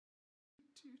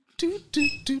I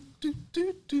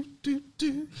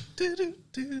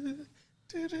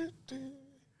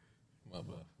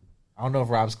don't know if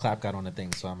Rob's clap got on the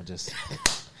thing, so I'm gonna just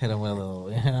hit him with a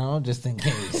little, just in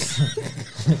case.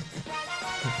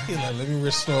 He's like, let me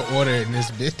restore order in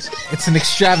this bitch. It's an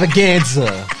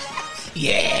extravaganza.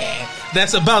 Yeah,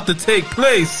 that's about to take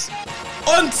place.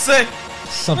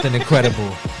 Something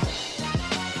incredible.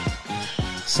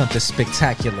 Something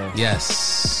spectacular.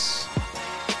 Yes.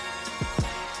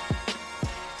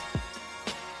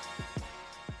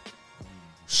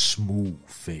 Smooth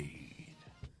fade.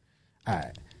 All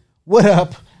right. What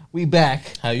up? We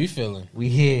back. How you feeling? We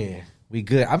here. We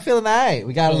good. I'm feeling all right.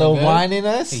 We got a Feeling little good? wine in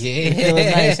us. Yeah. We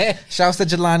feeling nice. Shouts to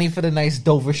Jelani for the nice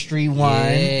Dover Street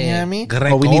wine. Yeah. You know what I mean?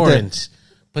 Greg we need Orange.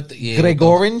 Greg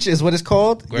Orange is what it's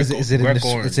called. Greg Is it in Greg the,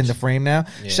 Orange. it's in the frame now.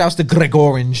 Yeah. Shouts to Greg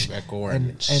Orange. Greg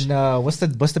Orange. And what's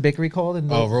the bakery called?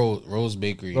 Rose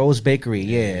Bakery. Rose Bakery,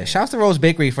 yeah. Shouts to Rose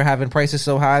Bakery for having prices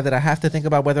so high that I have to think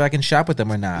about whether I can shop with them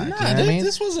or not. Nah, you know what I mean?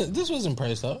 this wasn't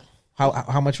priced up.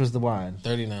 How much was the wine?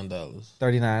 $39.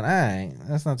 $39. All right,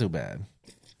 that's not too bad.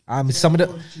 Some of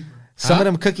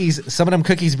them cookies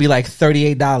be like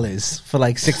 $38 for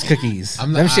like 6 cookies.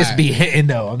 Them shits be hitting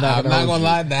though. I'm not gonna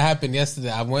lie. That happened yesterday.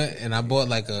 I went and I bought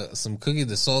like some cookies.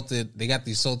 They got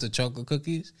these salted chocolate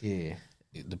cookies. Yeah.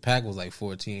 The pack was like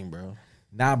 14, bro.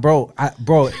 Nah, bro.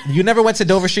 You never went to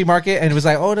Dover Street Market and it was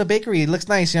like, oh, the bakery looks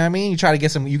nice. You know what I mean? You try to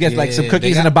get some. You get like some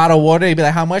cookies in a bottle of water. You'd be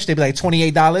like, how much? They'd be like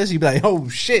 $28. You'd be like, oh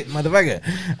shit, motherfucker.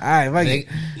 All right, fuck it.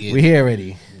 We here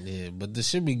already. Yeah, but this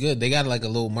should be good. They got like a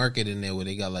little market in there where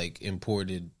they got like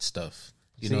imported stuff.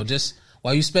 You know, just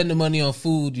while you spend the money on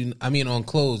food, on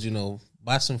clothes,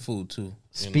 buy some food too.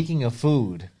 Speaking of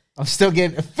food, I'm still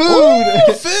getting food.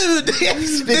 Ooh, food.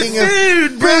 Speaking of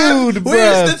food, bro.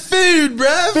 Where's the food,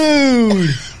 bro? Food.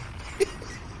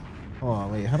 Hold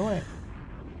on, wait. How do I?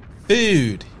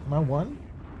 Food. Am I one?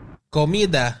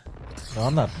 Comida. No,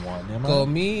 I'm not one. Am I?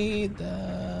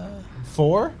 Comida.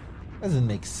 4? Doesn't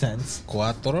make sense.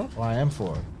 Cuatro. Oh, I am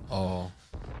 4. Oh.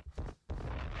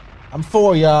 I'm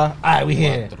 4, y'all. All right, we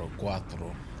here. Cuatro.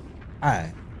 All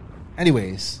right.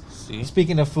 Anyways,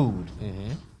 speaking of food,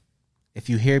 if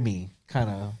you hear me kind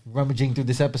of rummaging through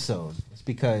this episode, it's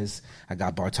because I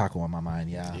got bar taco on my mind,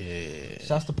 y'all. Yeah.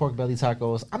 Shouts to pork belly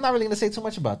tacos. I'm not really gonna say too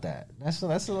much about that. That's what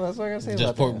I gotta say. Just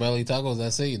about pork that. belly tacos.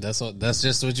 That's it. That's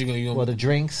just what you gonna. Well, the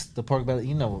drinks, the pork belly.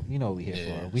 You know what we here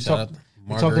for. We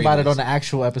talked about it on the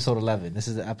actual episode 11. This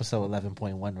is episode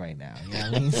 11.1 right now. You know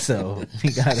what I mean? So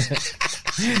we gotta.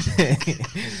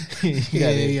 You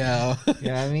know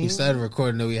what I mean? We started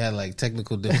recording and we had like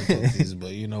technical difficulties, but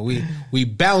we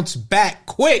bounced back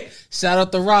quick. Shout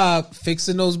out to Rob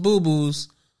fixing those boo boos.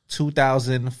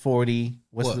 2040.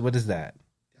 What is that?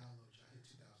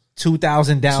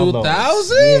 2,000 downloads.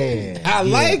 2,000? Yeah, I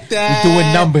like that. We're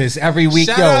doing numbers every week.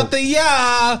 Shout out to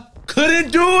y'all.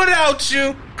 Couldn't do it without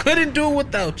you. Couldn't do it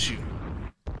without you.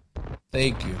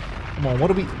 Thank you. Come on,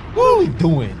 what are we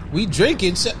doing? We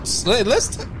drinking.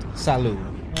 Let's salute.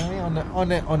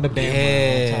 On the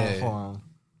band. Yeah.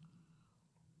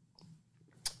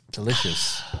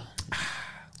 Delicious.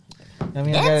 I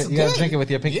mean, you gotta drink it with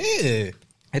your pink. Yeah.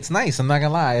 It's nice. I'm not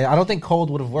gonna lie. I don't think cold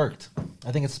would have worked.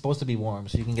 I think it's supposed to be warm,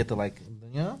 so you can get the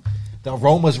the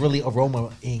aroma's really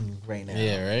aroma-ing right now.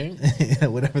 Yeah, right.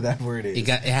 Whatever that word is. It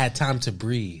had time to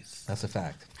breathe. That's a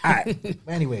fact. All right.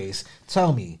 Anyways,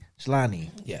 tell me, Jelani.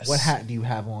 Yes. What hat do you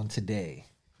have on today?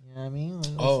 You know what I mean?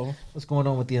 What's going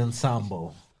on with the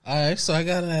ensemble? All right, so I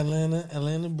got an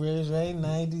Atlanta Bridge, right?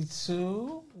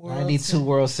 92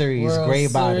 World Series, gray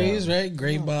bottom. Right?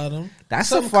 Gray bottom.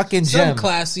 That's a fucking gem. Some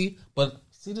classy, but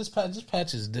see this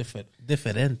patch is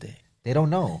differente. They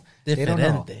don't know. They don't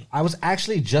know. I was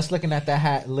actually just looking at that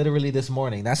hat literally this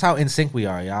morning. That's how in sync we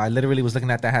are, y'all. I literally was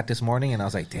looking at that hat this morning and I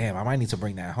was like, damn, I might need to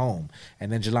bring that home.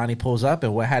 And then Jelani pulls up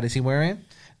and what hat is he wearing?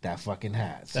 That fucking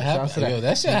hat. So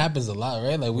that shit happens a lot,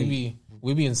 right? Like we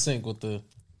be in sync with the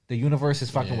universe is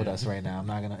fucking with us right now. I'm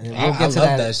not gonna. We'll get to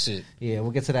that shit. Yeah,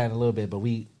 we'll get to that in a little bit. But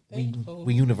we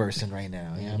universing right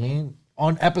now. You know what I mean?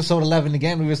 On episode 11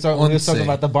 again, we were talking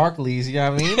about the Barclays. You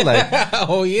know what I mean? Like,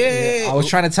 oh yeah. I was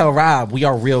trying to tell Rob we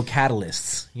are real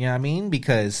catalysts. You know what I mean?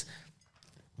 Because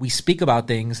we speak about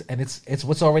things and it's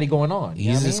what's already going on.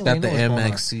 You He's just got the Air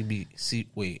Max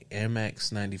Air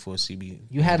Max 94 CB.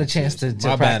 You had a chance to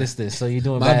practice this, so you're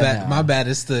doing bad. Now. My bad.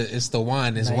 It's the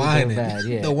wine is whining.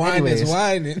 Yeah. The wine is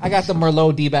whining. I got the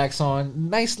Merlot D-backs on.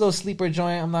 Nice little sleeper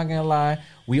joint. I'm not gonna lie.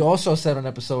 We also said on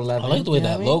episode 11. I like the way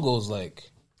that logo's like.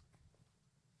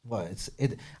 What?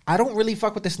 I don't really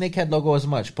fuck with the snakehead logo as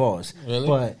much. Pause. Really?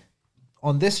 But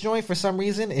on this joint, for some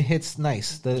reason, it hits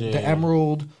nice. The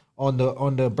emerald on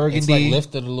the burgundy. It's like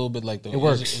lifted a little bit like the. It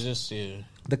works. It's just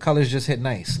the colors just hit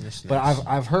nice. It's But nice.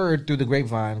 I've heard through the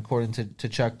grapevine, according to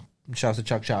Chuck, shouts to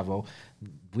Chuck Chavo,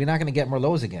 we're not going to get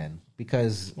Merlots again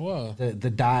because Wow. the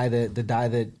dye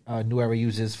that New Era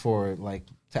uses for like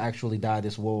to actually dye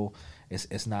this wool,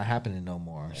 it's not happening no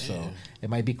more. Man. So it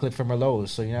might be clipped for Merlots.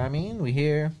 So you know what I mean? We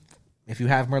here. If you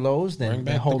have Merlots, then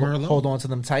hold on to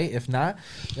them tight. If not,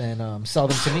 then sell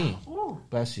them to me.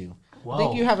 Bless you. Whoa. I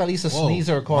think you have at least a sneeze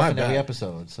or a cough in every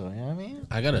episode. So you know what I mean?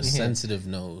 I got a sensitive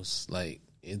nose. Like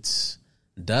it's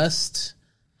dust,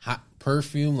 hot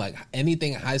perfume, like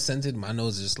anything high scented. My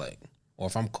nose is just like, or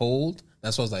if I'm cold,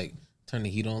 that's why I was like turn the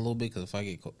heat on a little bit because if I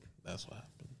get cold, that's what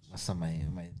happens. Somebody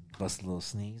might bust a little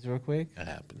sneeze real quick. That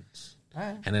happens.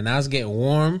 Right. And then now it's getting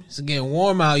warm. It's getting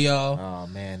warm out, y'all. Oh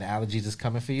man, the allergies is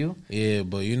coming for you. Yeah,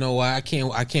 but you know why? I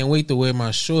can't wait to wear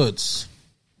my shorts.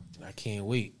 I can't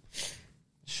wait.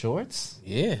 Shorts?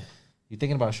 Yeah. You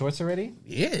thinking about shorts already?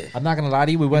 Yeah. I'm not gonna lie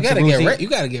to you. We went to You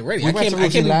gotta get ready. I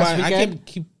can't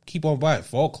keep on buying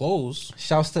fall clothes.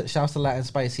 Shouts to Latin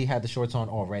Spice. He had the shorts on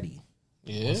already.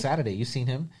 Yeah. On Saturday, you seen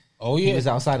him? Oh yeah. He was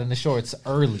outside in the shorts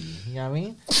early. You know what I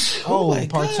mean? Oh,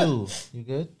 part God. 2. You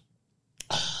good?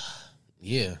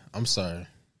 Yeah. I'm sorry.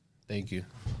 Thank you.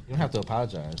 You don't have to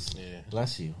apologize. Yeah.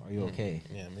 Bless you. Are you okay?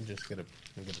 Yeah. Let me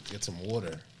just get some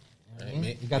water.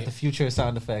 Right, you got the future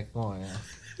sound effect going.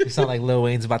 You sound like Lil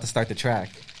Wayne's about to start the track.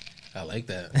 I like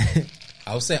that.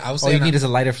 I was saying. All you need is a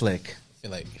lighter flick. I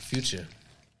feel like future.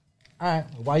 All right.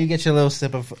 While you get your little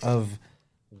sip of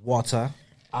water,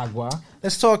 agua,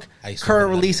 let's talk current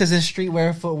releases in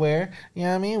streetwear, footwear. You know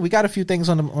what I mean? We got a few things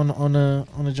on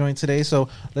the joint today. So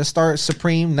let's start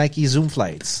Supreme Nike Zoom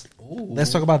flights. Ooh.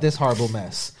 Let's talk about this horrible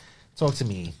mess. Talk to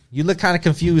me. You look kind of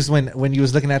confused when you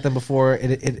was looking at them before.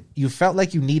 You felt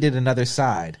like you needed another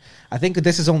side. I think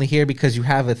this is only here because you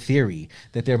have a theory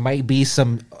that there might be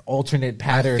some alternate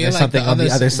pattern or something on the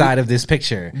other side of this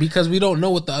picture. Because we don't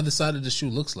know what the other side of the shoe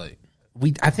looks like.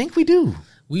 I think we do.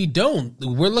 We don't.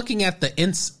 We're looking at the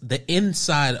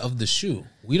inside of the shoe.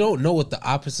 We don't know what the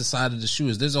opposite side of the shoe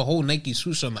is. There's a whole Nike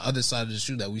swoosh on the other side of the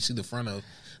shoe that we see the front of.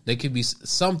 There could be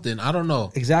something. I don't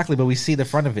know exactly, but we see the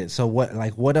front of it. So what?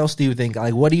 Like, what else do you think?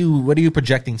 Like, what are you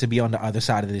projecting to be on the other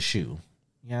side of this shoe?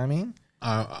 You know what I mean?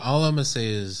 All I'm gonna say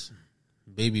is,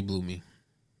 baby blue me.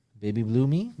 Baby blue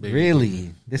me? Really? Blue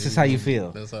me. This is how you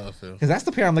feel? That's how I feel. Because that's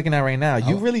the pair I'm looking at right now.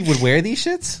 You really would wear these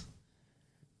shits?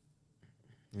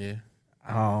 Yeah.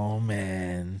 Oh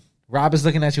man, Rob is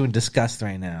looking at you in disgust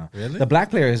right now. Really? The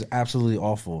black player is absolutely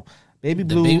awful. Baby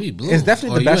blue is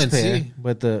definitely the best pair,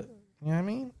 but the. You know what I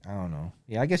mean? I don't know.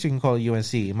 Yeah, I guess you can call it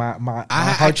UNC.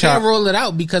 I can't roll it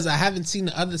out because I haven't seen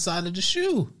the other side of the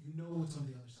shoe. You know what's on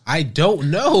the other side. I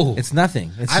don't know. It's nothing.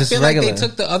 It's just regular.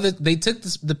 Like they took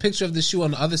the picture of the shoe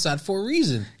on the other side for a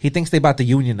reason. He thinks they about to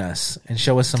union us and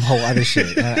show us some whole other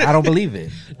shit. I don't believe it.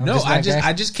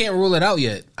 I just can't rule it out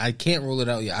yet. I can't rule it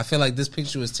out yet. I feel like this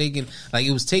picture was taken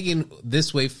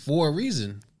this way for a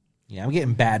reason. Yeah, I'm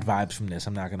getting bad vibes from this.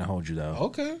 I'm not gonna hold you though.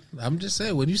 Okay, I'm just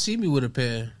saying when you see me with a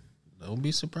pair. Don't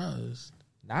be surprised.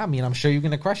 Nah, I mean, I'm sure you're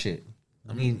gonna crush it.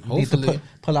 You need to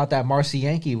pull out that Marcy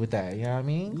Yankee with that. You know what I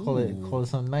mean? Call it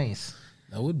something nice.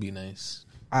 That would be nice.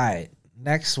 All right.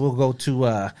 Next, we'll go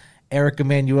to Eric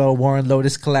Emmanuel Warren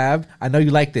Lotus collab. I know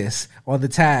you like this. On the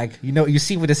tag, you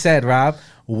see what it said, Rob.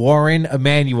 Warren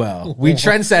Emmanuel. We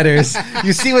trendsetters.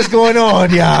 You see what's going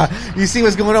on, y'all. You see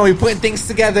what's going on. We're putting things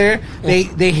together.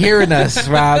 They hearing us,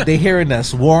 Rob. They hearing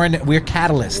us. Warren, we're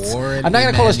catalysts. I'm not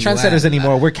going to call us trendsetters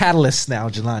anymore. We're catalysts now,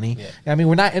 Jelani. Yeah. I mean,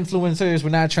 we're not influencers. We're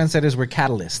not trendsetters. We're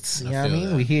catalysts. You know what I mean?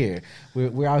 That. We're here.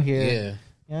 We're out here. Yeah.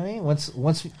 You know what I mean?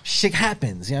 Once shit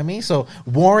happens, you know what I mean? So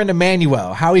Warren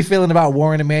Emmanuel, how are we feeling about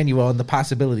Warren Emmanuel and the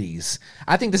possibilities?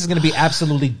 I think this is going to be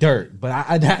absolutely dirt, but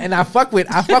I fuck with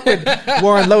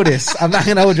Warren Lotus. I'm not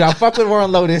going to hold you. I fuck with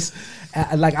Warren Lotus.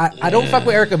 I don't fuck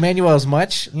with Eric Emmanuel as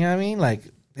much. You know what I mean? Like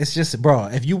it's just, bro.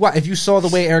 If you saw the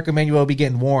way Eric Emmanuel be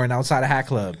getting worn outside of Hat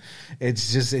Club,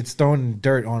 it's throwing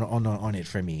dirt on it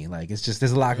for me. Like it's just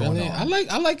there's a lot going on.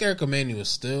 I like Eric Emmanuel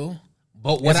still.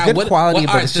 But it's good quality,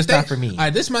 but it's just not for me. All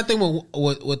right, this is my thing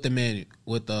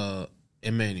with the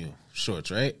Emmanuel shorts,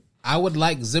 right? I would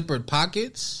like zippered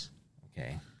pockets.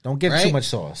 Okay, don't give too much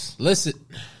sauce. Listen,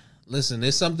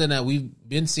 it's something that we've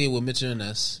been seeing with Mitchell and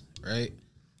us, right?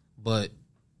 But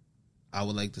I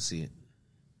would like to see it.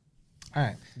 All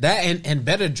right, that and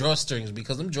better drawstrings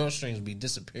because them drawstrings be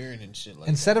disappearing and shit. Like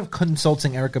instead of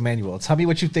consulting Eric Emmanuel, tell me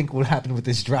what you think will happen with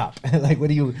this drop. Like, what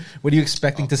are you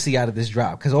expecting to see out of this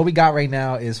drop? Because all we got right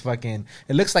now is fucking.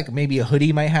 It looks like maybe a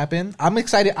hoodie might happen. I'm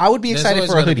excited. I would be excited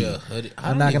for a hoodie.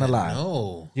 I'm not gonna lie.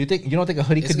 No, you don't think a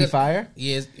hoodie could be fire?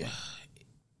 Yeah.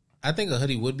 I think a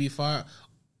hoodie would be fire.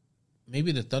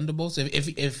 Maybe the Thunderbolts.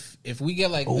 If we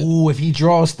get like, if he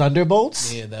draws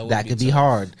Thunderbolts, yeah, that could be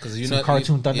hard. Because some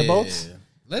cartoon Thunderbolts. Yeah.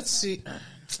 Let's see.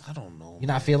 I don't know. You're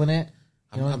not feeling it.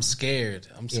 I'm scared.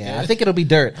 Yeah, I think it'll be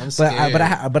dirt. I'm scared.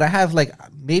 But I have like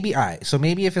maybe So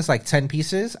maybe if it's like 10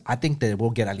 pieces, I think that we'll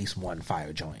get at least one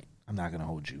fire joint. I'm not gonna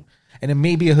hold you, and it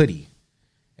may be a hoodie.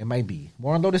 It might be.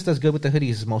 Warren Lotus does good with the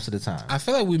hoodies most of the time. I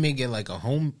feel like we may get like a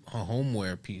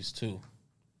homeware piece too.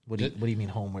 What do you mean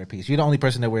homeware piece? You're the only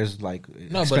person that wears like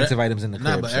expensive items in the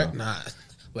crib.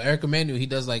 But Eric Emmanuel, he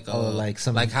does like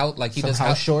he does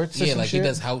house shorts. Yeah, like shit? he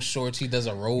does house shorts. He does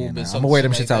a robe and something. I'm gonna wear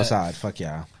them shits outside. Fuck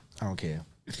yeah, I don't care.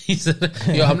 He said,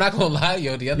 "Yo, I'm not gonna lie,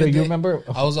 yo. The other day, you remember?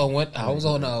 I was on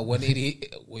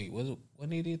 188. Wait, was it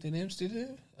 188th in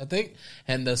Amsterdam? I think.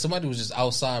 And somebody was just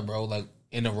outside, bro, like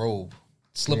in a robe,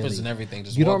 slippers and everything.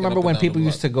 Just you don't remember when people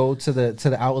used to go to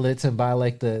the outlets and buy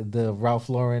like the Ralph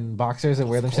Lauren boxers and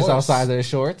wear them just outside their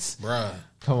shorts, bruh.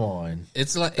 Come on,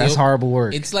 it's like that's horrible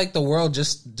work. It's like the world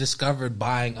just discovered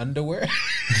buying underwear.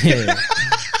 Yeah.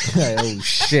 Oh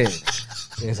shit.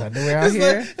 There's underwear out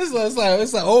here.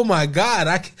 It's like, oh my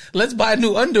god! Let's buy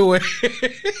new underwear.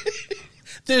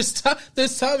 There's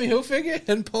Tommy Hilfiger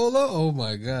and Polo. Oh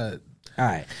my god! All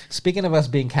right. Speaking of us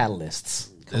being catalysts,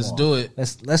 let's do it.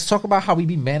 Let's talk about how we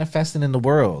be manifesting in the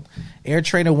world. Air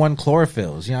Trainer 1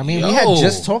 Chlorophylls. You know what I mean? We had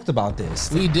just talked about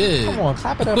this. We did. Come on,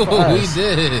 clap it up for us. We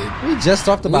did. We just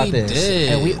talked about this.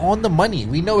 Did. And we on the money.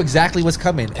 We know exactly what's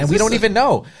coming. And we don't even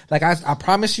know. Like I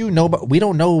promise you, but we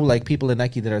don't know like people in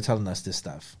Nike that are telling us this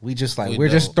stuff. We just like we're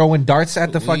just throwing darts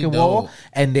at the fucking wall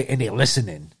and they're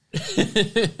listening.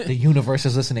 The universe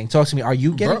is listening. Talk to me. Are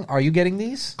you getting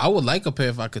these? I would like a pair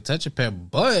if I could touch a pair,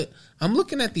 but I'm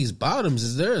looking at these bottoms.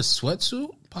 Is there a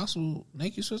sweatsuit? Possible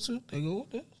Nike sweatsuit? They go with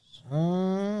this?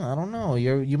 I don't know.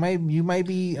 You might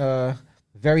be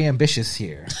very ambitious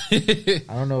here. I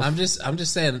don't know. I'm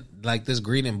just saying, like this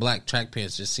green and black track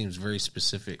pants just seems very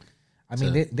specific. I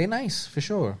mean, they're nice for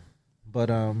sure,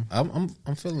 but I'm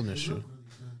feeling this shoe.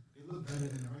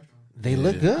 They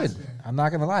look good. I'm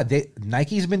not gonna lie.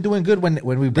 Nike's been doing good when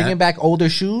we bringing back older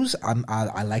shoes.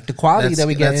 I like the quality that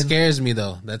we get. That scares me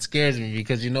though. That scares me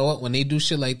because you know what? When they do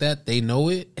shit like that, they know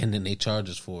it and then they charge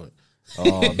us for it.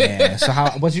 Oh man! So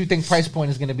what do you think price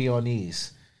point is going to be on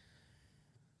these?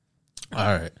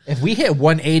 All right. If we hit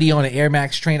 180 on an Air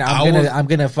Max trainer, I'm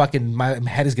gonna fucking my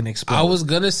head is gonna explode. I was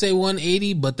gonna say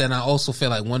 180, but then I also feel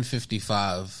like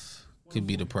 155 could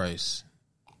be the price.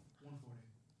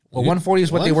 Well, 140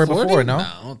 is what they were before, no?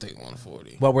 Nah, I don't think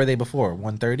 140. What were they before?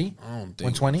 130? I don't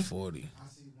think 120? 140.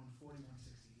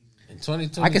 In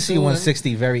 2022, I could see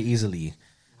 160 very easily.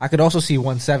 I could also see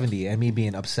 170 and me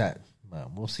being upset.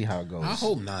 But we'll see how it goes. I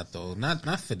hope not, though.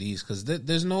 Not for these, because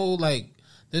there's no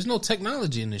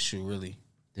technology in this shoe, really.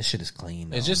 This shit is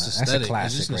clean. It's just aesthetic. That's a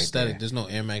classic, it's just aesthetic. There's no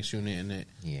Air Max unit in it.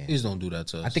 Yeah. Please don't do that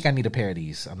to us. I think I need a pair of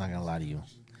these. I'm not gonna lie to you.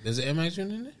 There's an Air Max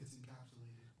unit in it?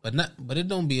 But it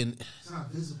don't be in. It's not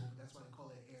visible. That's why they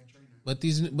call it Air Trainer.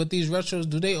 But these retros,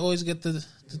 do they always get the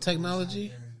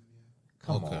technology?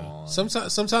 Come on.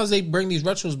 Sometimes they bring these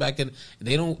retros back and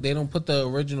they don't put the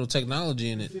original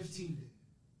technology in it. 15.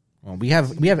 Well, we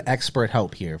have expert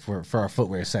help here for our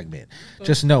footwear segment.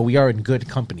 Just know we are in good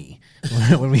company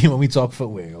when we talk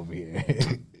footwear over here.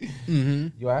 Mm-hmm.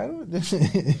 You all right?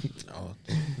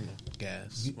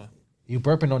 Gas. You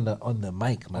burping on the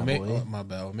mic, my boy. My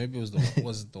bad. Maybe it was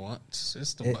the wine?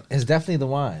 It's definitely the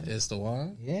wine. It's the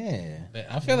wine? Yeah.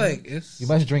 I feel like it's... You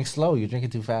must drink slow. You're drinking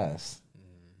too fast.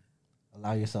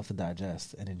 Allow yourself to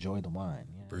digest and enjoy the wine.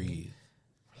 Yeah. Breathe.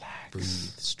 Relax. Breathe.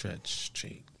 Stretch.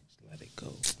 Shake. Let it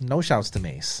go. No shouts to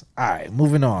Mace. All right,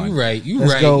 moving on. You right.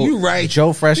 Let's go. You right.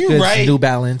 JoeFreshGoods, New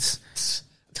Balance.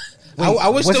 Wait,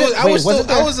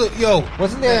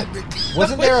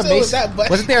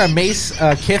 wasn't there a Mace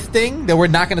Kith thing that we're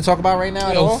not going to talk about right now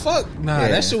at all? Fuck nah,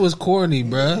 that shit was corny,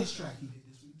 bruh.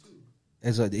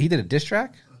 He did a diss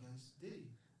track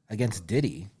against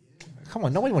Diddy. Come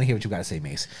on, nobody want to hear what you got to say,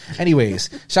 Mace. Anyways,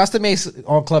 shouts to Mace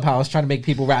on Clubhouse trying to make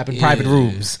people rap in private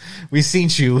rooms. We seen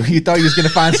you. You thought you was going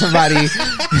to find somebody.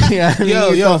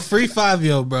 Yo, free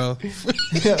Fabio, bro.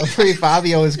 Free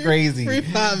Fabio is crazy. Free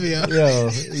Fabio. Yo,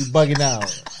 you bugging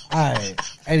out. All right.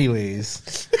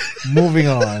 Anyways, moving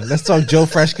on. Let's talk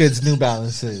JoeFreshGoods New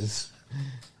Balances.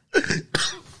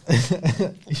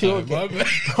 You okay?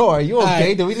 Oh, are you okay?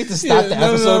 Right. Do we need to stop the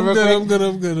episode real quick?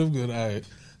 I'm good. All right.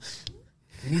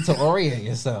 You need to orient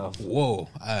yourself. Whoa! All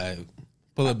right,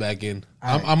 pull it back in.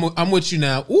 I'm with you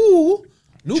now. Ooh,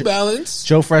 New Balance.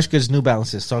 JoeFreshGoods New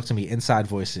Balances. Talk to me. Inside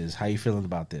Voices. How you feeling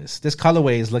about this? This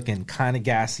colorway is looking kind of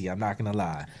gassy. I'm not gonna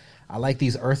lie. I like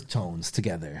these earth tones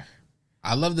together.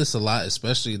 I love this a lot,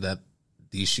 especially that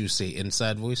these shoes say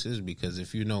inside voices, because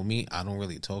if you know me, I don't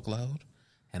really talk loud.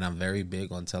 And I'm very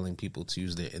big on telling people to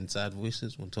use their inside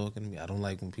voices when talking to me. I don't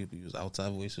like when people use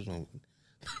outside voices when,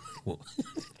 well,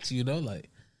 you know, like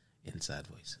inside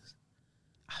voices.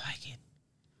 I like it.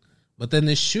 But then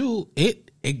this shoe,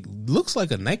 it looks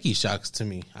like a Nike Shox to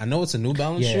me. I know it's a New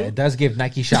Balance shoe. Yeah, it does give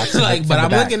Nike Shox. Like, but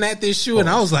I'm looking at this shoe and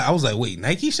I was like, wait,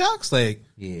 Nike Shox? Like,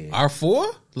 yeah.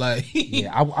 R4? Like,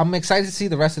 yeah, I'm excited to see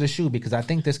the rest of the shoe because I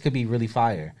think this could be really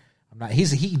fire. I'm not.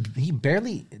 He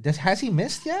barely has he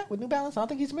missed yet with New Balance? I don't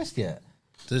think he's missed yet.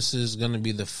 This is gonna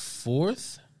be the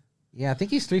 4th. Yeah, I think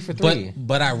he's 3 for 3.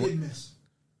 But I did miss.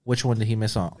 Which one did he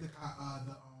miss on? What's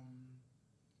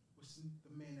the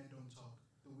man that don't talk?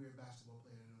 The weird basketball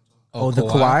player that don't talk. Oh, the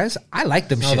Kawhis? I like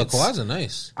them shits. No, the Kawhis are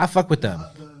nice. I fuck with them.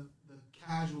 The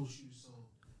casual shoe sold.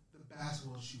 The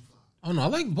basketball shoe flop. Oh no, I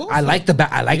like both. I like the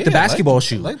basketball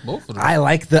shoe. I like both of them. I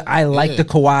like the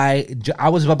Kawhi. I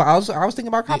was thinking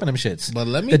about copping them shits. But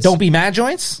let me the Don't Be Mad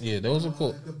joints. Yeah, those are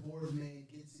cool. The board man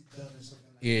gets it done or something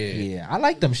like Yeah, I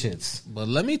like them shits. But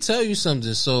let me tell you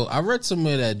something. So I read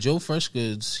somewhere that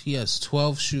JoeFreshGoods, he has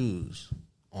 12 shoes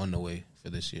on the way for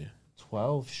this year.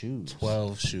 12 shoes.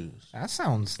 12 shoes. That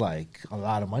sounds like a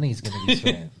lot of money is going to be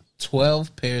spent.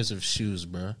 12 pairs of shoes,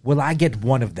 bro. Will I get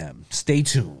one of them? Stay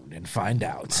tuned and find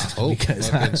out. I hope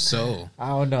because so. I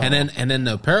don't know. And then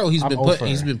the apparel he's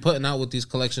been putting out with these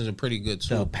collections are pretty good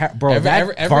too.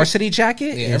 That varsity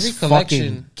jacket is every collection,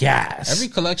 fucking gas. Every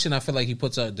collection I feel like he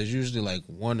puts out, there's usually like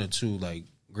 1 or 2 like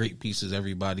great pieces.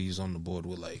 Everybody's on the board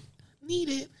with like need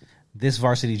it. This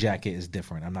varsity jacket is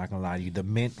different. I'm not gonna lie to you. The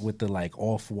mint with the like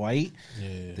off white.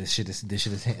 Yeah. This shit is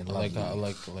hitting. I like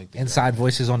the inside jacket.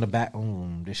 Voices on the back.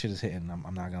 This shit is hitting.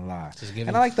 I'm not gonna lie. And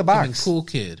I like the box. Cool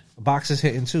kid. The box is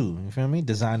hitting too. You feel me?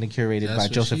 Designed and curated by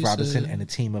Joseph Robinson and a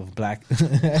team of black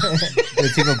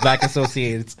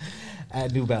associates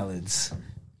at New Balance.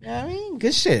 Yeah, I mean,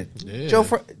 good shit. Yeah. Joe,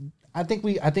 I think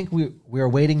we're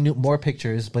awaiting more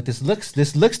pictures, but this looks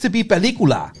to be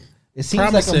película. It seems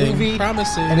promising, like a movie,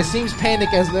 and it seems panic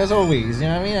as always. You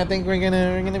know what I mean? I think we're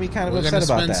gonna be kind of upset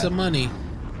about that. Spend some money.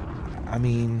 I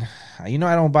mean, I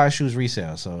don't buy shoes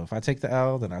resale, so if I take the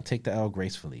L, then I take the L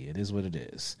gracefully. It is what it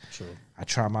is. True. I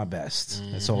try my best.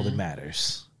 That's all that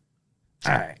matters.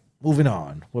 All right, moving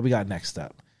on. What we got next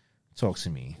up? Talk to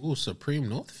me. Ooh, Supreme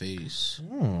North Face.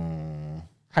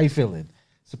 How you feeling?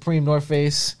 Supreme North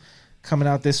Face coming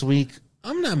out this week.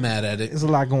 I'm not mad at it. There's a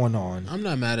lot going on. I'm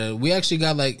not mad at it. We actually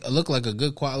got look like a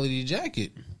good quality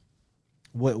jacket.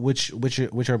 Which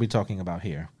are we talking about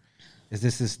here? Is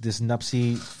this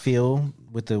Nupsy feel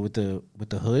with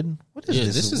the hood? What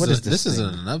is this? This is a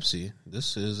Nupsy.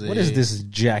 This is what is this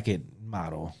jacket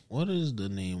model? What is the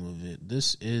name of it?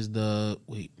 This is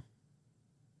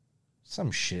some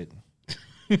shit.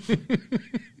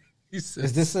 Is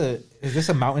this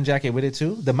a mountain jacket with it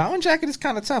too? The mountain jacket is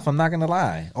kind of tough. I'm not gonna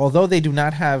lie. Although they do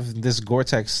not have this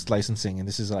Gore-Tex licensing, and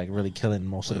this is like really killing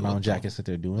most of the mountain jackets that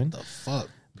they're doing. What the fuck?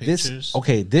 Pictures?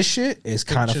 This shit is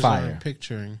kind of fire.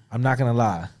 Picturing. I'm not gonna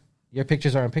lie. Your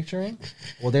pictures aren't picturing.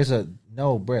 Well, there's a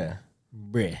bruh.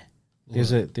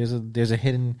 There's a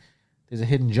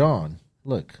hidden John.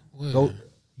 Look, go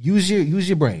use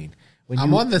your brain.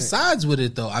 I'm on the sides with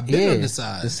it though. I've been on the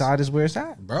sides. The side is where it's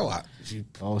at, bro.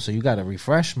 So you got to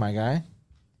refresh, my guy.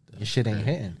 Your shit ain't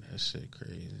hitting. That shit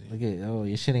crazy. Look at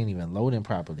your shit ain't even loading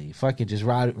properly. Fuck it, just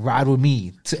ride with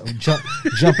me.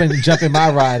 Jump in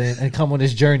my ride and come on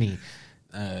this journey.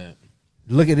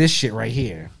 Look at this shit right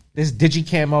here. This digi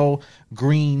camo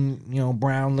green,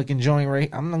 brown looking joint right.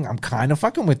 I'm kind of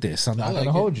fucking with this. I'm not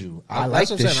gonna hold you. I like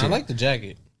this shit. I like the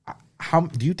jacket. How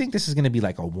do you think this is going to be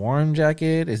like a warm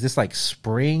jacket? Is this like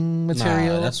spring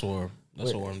material? Nah, that's warm.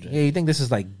 That's a warm jacket. Yeah, you think this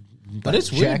is like? But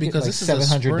it's weird because this is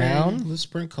 700 down. The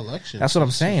spring collection. That's what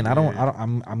I'm saying.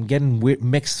 I'm getting weird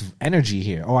mixed energy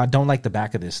here. Oh, I don't like the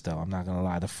back of this though. I'm not gonna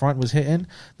lie. The front was hitting.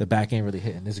 The back ain't really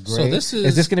hitting. This gray. So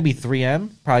is this gonna be 3M?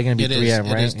 Probably gonna be 3M,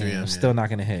 right? It is 3M. I'm still not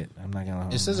gonna hit. I'm not gonna.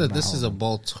 It says that this is a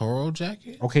Baltoro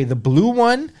jacket. Okay, the blue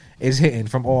one is hitting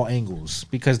from all angles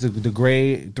because the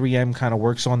gray 3M kind of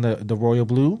works on the royal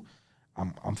blue.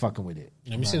 I'm fucking with it.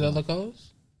 Let me see the other colors.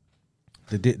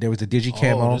 There was the digi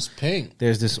camo. Oh, this pink.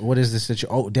 There's this. What is this?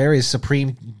 There is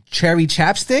Supreme cherry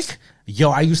chapstick. Yo,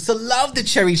 I used to love the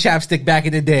cherry chapstick back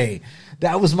in the day.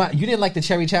 That was You didn't like the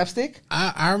cherry chapstick?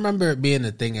 I remember it being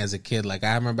a thing as a kid. Like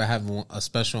I remember having a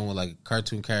special one with like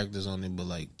cartoon characters on it, but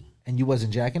like. And you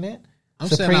wasn't jacking it? I'm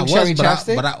Supreme saying I was,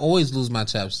 chapstick? But I always lose my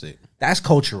chapstick. That's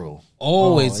cultural.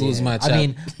 Always lose my chapstick. I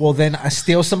mean, well then I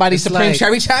steal somebody's Supreme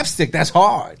cherry chapstick. That's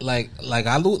hard. Like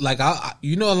I lose. Like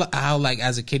you know how like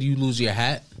as a kid you lose your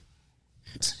hat.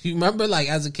 You remember, like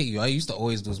as a kid, I used to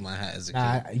always lose my hat as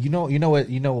a kid. You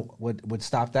know what would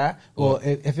stop that? Well,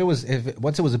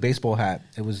 once it was a baseball hat,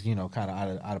 it was kind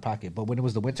of out of pocket. But when it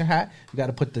was the winter hat, you got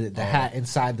to put the hat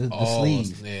inside the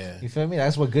sleeve. Yeah. You feel me?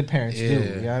 That's what good parents do. You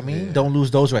know what I mean? Don't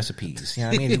lose those recipes. You know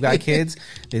what I mean? You got kids.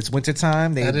 It's winter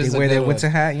time. They wear their winter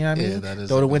hat. You know what I mean?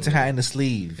 Throw the winter hat in the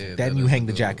sleeve. Then you hang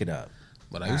the jacket up.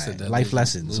 But I used to life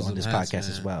lessons on this podcast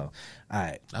as well. All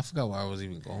right. I forgot where I was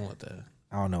even going with that.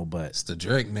 I don't know, but it's the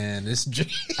drink, man. This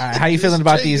drink. All right, how you feeling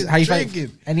about these? How you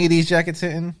feeling? Any of these jackets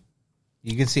hitting?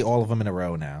 You can see all of them in a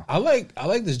row now. I like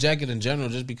this jacket in general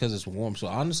just because it's warm. So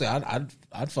honestly,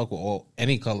 I'd fuck with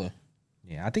any color.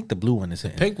 Yeah, I think the blue one is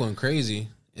hitting. The pink one crazy.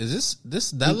 Is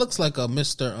this that looks like a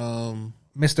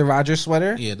Mr. Rogers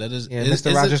sweater? Yeah, that is. Yeah,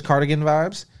 Mr. Rogers cardigan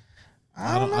vibes.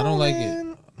 I don't like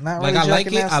it. Not like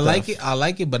really I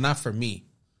like it, but not for me.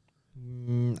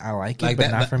 I like it,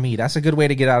 but not for me. That's a good way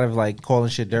to get out of like calling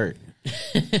shit dirt.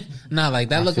 Nah, like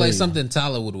that looked like something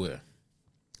Tyler would wear.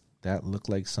 That looked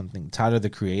like something Tyler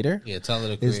the Creator. Yeah, Tyler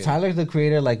the Creator. Is Tyler the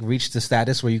Creator like reached the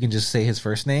status where you can just say his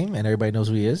first name and everybody knows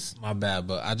who he is? My bad,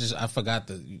 but I forgot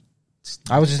the.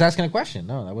 I was just asking a question.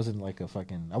 No, that wasn't like a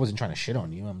fucking. I wasn't trying to shit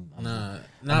on you. I'm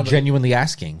but genuinely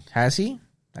asking. Has he?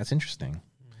 That's interesting.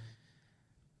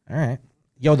 All right.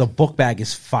 Yo, the book bag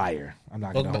is fire. I'm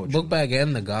not gonna hold you. Book bag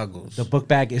and the goggles. The book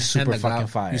bag is super fucking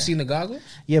fire. You seen the goggles?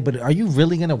 Yeah, but are you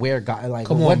really gonna wear like?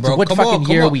 Come on, bro. What fucking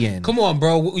year are we in? Come on,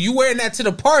 bro. You wearing that to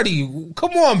the party?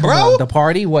 Come on, bro. The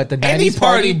party? What? The 90s any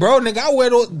party, bro? Nigga, I wear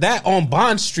that on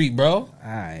Bond Street, bro. All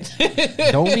right.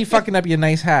 Don't be fucking up your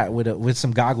nice hat with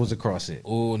some goggles across it.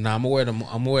 Oh, nah, I'm gonna wear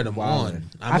them. On.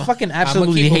 I fucking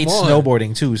absolutely hate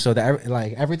snowboarding too. So that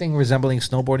like everything resembling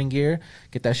snowboarding gear,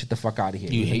 get that shit the fuck out of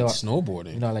here. You hate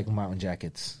snowboarding? You know, I like mountain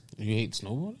jackets. You hate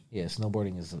snowboarding? Yeah,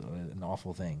 snowboarding is an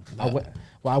awful thing. No.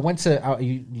 I went to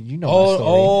you know my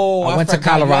story. I went to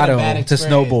Colorado to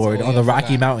snowboard on the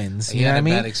Rocky Mountains. You know what I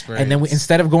mean? And then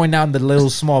instead of going down the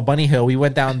little small bunny hill, we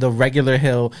went down the regular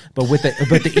hill, but with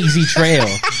the easy trail.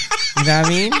 You know what I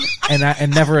mean?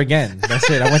 And never again. That's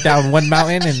it. I went down one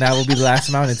mountain, and that will be the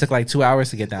last mountain. It took like 2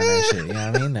 hours to get down that shit. You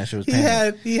know what I mean? That shit was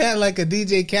painful. He had like a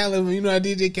DJ Khaled. You know how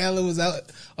DJ Khaled was out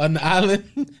on the island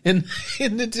in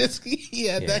the jet ski. He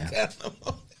had that kind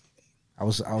of. I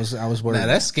was worried. Nah,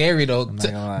 that's scary though.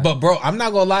 But bro, I'm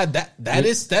not gonna lie.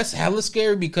 That's hella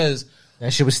scary because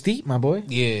that shit was steep, my boy.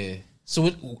 Yeah. So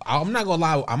I'm not gonna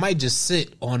lie. I might just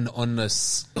sit on the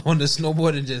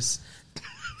snowboard and just.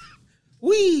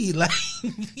 Like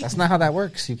that's not how that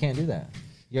works. You can't do that.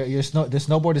 The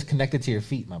snowboard is connected to your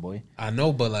feet, my boy. I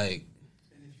know, but like,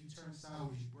 and if you turn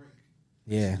sideways, you break.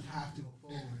 Yeah, so you have to go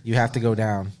forward. You have to go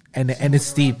down, and it's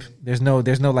steep. There's no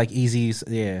like easy.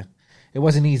 Yeah, it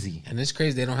wasn't easy. And it's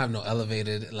crazy they don't have no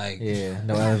elevated like. Yeah,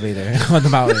 no elevator on the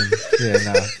mountain. Yeah,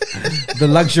 no. The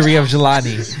luxury of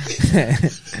Jelani.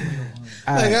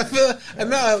 Like I feel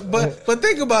no, but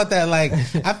think about that. Like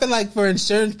I feel like for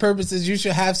insurance purposes, you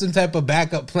should have some type of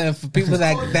backup plan for people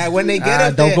that when they get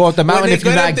up, don't go up the mountain if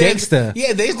you're not gangster.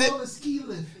 Yeah, they lift.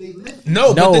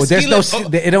 No, there's no.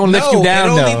 It don't lift you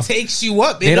down though. It only takes you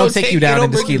up. They don't take you down in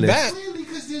the ski lift.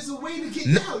 Because there's a way to get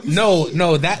down.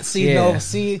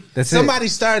 Somebody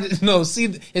started.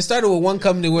 It started with one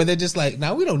company where they're just like,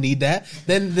 "Nah, we don't need that."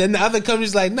 Then the other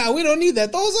company's like, "Nah, we don't need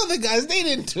that." Those other guys, they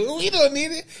didn't do. We don't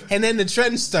need it. And then the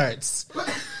trend starts.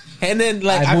 And then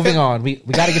like moving on, we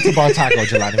got to get to Bar Taco,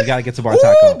 Jelani. We got to get to Bar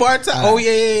Taco. Bar Taco. Oh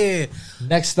yeah.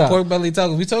 Next up, pork belly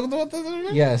taco. We talking about that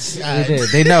already? Yes, we did.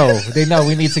 They know.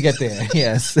 We need to get there.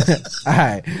 Yes. All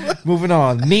right. Moving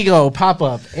on. Migo pop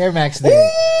up Air Max Day.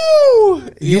 Woo!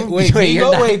 Wait,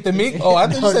 the Migos. Oh, I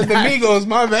thought you said the Migos.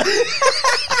 My bad.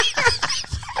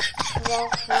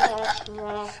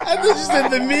 I thought you said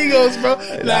the Migos, bro.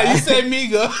 Nah, you said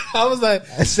Migo. I was like,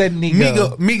 I said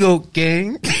Migo. Migo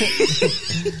gang.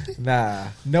 Nah,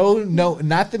 no,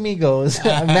 not the Migos.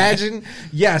 Imagine,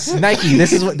 yes, Nike.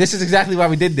 This is exactly why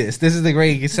we did this. This is the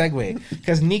great segue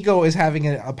because Nico is having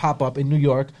a pop up in New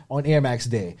York on Air Max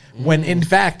Day, when in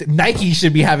fact Nike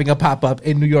should be having a pop up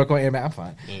in New York on Air Max. I'm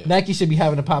fine. Yeah. Nike should be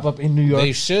having a pop up in New York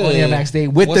on Air Max Day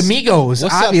with the Migos.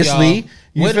 Obviously,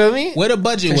 you feel me? Where the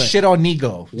budget went? Shit on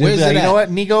Nigo. Where's it? You know what,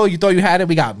 Nigo? You thought you had it?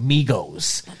 We got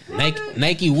Migos.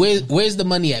 Nike, where's the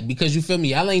money at? Because you feel me?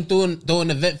 Y'all ain't throwing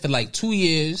an event for like 2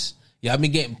 years. Y'all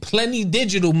been getting plenty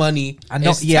digital money. I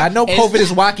know. I know COVID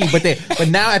is wacky, but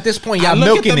now at this point, y'all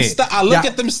milking it. I look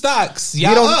at them stocks.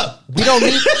 Y'all up. We don't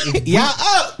need. Y'all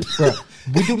up. Bro,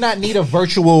 we do not need a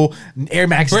virtual Air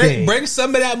Max Day. Bring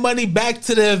some of that money back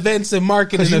to the events and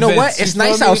marketing. Because you know what? It's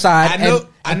nice outside.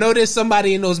 I know there's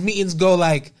somebody in those meetings go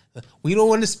like, we don't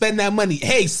want to spend that money.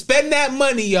 Hey, spend that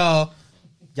money, y'all.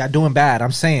 y'all doing bad.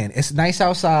 I'm saying it's nice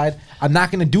outside. I'm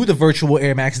not gonna do the virtual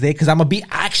Air Max Day because I'm gonna be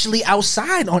actually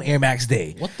outside on Air Max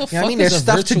Day. What the You know fuck I mean? is There's a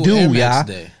stuff to virtual do, Air Max yeah.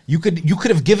 Day? You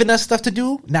could have given us stuff to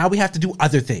do. Now we have to do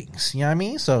other things. You know what I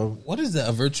mean? So What is a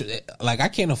virtual? Like, I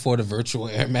can't afford a virtual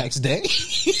Air Max Day.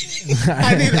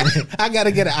 I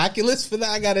gotta get an Oculus for that.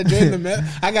 I gotta join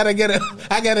the. I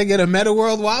gotta get a Meta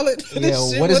World wallet. For this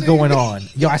yo, shit. what is going on?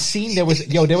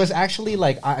 Yo, there was actually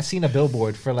like I seen a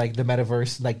billboard for like the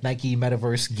metaverse, like Nike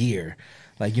metaverse gear.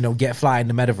 Like, you know, get fly in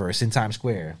the metaverse in Times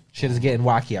Square. Shit is getting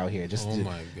wacky out here. Oh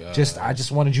my God. I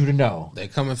just wanted you to know. They're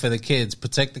coming for the kids.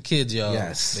 Protect the kids, y'all.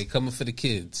 Yes. They coming for the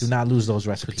kids. Do not lose those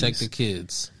recipes. Protect the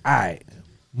kids. All right,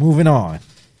 moving on.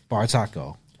 Bar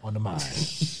taco on the mind.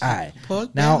 All right,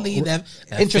 now that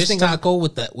interesting fish taco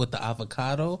with the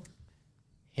avocado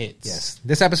hits. Yes,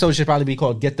 this episode should probably be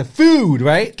called "Get the Food,"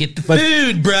 right? Get the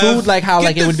food, bro. Food, like how Get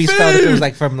like it the would be spelled if it food. was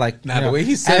like from like The way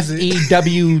he says it.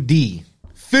 FEWD.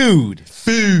 Food.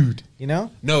 You know?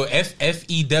 No,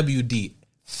 FEWD.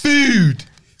 Food.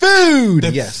 Food.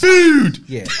 The Yes. food.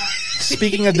 Yeah.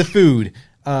 Speaking of the food,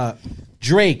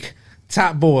 Drake,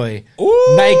 Top Boy,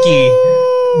 Ooh. Nike,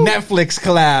 Netflix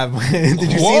collab.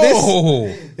 Did you see Whoa.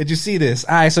 this? Did you see this?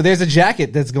 All right, so there's a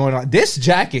jacket that's going on. This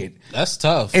jacket That's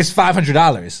tough. is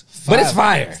 $500, but it's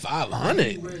fire.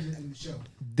 500. Wears it in the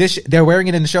show. They're wearing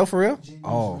it in the show for real? Jamie's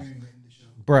Oh, wearing it in the show.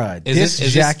 bruh, Is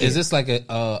this jacket. Is this like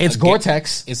a? It's a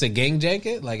Gore-Tex. It's a gang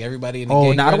jacket. Like everybody in the Oh,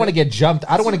 gang. no, I don't want to get jumped.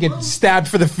 I don't want to get stabbed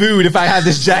for the food if I have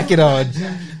this jacket on.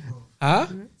 Huh?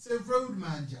 It's a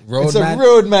roadman jacket. It's a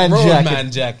roadman jacket.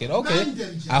 Roadman jacket. Okay. Man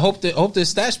jacket. I hope there's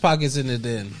stash pockets in it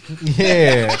then.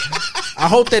 Yeah. I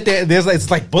hope that there's like,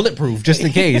 it's like bulletproof just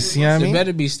in case. You know what I There mean?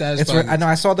 better be stash It's pockets. I know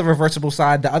I saw the reversible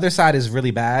side. The other side is really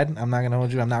bad. I'm not gonna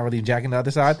hold you. I'm not really jacking the other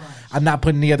side. I'm not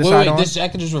putting the other side Wait, on. this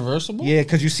jacket is reversible? Yeah,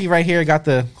 because you see right here, it got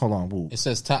the hold on. Woo. It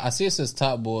says top. I see it says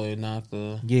Top Boy, not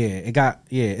the. Yeah,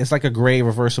 it's like a gray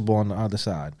reversible on the other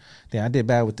side. Damn, I did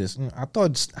bad with this. I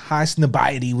thought high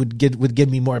snobiety would give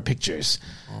me more pictures,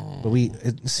 but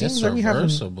it seems It's like we have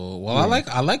reversible. Well, I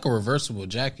like a reversible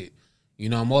jacket. You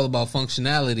know, I'm all about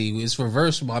functionality. It's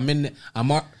reversible. I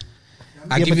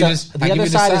give you this. The I give other you the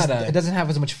side eye. it doesn't have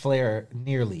as much flair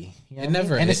nearly. You know what I mean?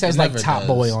 never- and it it says like never Top does.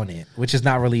 Boy on it, which is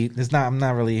not really. I'm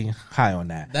not really high on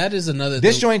that. That is another.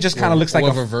 This thing joint just kinda where- looks like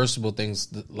where a- reversible things.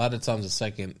 A lot of times,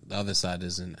 the other side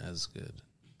isn't as good.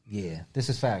 Yeah, this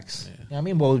is facts. You know what I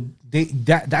mean, well,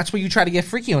 that's where you try to get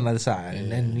freaky on the other side, and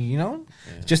then you know,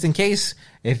 just in case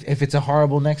if it's a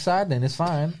horrible next side, then it's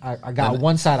fine. I got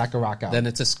one side I can rock out. Then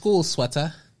it's a school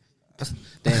sweater.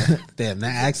 Damn,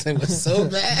 that accent was so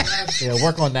bad. Yeah,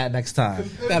 work on that next time.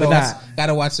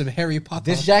 Gotta watch some Harry Potter.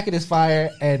 This jacket is fire,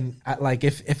 and like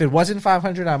if it wasn't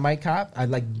 500, I might cop. I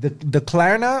like the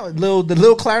Klarna the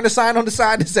little Klarna sign on the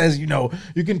side that says, you know,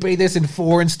 you can pay this in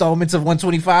 4 installments of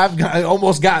 125. It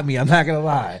almost got me. I'm not gonna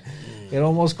lie, it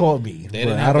almost caught me. But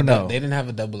I don't know. They didn't have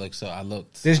a double XL. I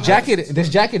looked. This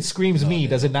jacket screams me,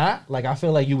 does it not? Like I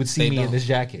feel like you would see They me in don't. this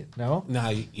jacket. No, Nah,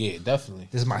 yeah, definitely.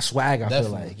 this is my swag. I feel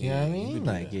Definitely, like, you know what I yeah, you mean. could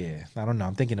do Like, that. yeah, I don't know.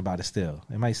 I'm thinking about it still.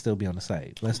 It might still be on the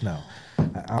site. Let's know. I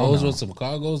don't Those know. with some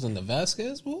cargos and the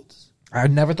Vasquez boots. I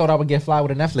never thought I would get fly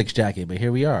with a Netflix jacket, but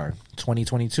here we are,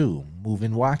 2022,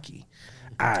 moving wacky.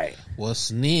 All right,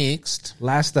 What's next?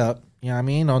 last up, you know what I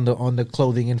mean, on the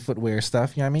clothing and footwear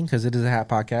stuff, you know what I mean, because it is a hat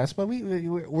podcast, but we're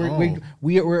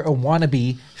a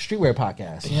wannabe streetwear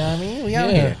podcast, you know what I mean? We out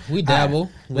here. we dabble. All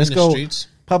right, We let's in the go. streets.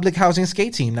 Public housing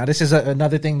skate team. Now, this is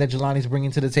another thing that Jelani's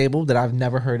bringing to the table that I've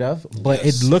never heard of, but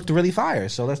Yes. it looked really fire.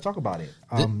 So let's talk about it.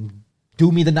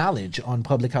 Do me the knowledge on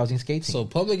public housing skate team. So,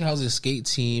 Public Housing Skate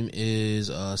Team is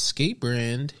a skate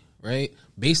brand, right?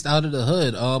 Based out of the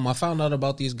hood. I found out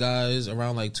about these guys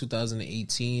around like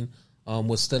 2018.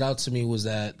 What stood out to me was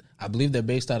that I believe they're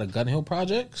based out of Gun Hill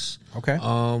Projects. Okay.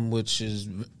 Which is,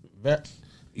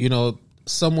 you know,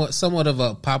 somewhat of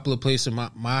a popular place in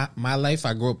my life.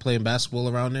 I grew up playing basketball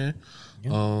around there.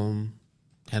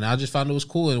 And I just found it was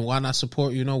cool, and why not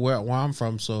support, you know, where I'm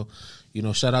from. So, you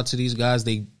know, shout out to these guys.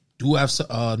 They do have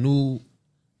a new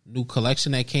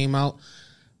collection that came out.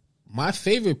 My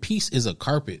favorite piece is a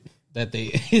carpet that they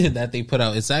that they put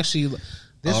out. It's actually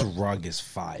this rug is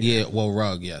fire. yeah, well,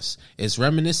 rug, yes. It's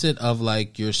reminiscent of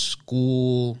like your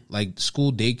school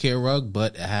daycare rug,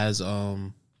 but it has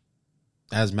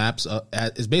maps.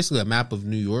 It's basically a map of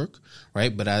New York,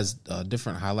 right? But has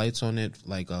different highlights on it,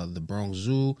 like the Bronx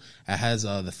Zoo. It has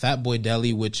the Fat Boy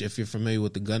Deli, which, if you're familiar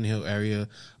with the Gun Hill area,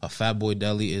 a Fat Boy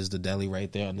Deli is the deli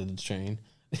right there under the train,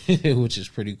 which is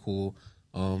pretty cool.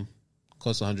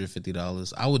 Costs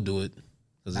 $150. I would do it.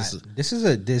 This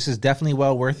is definitely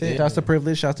well worth it. Shouts to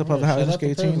Privilege. Shouts to Public Housing shout out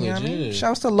to Skate Team. You know what I Privilege, mean? yeah.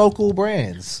 Shouts to local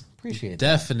brands. Appreciate that.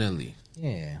 Definitely.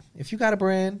 Yeah. If you got a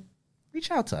brand, reach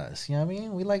out to us. You know what I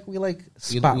mean? We like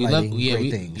spotlighting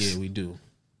great things. Yeah, we do.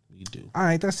 We do. All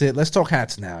right, that's it. Let's talk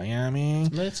hats now. You know what I mean?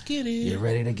 Let's get it. You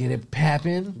ready to get it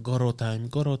popping? Goro time.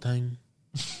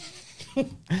 All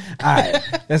right,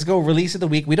 let's go. Release of the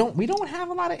week. We don't have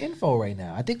a lot of info right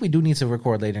now. I think we do need to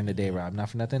record later in the day, Rob. Not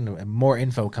for nothing. More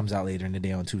info comes out later in the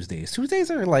day on Tuesdays.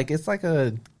 Tuesdays are like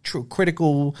a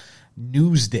critical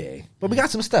news day. But we got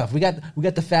some stuff. We got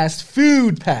the fast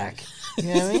food pack. You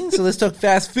know what I mean? So let's talk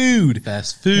fast food.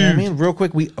 Fast food. You know what I mean? Real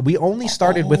quick, we only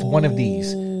started with one of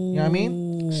these. You know what I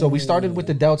mean? So we started with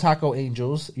the Del Taco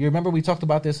Angels. You remember we talked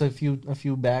about this a few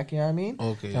back, you know what I mean?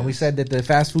 Okay. And we said that the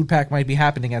fast food pack might be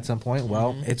happening at some point.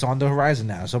 Well, it's on the horizon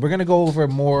now. So we're going to go over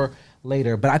more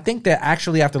later. But I think that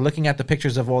actually after looking at the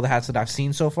pictures of all the hats that I've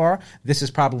seen so far, this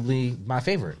is probably my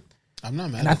favorite. I'm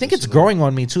not mad. And I think it's growing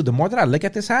on me too. The more that I look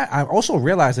at this hat, I also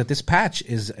realize that this patch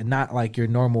is not like your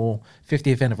normal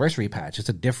 50th anniversary patch. It's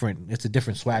a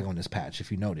different swag on this patch. If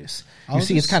you notice, you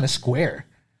see, it's kind of square.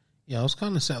 Yeah, I was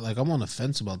kind of sad. Like, I'm on the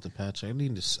fence about the patch. I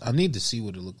need to see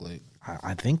what it looked like.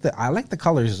 I think that I like the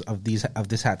colors of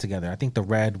this hat together. I think the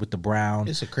red with the brown,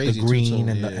 it's a crazy the green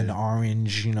two-tone, and the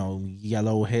orange,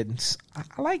 yellow hints.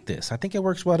 I like this. I think it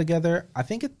works well together. I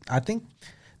think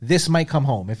this might come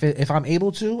home if I'm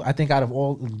able to. I think out of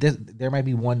all this, there might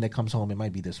be one that comes home. It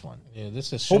might be this one. Yeah,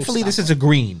 this is hopefully this is a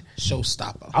green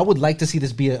showstopper. I would like to see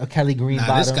this be a Kelly green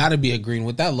bottom. This got to be a green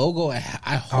with that logo. I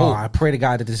hope. Oh, I pray to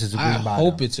God that this is a green bottom. I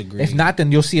hope it's a green. If not,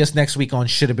 then you'll see us next week on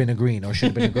should have been a green or should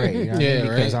have been a gray. You know what I mean?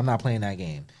 Because right. I'm not playing that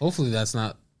game. Hopefully that's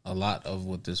not a lot of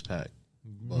what this pack.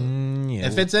 But yeah.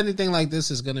 If it's anything like this,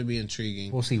 it's gonna be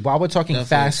intriguing. We'll see. While we're talking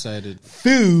Definitely fast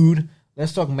food,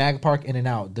 let's talk Mag Park In and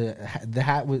Out. The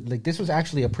hat was like this was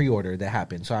actually a pre-order that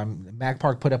happened. So Mag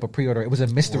Park put up a pre-order. It was a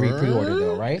mystery pre-order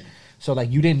though, right? So like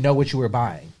you didn't know what you were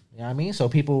buying. You know what I mean? So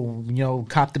people,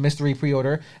 copped the mystery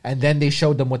pre-order and then they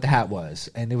showed them what the hat was.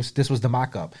 And this was the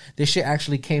mock-up. This shit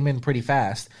actually came in pretty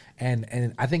fast.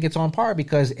 And I think it's on par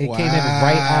because it came in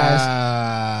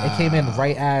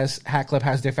right as Hat Club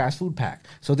has their fast food pack.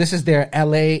 So this is their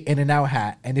LA In and Out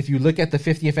hat. And if you look at the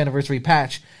 50th anniversary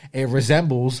patch, it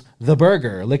resembles the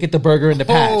burger. Look at the burger in the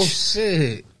patch. Oh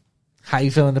shit. How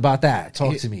you feeling about that?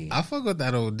 Talk to me. I fuck with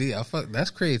that OD. That's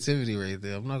creativity right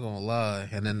there. I'm not gonna lie.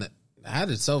 And then the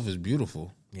hat itself is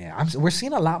beautiful. Yeah, we're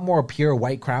seeing a lot more pure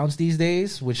white crowns these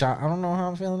days, which I don't know how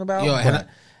I'm feeling about.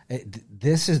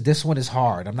 This one is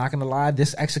hard. I'm not gonna lie.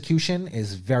 This execution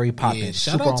is very popping. Yeah,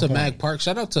 shout out to Mag Park.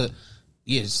 Shout out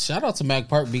to Mag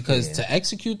Park because to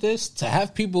execute this, to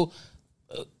have people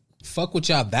fuck with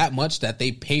y'all that much that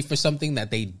they pay for something that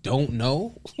they don't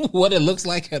know what it looks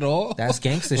like at all. That's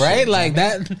gangster right? shit, Like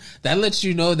that lets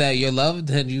you know that you're loved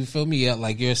and you feel me,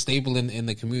 like you're a staple in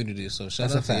the community. So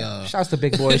shout out to y'all. Shouts to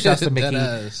Big Boy, shouts to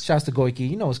Mickey, shouts to Goiki.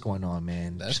 You know what's going on,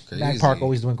 man. That's crazy. Mag Park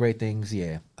always doing great things,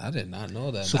 yeah. I did not know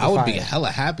that. Super I would fire. be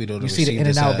hella happy though to You see the In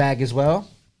and Out bag as well?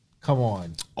 Come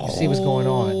on, you see what's going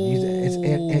on.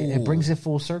 It brings it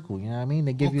full circle. You know what I mean?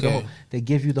 They give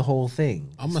you the whole thing.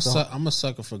 I'm a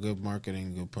sucker for good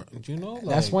marketing. You know,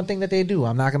 that's one thing that they do.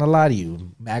 I'm not gonna lie to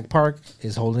you. Mag Park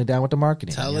is holding it down with the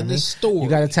marketing. Telling the story. You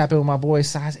got to tap in with my boy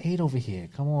size 8 over here.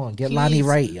 Come on, get Lonnie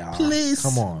right, y'all. Please,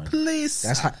 come on, please.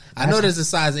 I know there's a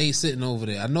size 8 sitting over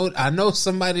there. I know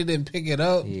somebody didn't pick it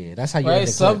up. Yeah, that's how you right.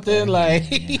 Something like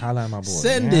holla at my boy.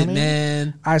 Send it,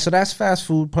 man. All right, so that's fast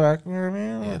food park. You know what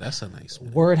I mean? Yeah, that's a nice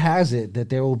one. Word has it that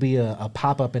there will be a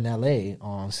pop-up in LA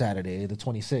on Saturday, the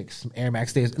 26th, Air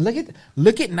Max Days.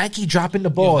 Look at Nike dropping the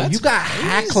ball. You got crazy.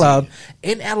 Hat Club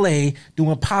in LA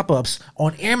doing pop-ups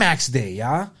on Air Max Day,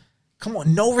 y'all. Come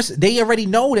on, they already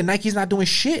know that Nike's not doing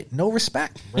shit. No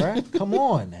respect, bro. Come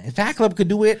on. If Hat Club could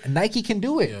do it, Nike can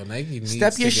do it. Yo, Nike needs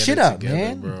Step your shit up, together,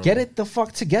 man. Bro. Get it the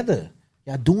fuck together.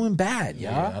 Y'all doing bad,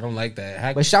 y'all. Yeah, I don't like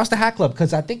that. But shouts to Hat Club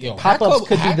because I think pop-ups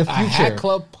could be the future. Hat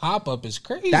Club pop-up is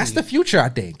crazy. That's the future, I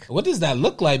think. What does that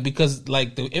look like? Because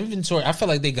like the inventory, I feel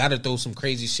like they got to throw some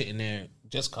crazy shit in there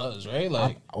just cause, right?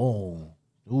 Like,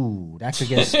 that could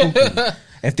get spooky.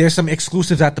 If there's some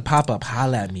exclusives at the pop-up,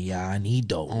 holla at me, y'all. I need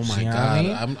those. Oh my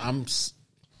God, I'm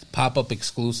pop-up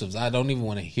exclusives. I don't even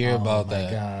want to hear about that. Oh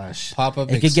my gosh.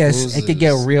 Pop-up exclusives. It could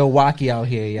get real wacky out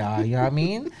here, y'all. You know what I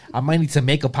mean? I might need to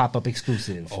make a pop-up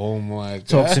exclusive. Oh my God.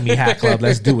 Talk to me, Hat Club.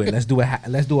 Let's do it. Let's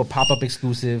do a pop-up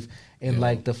exclusive in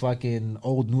like the fucking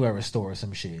old New Era store or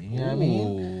some shit. You know what I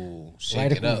mean?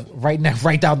 Shake it up. Right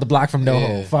down the block from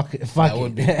NoHo. Yeah. Fuck it. Cool.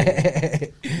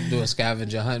 Do a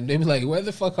scavenger hunt. They be like, where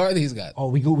the fuck are these guys? Oh,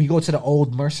 we go to the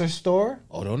old Mercer store.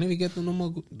 Oh, don't even get them no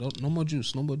more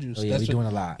juice. No more juice. Oh, yeah, we doing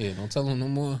a lot. Yeah, don't tell them no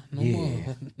more.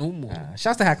 No more.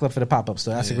 Shouts to Hat Club for the pop-up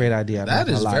store. That's a great idea. That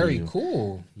is very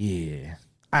cool. Yeah.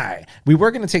 All right, we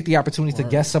were gonna take the opportunity to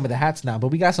guess some of the hats now, but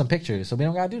we got some pictures, so we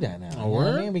don't gotta do that now. You know what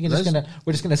I mean?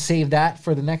 We're just gonna save that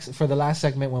for the last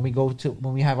segment when we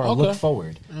have our look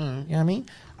forward. You know what I mean?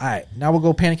 All right, now we'll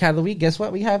go panic hat of the week. Guess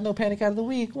what? We have no panic hat of the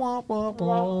week. Womp, womp,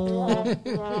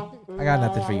 womp. I got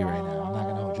nothing for you right now. I'm not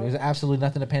gonna hold you. There's absolutely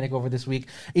nothing to panic over this week.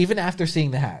 Even after seeing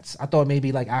the hats, I thought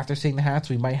maybe like after seeing the hats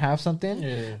we might have something.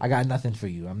 Yeah. I got nothing for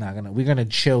you. We're gonna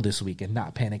chill this week and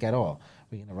not panic at all.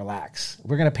 We're gonna relax.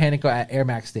 We're gonna panic at Air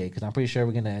Max Day because I'm pretty sure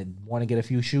we're gonna want to get a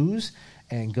few shoes.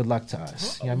 And good luck to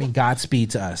us. You know what I mean?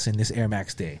 Godspeed to us in this Air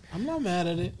Max Day. I'm not mad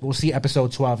at it. We'll see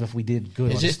episode 12 if we did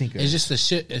good on the sneakers. It's just a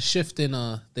shift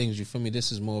in things. You feel me?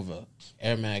 This is more of a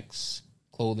Air Max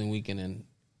clothing weekend. And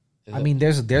I mean,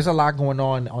 there's a lot going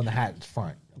on the hat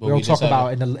front. We'll talk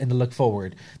about in the look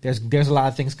forward. There's a lot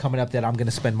of things coming up that I'm going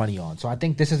to spend money on. So I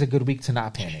think this is a good week to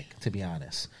not panic, to be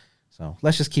honest. So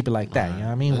let's just keep it like that. You know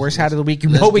what I mean? Worst hat of the week. You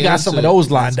know we got some of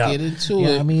those lined up. Get into it. You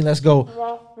know what I mean? Let's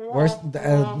go. Worst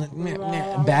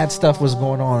bad stuff was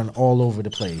going on all over the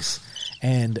place.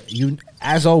 And you,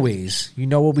 as always, you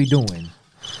know what we doing.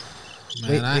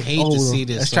 Man, I hate to see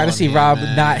this. Let's try to see Rob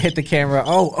not hit the camera.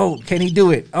 Oh, can he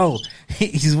do it? Oh,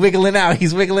 he's wiggling out.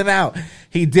 He's wiggling out.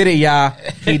 He did it, y'all.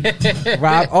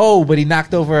 Rob. Oh, but he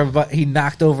knocked over a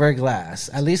glass.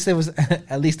 At least there was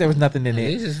nothing in it.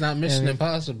 At least it's not Mission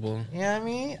Impossible. You know what I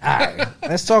mean? All right.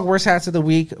 Let's talk worst hats of the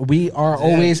week. We are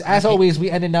always, we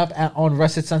ended up on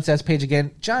Rusted Sunset's page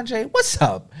again. John Jay, what's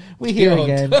up? We here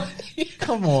again.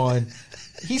 Come on.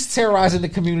 He's terrorizing the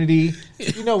community.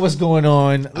 You know what's going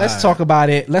on. Let's talk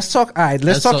about it. Let's talk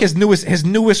his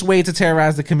newest way to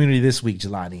terrorize the community this week,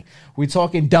 Jelani. We're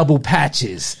talking double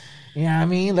patches. You know what I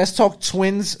mean? Let's talk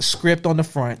twins script on the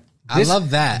front. I love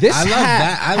that.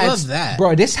 I love that.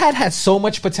 Bro, this hat had so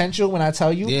much potential when I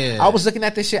tell you. Yeah. I was looking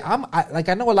at this shit. I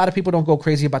know a lot of people don't go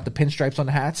crazy about the pinstripes on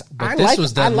the hats. But I like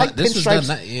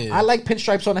pinstripes. I like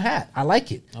pinstripes on the hat. I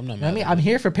like it. I'm not mad. I mean, I'm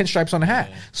here for pinstripes on the hat.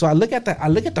 Yeah. So I look at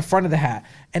the front of the hat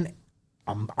and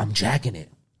I'm jacking it.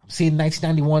 I'm seeing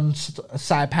 1991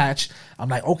 side patch. I'm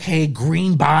like, okay,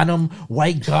 green bottom,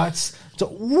 white guts. So,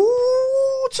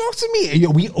 talk to me. Yo,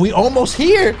 we almost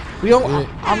here.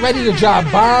 I'm ready to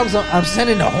drop bombs. I'm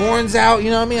sending the horns out.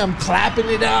 You know what I mean? I'm clapping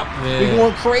it up. Yeah. We're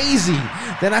going crazy.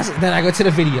 Then I go to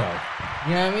the video.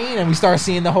 You know what I mean? And we start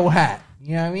seeing the whole hat.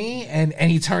 You know what I mean?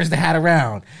 And he turns the hat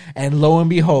around. And lo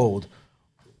and behold,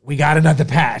 we got another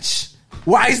patch.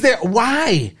 Why is there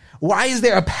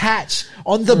a patch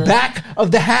on the back of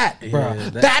the hat, bro?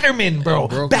 Yeah, Batterman, bro.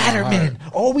 Batterman.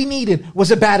 All we needed was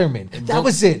a Batterman. That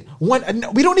was it.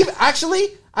 We don't even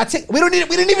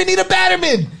need a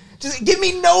Batterman. Just give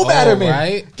me no Batterman.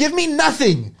 Right? Give me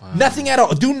nothing. Wow. Nothing at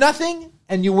all. Do nothing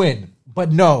and you win.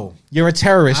 But no, you're a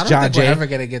terrorist, John Jay. We're ever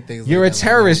gonna get things. You're a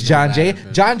terrorist, John Jay.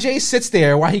 John Jay sits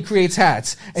there while he creates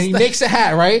hats, and he makes a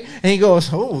hat, right? And he goes,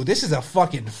 "Oh, this is a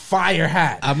fucking fire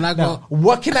hat." I'm not going.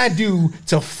 What can I do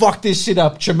to fuck this shit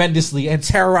up tremendously and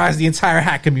terrorize the entire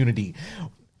hat community?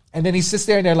 And then he sits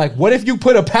there and they're like, "What if you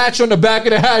put a patch on the back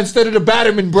of the hat instead of the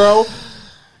Batterman, bro?"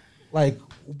 Like,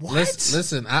 what?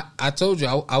 Listen, I told you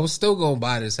I was still gonna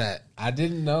buy this hat. I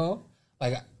didn't know,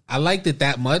 like, I liked it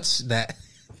that much that.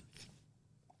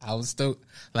 I was still,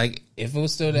 like, if it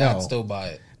was still there, I'd still buy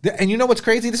it. And you know what's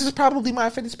crazy? This is probably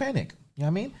MyFitteds panic. You know what I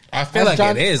mean? I feel like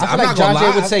it is. I'm not gonna lie.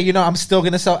 John Jay would say, I'm still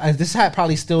going to sell. This hat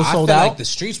probably still sold out. I feel like the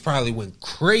streets probably went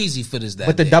crazy for this.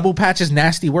 But the double patch is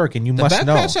nasty work, and you must know. The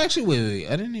back patch actually, wait.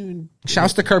 I didn't even.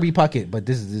 Shouts to Kirby Puckett, but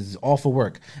this is awful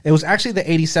work. It was actually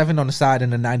the 87 on the side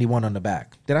and the 91 on the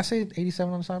back. Did I say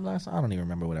 87 on the side last? I don't even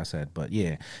remember what I said, but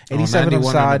yeah. 87 on the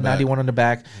side, 91 on the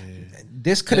back. Yeah.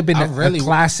 This could have been a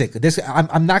classic.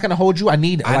 I'm not gonna hold you. I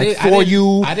need For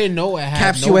You. I didn't know it had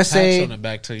Caps no USA patch on the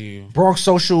back to you. Bronx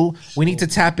Social. We need to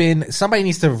tap in. Somebody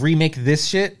needs to remake this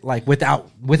shit like with a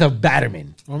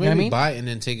Batterman. Or maybe buy it and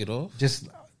then take it off. Just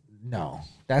no.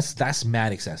 That's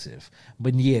mad excessive.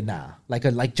 But yeah, nah.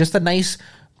 Like just a nice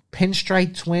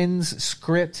pinstripe twins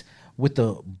script with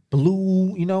the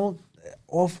blue,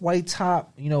 off-white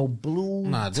top,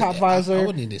 blue top visor. I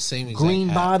would need the same exact green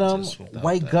bottom,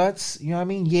 white guts. You know what I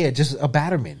mean? Yeah, just a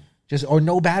Batterman, or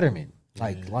no Batterman.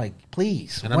 Like,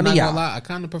 please. And I'm not gonna lie, I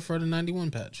kind of prefer the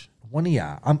 91 patch. One of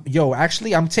y'all.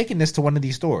 Actually, I'm taking this to one of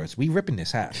these stores. We ripping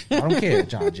this hat. I don't care,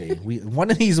 John Jay. One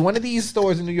of these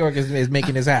stores in New York is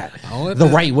making this hat the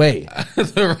right way.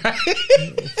 The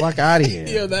right. Fuck out of here.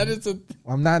 Yo, that is a.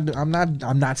 I'm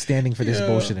not standing for this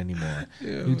bullshit anymore.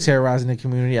 You terrorizing the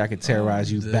community, I could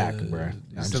terrorize you back, bro.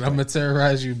 I'm gonna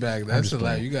terrorize you back. That's a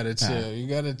lie. You gotta chill. You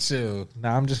gotta chill.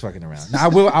 Nah, I'm just fucking around. Now,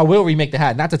 I will remake the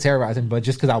hat, not to terrorize him, but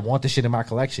just because I want the shit in my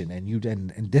collection,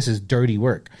 and this is dirty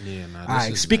work. Yeah. All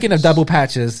right. Speaking of double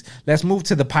patches, let's move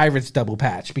to the Pirates double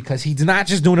patch, because he's not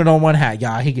just doing it on one hat,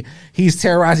 y'all. He's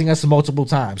terrorizing us multiple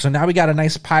times. So now we got a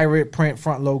nice pirate print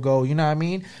front logo. You know what I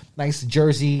mean? Nice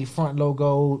jersey front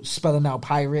logo spelling out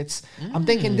Pirates. I'm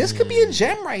thinking this could be a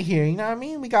gem right here. You know what I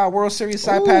mean? We got a World Series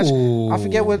side patch. I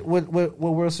forget what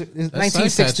World Series.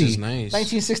 1960. Nice.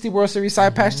 1960 World Series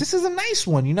side patch. This is a nice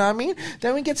one. You know what I mean?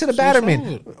 Then we get to the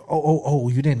Batterman.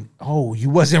 You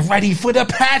wasn't ready for the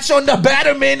patch on the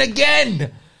Batterman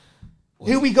again.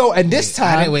 Here we go. And this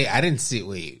time. I didn't see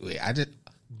it. Wait.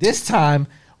 This time.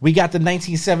 We got the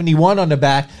 1971 on the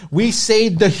back. We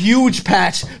saved the huge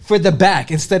patch for the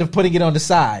back instead of putting it on the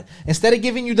side. Instead of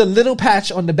giving you the little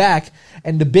patch on the back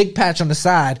and the big patch on the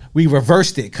side, we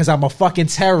reversed it because I'm a fucking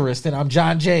terrorist and I'm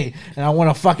John Jay and I want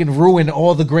to fucking ruin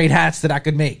all the great hats that I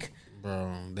could make.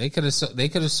 Bro, they could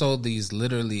have sold these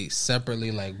literally separately.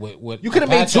 Like what you could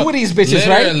have made two of these bitches,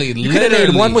 right? You could have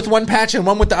made one with one patch and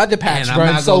one with the other patch, bro.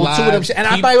 And sold two of them, and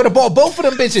I probably would have bought both of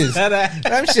them bitches.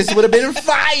 Them shits would have been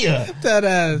fire.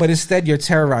 But instead, you're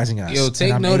terrorizing us. Yo,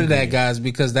 take note of that, guys,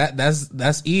 because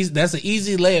that's easy. That's an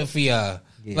easy layup for y'all.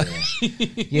 Yeah,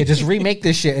 yeah. Just remake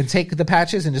this shit and take the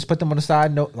patches and just put them on the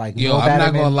side. No, like yo, I'm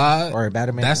not gonna lie, or a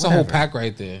Batterman. That's a whole pack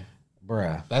right there,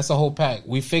 bruh. That's a whole pack.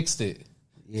 We fixed it.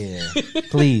 Yeah,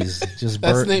 please just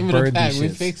bird these shits. We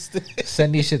fixed it.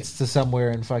 Send these shits to somewhere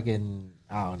and fucking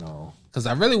I don't know. Because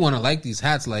I really want to like these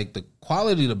hats. Like the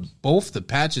quality of both the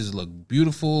patches look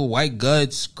beautiful. White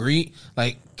guts, green,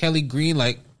 like Kelly green.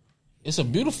 Like it's a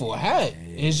beautiful hat.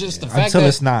 Yeah, it's just the fact that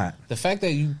it's not the fact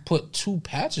that you put two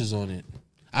patches on it.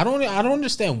 I don't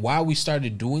understand why we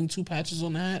started doing two patches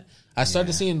on the hat. I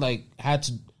started seeing like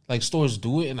hats like stores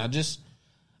do it, and I just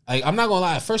like I'm not gonna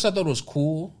lie. At first I thought it was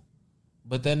cool.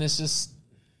 But then it's just,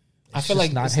 I feel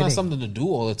like it's not something to do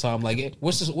all the time. Like,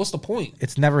 what's the point?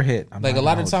 It's never hit. Like a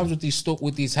lot of times with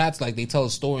these hats, like they tell a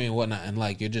story and whatnot, and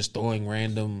like you're just throwing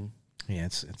random. Yeah,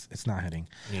 it's not hitting.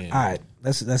 Yeah. All right,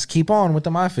 let's keep on with the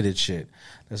MyFitteds shit.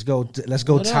 Let's go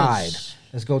Tide.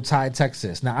 Let's go Tide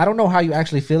Texas. Now I don't know how you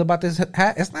actually feel about this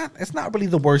hat. It's not really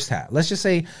the worst hat. Let's just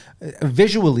say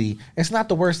visually, it's not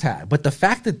the worst hat. But the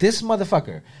fact that this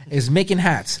motherfucker is making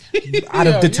hats out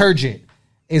of detergent.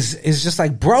 Is just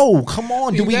like, bro, come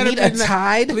on. Do we need a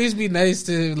Tide? Please be nice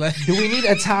to like. Do we need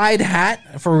a Tide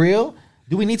hat for real?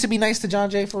 Do we need to be nice to John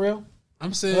Jay for real?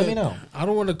 I'm saying, let me know. I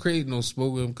don't want to create no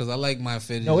smoke with him because I like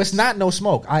MyFitteds. No, it's not no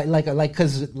smoke. I like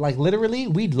because literally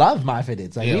we love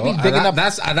MyFitteds. Like we be bigging up.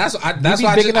 That's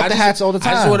why bigging up the hats all the time.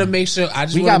 I just want to make sure.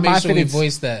 We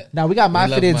voice that. Now we got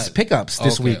MyFitteds pickups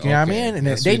this week. You know what I mean? And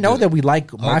they know that we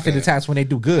like MyFitteds hats when they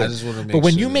do good. But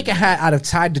when you make a hat out of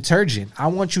Tide detergent, I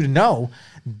want you to know.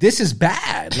 This is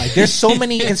bad. Like there's so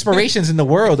many inspirations in the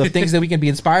world of things that we can be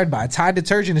inspired by. Tide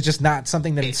detergent is just not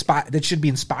something that should be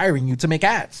inspiring you to make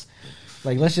hats.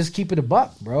 Like, let's just keep it a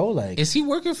buck, bro. Like, is he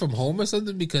working from home or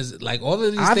something? Because like all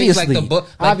of these things, like the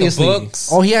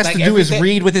books, all he has to do is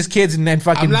read with his kids and then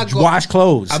fucking wash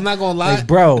clothes. I'm not gonna lie, like,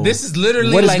 bro. This is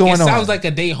literally what is like going it sounds like a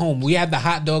day home. We had the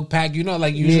hot dog pack, you know,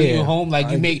 like usually you're home,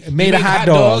 like you made a hot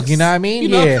dog. You know what I mean? You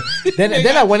know? Yeah.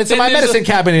 Then I went into my medicine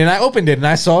cabinet and I opened it and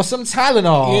I saw some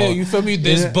Tylenol. Yeah, you feel me?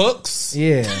 There's books.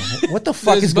 Yeah. What the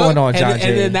fuck is going on, John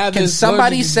Jay? Can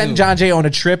somebody send John Jay on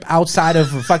a trip outside of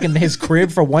fucking his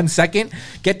crib for 1 second?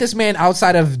 Get this man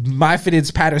outside of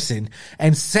MyFitteds Patterson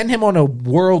and send him on a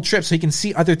world trip so he can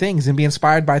see other things and be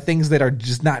inspired by things that are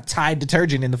just not Tide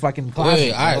detergent in the fucking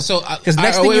closet. All right, so because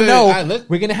next thing you know,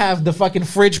 we're gonna have the fucking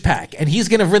fridge pack, and he's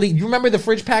gonna really. You remember the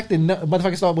fridge pack? The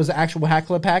motherfuckers thought was the actual hat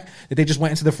club pack that they just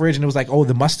went into the fridge and it was like, oh,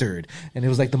 the mustard, and it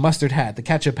was like the mustard hat, the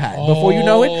ketchup hat. Before you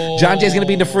know it, John Jay's gonna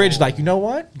be in the fridge like, you know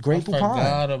what, Grateful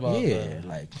Pine. Yeah,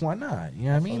 like why not? You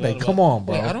know what I mean? Like, come on,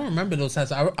 bro. Wait, I don't remember those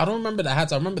hats. I don't remember the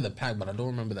hats. I remember the pack, but I don't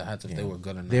remember the hats if they were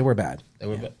good or not. They were bad. They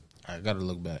were bad. I gotta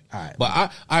look back. All right, but all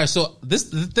right. So the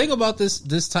thing about this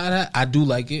Tide hat, I do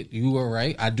like it. You were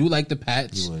right. I do like the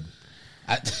patch. You would.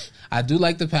 I do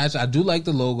like the patch. I do like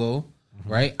the logo.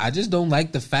 Mm-hmm. Right. I just don't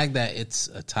like the fact that it's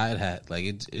a Tide hat. Like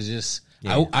it's just.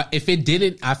 Yeah. I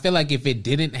feel like if it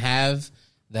didn't have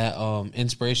that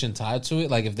inspiration tied to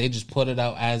it, like if they just put it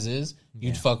out as is,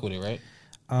 you'd fuck with it, right?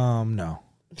 No.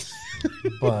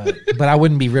 but I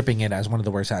wouldn't be ripping it as one of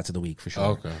the worst hats of the week for sure.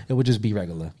 Okay, it would just be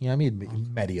regular. You know what I mean?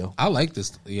 Medio. I like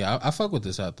this. Yeah, I fuck with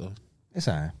this hat though. It's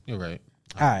alright. You're right.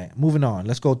 All right, moving on.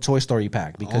 Let's go Toy Story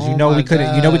pack because Oh we my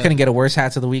couldn't get a worst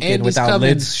hats of the weekend Andy's without coming.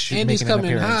 lids Andy's making an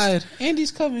coming. appearance. Hide.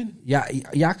 Andy's coming. Yeah,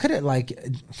 y'all couldn't like.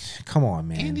 Come on,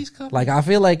 man. Andy's coming. Like I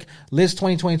feel like Liz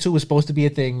 2022 was supposed to be a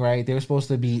thing, right? They were supposed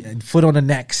to be foot on the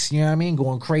necks. You know what I mean?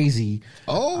 Going crazy.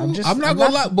 Oh, I'm not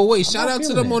gonna lie, but wait, shout out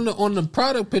to them on the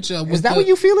product picture. Is that what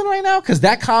you feeling right now? Because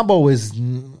that combo is.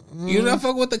 You not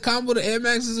fuck with the combo, the Air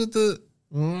Maxes with the.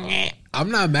 I'm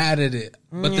not mad at it,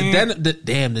 but the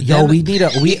denim. We need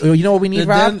you know what we need,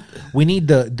 Rob? We need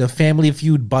the Family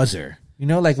Feud buzzer. You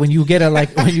know, like when you get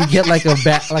like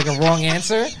a wrong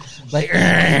answer, like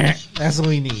that's what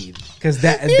we need. Because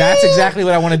that's exactly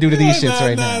what I want to do to these shits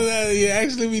right now. Yeah,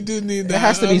 actually, we do need that. There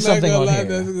has to be something on here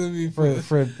That's gonna be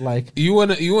for like. You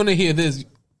wanna hear this?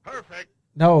 Perfect.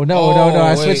 No.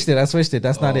 I switched it.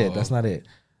 That's not it. That's not it.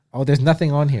 Oh, there's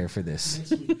nothing on here for this.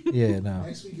 Next week. Yeah, no.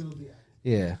 Next week it'll be out.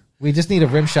 Yeah, we just need a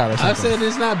rim shot or something. I said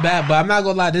it's not bad, but I'm not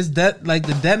gonna lie. Like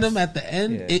the denim at the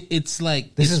end, Yeah. it's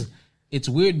like it's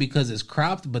weird because it's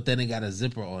cropped, but then it got a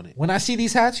zipper on it. When I see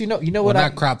these hats, you know Well, what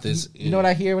not cropped is. You know what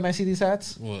I hear when I see these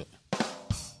hats? What?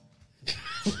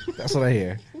 That's what I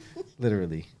hear.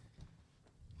 Literally.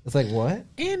 It's like, what?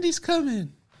 Andy's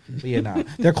coming. But yeah, nah.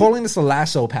 They're calling this a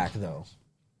lasso pack, though.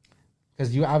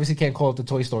 Because you obviously can't call it the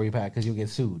Toy Story pack because you'll get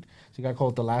sued. So you got to call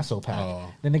it the lasso pack.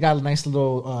 Oh. Then they got a nice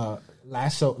little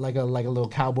lasso, like a little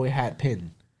cowboy hat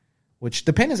pin. Which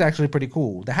the pin is actually pretty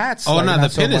cool. The hats. Oh, like, no, not the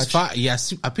so pin is much. fire.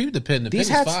 Yes, I peeped the pin. The These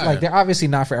pin hats, is fire. like, they're obviously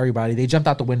not for everybody. They jumped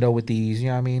out the window with these. You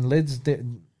know what I mean? Lids,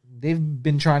 they've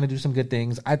been trying to do some good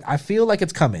things. I feel like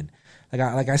it's coming.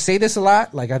 Like I say this a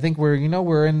lot. Like I think we're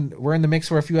in the mix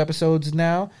for a few episodes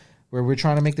now where we're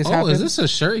trying to make this happen. Oh, is this a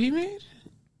shirt he made?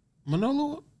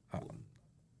 Manolo? All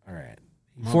right.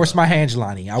 Force my hand,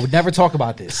 Jelani. I would never talk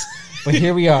about this. But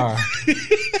here we are.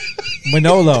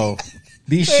 Manolo.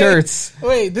 These shirts.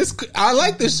 Wait, I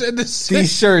like this shirt.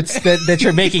 These shirts that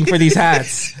you're making for these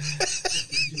hats.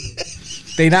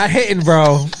 They not hitting,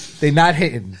 bro. They not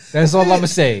hitting. That's all I'm gonna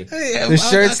say. The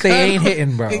shirts, they ain't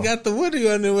hitting, bro. They got the Woody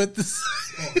on there with this.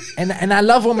 And I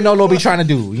love what Manolo be trying to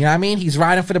do. You know what I mean? He's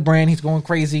riding for the brand. He's going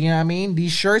crazy. You know what I mean?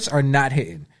 These shirts are not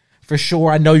hitting. For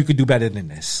sure, I know you could do better than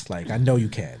this. Like, I know you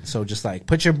can. So just like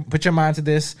put your mind to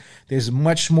this. There's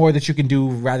much more that you can do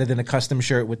rather than a custom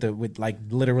shirt with like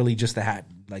literally just the hat.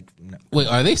 Like, no. Wait,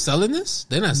 are they selling this?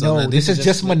 They're not selling No, it. this is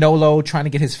just Manolo trying to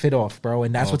get his fit off, bro,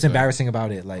 and that's what's Okay. embarrassing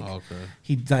about it. Like,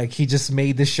 Okay. he just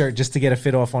made this shirt just to get a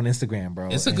fit off on Instagram, bro.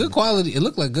 It's a And, good quality. It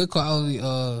looked like good quality.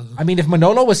 I mean, if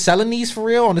Manolo was selling these for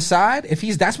real on the side, if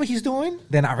that's what he's doing,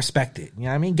 then I respect it. You know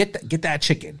what I mean? Get that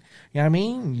chicken. You know what I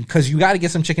mean? Because you got to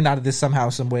get some chicken out of this somehow,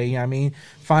 some way. You know what I mean?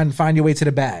 Find your way to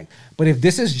the bag. But if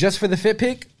this is just for the fit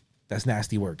pick, that's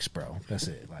nasty works, bro. That's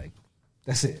it. Like,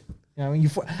 that's it. You know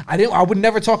what I mean? I would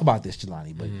never talk about this,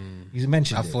 Jelani, but you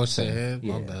mentioned I it. forced So, your head.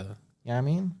 yeah. My bad. You know what I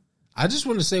mean? I just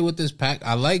want to say with this pack,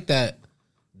 I like that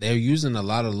they're using a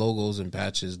lot of logos and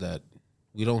patches that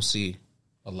we don't see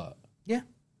a lot. Yeah.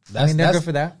 I mean, they're good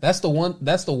for that. That's the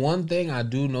one thing I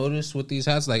do notice with these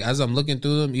hats. Like as I'm looking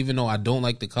through them, even though I don't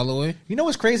like the colorway. You know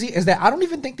what's crazy is that I don't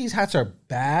even think these hats are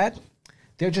bad.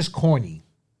 They're just corny.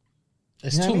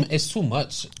 It's You know what I mean? it's too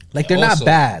much. Like they're Also, not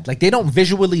bad. Like they don't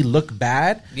visually look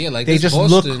bad. Yeah, like they this just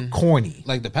Boston- look corny.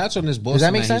 Like the patch on this Boston Does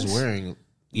that make that he's sense? wearing.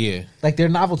 Yeah. Like they're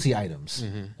novelty items.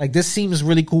 Like this seems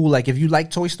really cool. Like if you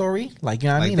like Toy Story, like you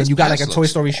know what I Like, mean, this and you got like patch a Toy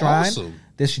looks Story shrine, awesome.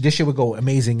 this shit would go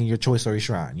amazing in your Toy Story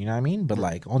shrine. You know what I mean? But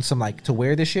like on some like to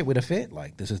wear this shit with a fit,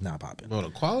 like this is not popping. Bro, the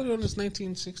quality on this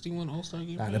 1961 All-Star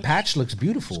game. The patch looks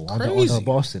beautiful on the crazy.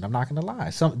 Boston. I'm not gonna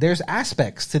lie. There's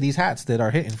aspects to these hats that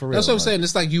are hitting for real. That's what I'm Like, saying.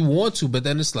 It's like you want to, but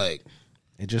then it's like,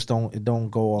 It just don't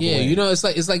go all the yeah, way. you know, it's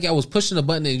like I was pushing a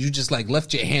button and you just like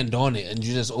left your hand on it and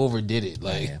you just overdid it.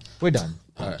 Like, Yeah. We're done.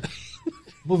 all right.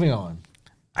 Moving on.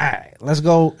 All right, let's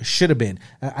go. Should have been.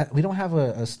 We don't have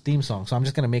a theme song, so I'm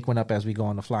just gonna make one up as we go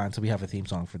on the fly until we have a theme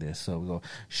song for this. So we go.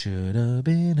 Should have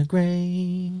been a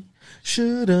gray.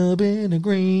 Should have been a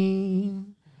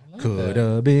green. Could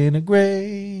have been a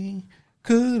gray.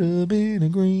 Could have been a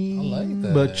green. I like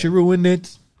that. But you ruined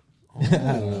it.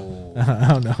 Oh. I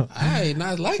don't know. I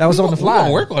not like That was on the We fly.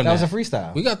 gonna work on that. That was a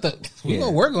freestyle. We got the. We Yeah.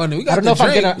 gonna work on it. We got. I don't know the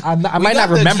if drink. I'm gonna. I We might got not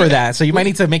the remember drink. that, so you might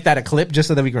need to make that a clip just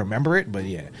so that we can remember it. But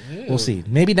yeah, we'll see.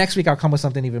 Maybe next week I'll come with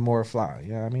something even more fly.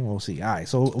 Yeah, I mean, we'll see. All right,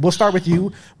 so we'll start with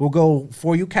you. We'll go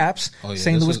for you, Caps. Oh, yeah,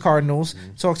 St. this Louis is- Cardinals.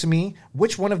 Talk to me.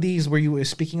 Which one of these were you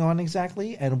speaking on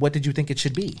exactly, and what did you think it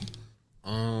should be?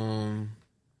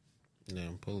 Yeah,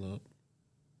 pull up.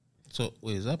 So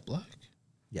wait, is that black?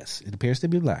 Yes, it appears to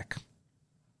be black.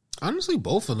 Honestly,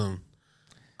 both of them.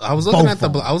 I was looking Both at the.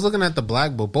 of them. I was looking at the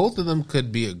black, but both of them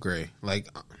could be a gray. Like,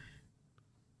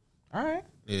 All right.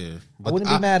 Yeah, I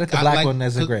wouldn't be mad at the black one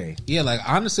as a gray. Yeah, like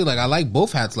honestly, like I like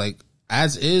both hats. Like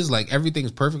as is, like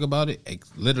everything's perfect about it.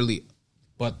 Literally,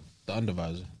 but the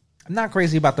undervisor. I'm not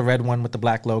crazy about the red one with the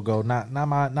black logo. Not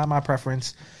my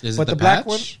preference. Is but it the black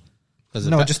patch? one?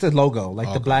 No, just the logo.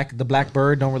 Like the black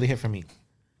bird don't really hit for me.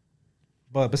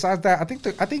 But besides that, I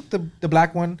think the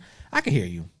black one, I can hear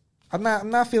you. I'm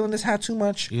not feeling this hat too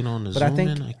much. You know, on the but I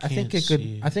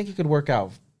think it could work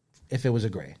out if it was a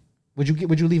gray. Would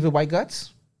you leave it white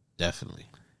guts? Definitely.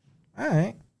 All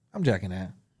right, I'm jacking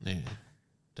that. Yeah,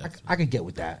 I could get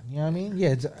with that. You know what I mean?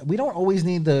 Yeah, we don't always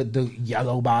need the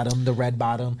yellow bottom, the red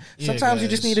bottom. Sometimes you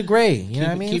just need a gray. You know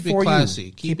what I mean? Keep it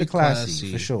classy. Keep it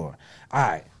classy for sure. All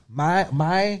right.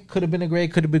 My could have been a gray,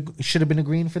 should have been a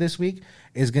green for this week.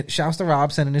 Shouts to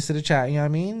Rob sending this to the chat. You know what I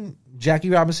mean? Jackie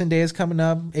Robinson Day is coming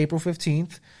up, April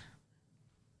 15th.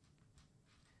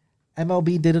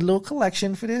 MLB did a little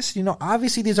collection for this. You know,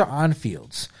 obviously these are on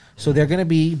fields, so they're gonna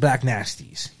be black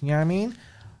nasties. You know what I mean?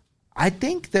 I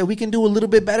think that we can do a little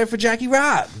bit better for Jackie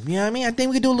Rob. You know what I mean? I think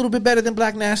we can do a little bit better than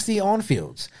black nasty on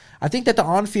fields. I think that the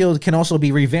on field can also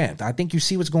be revamped. I think you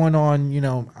see what's going on, you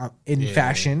know, in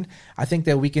fashion. I think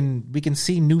that we can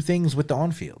see new things with the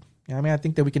on field. You know what I mean? I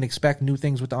think that we can expect new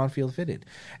things with the on field fitted.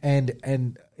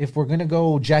 And if we're gonna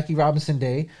go Jackie Robinson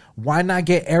Day, why not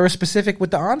get era specific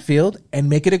with the on field and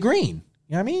make it a green?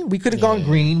 You know what I mean? We could have gone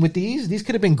green with these. These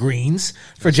could have been greens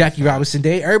for Jackie Robinson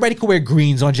Day. Everybody could wear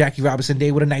greens on Jackie Robinson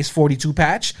Day with a nice 42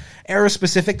 patch. Era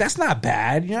specific. That's not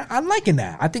bad. You know, I'm liking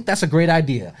that. I think that's a great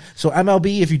idea. So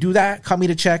MLB, if you do that, cut me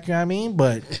to check. You know what I mean?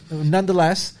 But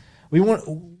nonetheless,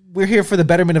 we're here for the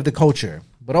betterment of the culture.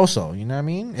 But also, you know what I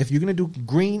mean? If you're gonna do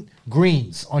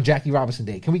greens on Jackie Robinson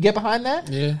Day, can we get behind that?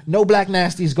 Yeah. No black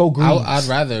nasties, go greens. I'd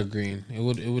rather a green. It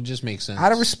would just make sense.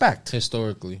 Out of respect.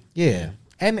 Historically. Yeah.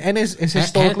 And it's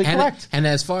historically correct. And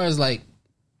as far as like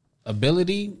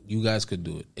ability, you guys could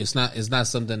do it. It's not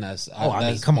something that's.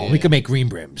 I mean, come on, we can make green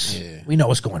brims. Yeah. We know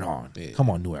what's going on. Yeah.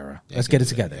 Come on, New Era. Let's get it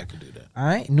together. I could do that. All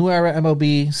right, New Era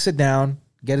MLB, sit down,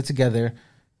 get it together.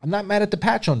 I'm not mad at the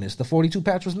patch on this. The 42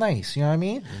 patch was nice. You know what I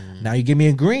mean? Now you give me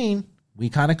a green.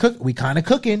 We kind of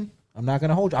cooking. I'm not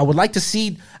gonna hold you. I would like to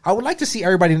see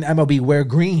everybody in the MLB wear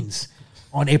greens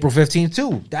on April 15th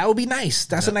too. That would be nice.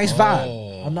 That's a nice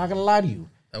vibe. I'm not gonna lie to you.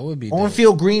 That would be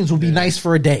on-field greens would be nice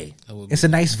for a day. It's a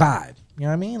nice vibe. You know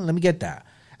what I mean? Let me get that.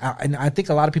 And I think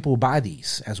a lot of people will buy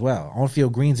these as well.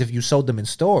 On-field greens, if you sold them in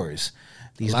stores,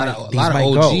 a lot of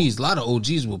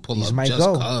OGs will pull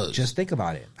up. Just think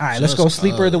about it. All right, let's go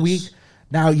sleeper of the week.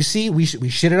 Now you see, we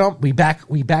shitted on. We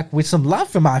back with some love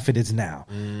for MyFitteds now.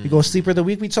 We go sleeper of the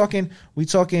week. We talking.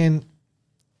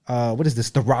 What is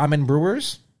this? The Ramen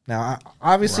Brewers. Now,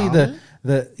 obviously ramen?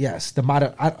 the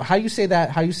motto. How you say that?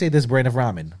 How you say this brand of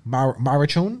ramen?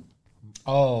 Marachun.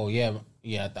 Oh yeah,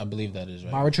 I believe that is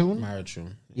right.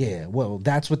 Marachun. Yeah, well,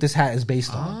 that's what this hat is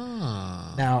based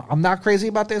on. Now, I'm not crazy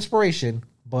about the inspiration,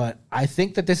 but I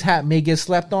think that this hat may get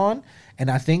slept on, and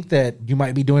I think that you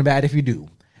might be doing bad if you do,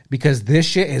 because this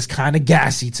shit is kind of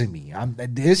gassy to me.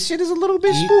 This shit is a little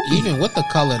bit spooky. Even with the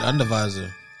colored undervisor.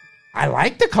 I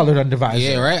like the colored undervisor.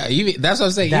 Yeah, right. That's what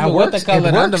I'm saying. Even with the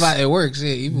colored undervisor, it works.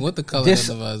 Yeah, even with the colored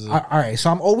undervisor. All right, so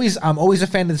I'm always a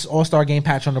fan of this All-Star Game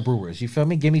patch on the Brewers. You feel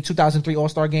me? Give me 2003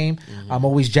 All-Star Game. I'm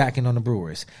always jacking on the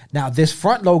Brewers. Now, this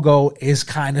front logo is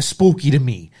kind of spooky to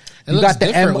me. It looks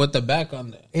different with the back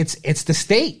on there. It's the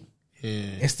state. Yeah.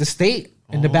 It's the state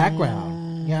in the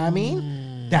background. You know what I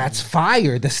mean? That's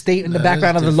fire. The state in the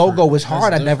background of the logo is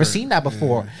hard. I've never seen that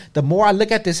before. Yeah. The more I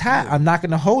look at this hat, I'm not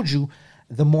going to hold you,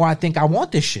 the more I think I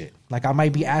want this shit. Like I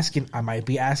might be asking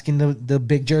the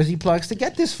big Jersey plugs to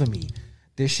get this for me.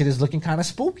 This shit is looking kind of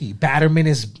spooky. Batterman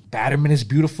is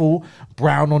beautiful.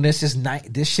 Brown on this is nice.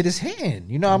 This shit is hitting.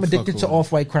 You know, I'm addicted to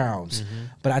off-white crowns.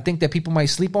 But I think that people might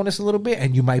sleep on this a little bit,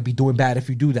 and you might be doing bad if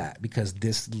you do that, because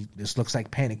this looks like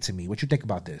panic to me. What you think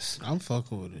about this? I'm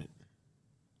fucking with it.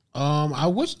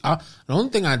 The only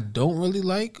thing I don't really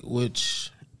like,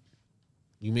 which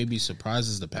you may be surprised,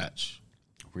 is the patch.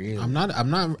 Really?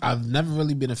 I've never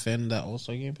really been a fan of that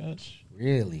All-Star Game patch.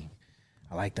 Really?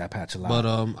 I like that patch a lot. But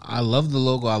I love the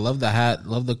logo. I love the hat.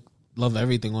 Love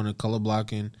everything on it. Color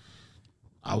blocking.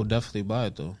 I would definitely buy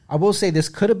it though. I will say this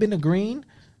could have been a green,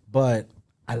 but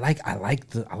I like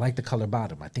the color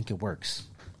bottom. I think it works.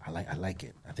 I like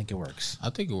it. I think it works.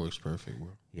 I think it works perfect, bro.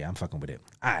 Yeah, I'm fucking with it.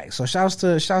 All right, so shouts to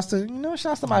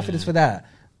MyFitteds for that.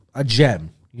 A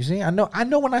gem. You see, I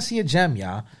know when I see a gem,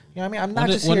 y'all. You know what I mean? I'm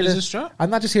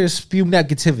not just here to spew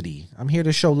negativity. I'm here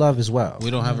to show love as well. We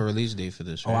don't have a release date for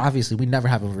this, right? Oh, obviously, we never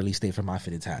have a release date for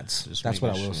MyFitteds hats. That's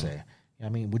what I will say. You know what I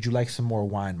mean? Would you like some more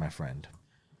wine, my friend?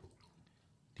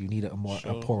 Do you need a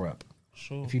pour up?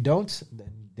 Sure. If you don't,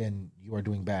 then you are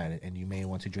doing bad, and you may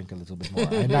want to drink a little bit more.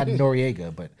 I'm not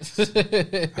Noriega, but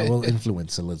I will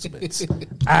influence Elizabeth. All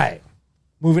right,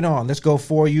 moving on. Let's go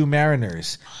for you,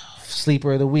 Mariners.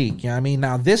 Sleeper of the week. You know what I mean?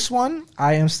 Now, this one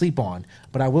I am sleep on,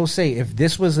 but I will say if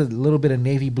this was a little bit of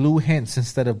navy blue hints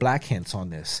instead of black hints on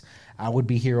this, I would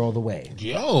be here all the way.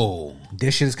 Yo.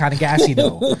 This shit is kind of gassy,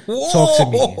 though. Talk to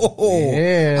me.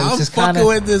 Yeah, I'm fucking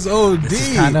with this OD. This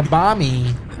is kind of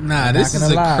balmy. Nah, this is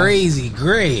a crazy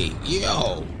grade.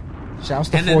 Yo. Shouts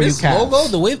to For You Caps. Logo,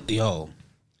 the way, yo.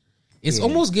 It's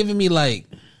almost giving me like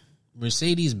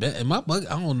Mercedes Benz. Am I bug?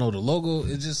 I don't know. The logo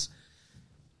is just.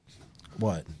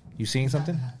 What? You seeing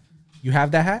something? You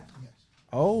have that hat? Yes.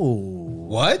 Oh.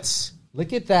 What?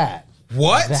 Look at that.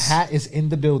 What? The hat is in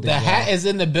the building. The hat is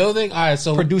in the building? All right,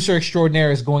 so. Producer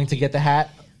extraordinaire is going to get the hat.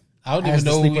 I don't even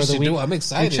know what we should do. I'm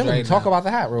excited right now. Talk about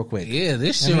the hat real quick. Yeah,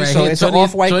 this shit right so here. It's an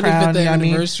off-white 25th crown.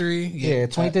 anniversary. Yeah,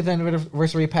 25th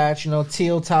anniversary patch.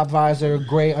 Teal top visor,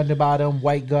 gray underbottom,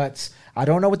 white guts. I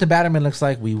don't know what the Batterman looks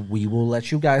like. We will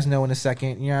let you guys know in a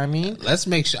second. You know what I mean? Let's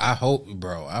make sure. I hope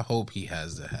he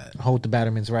has the hat. I hope the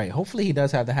Batterman's right. Hopefully he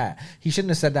does have the hat. He shouldn't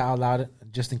have said that out loud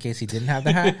just in case he didn't have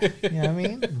the hat. You know what I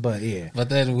mean? But yeah. But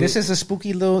then this is a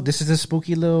spooky little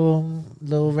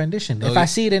rendition. If I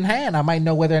see it in hand, I might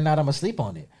know whether or not I'm asleep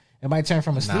on it. It might turn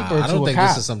from a sleeper to a cop. I don't think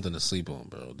this is something to sleep on,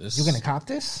 bro. You're gonna cop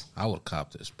this? I would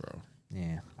cop this, bro.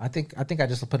 Yeah, I think I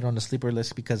just put it on the sleeper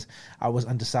list because I was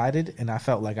undecided and I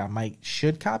felt like I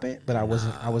should cop it, but I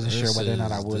wasn't sure whether or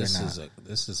not I would or not.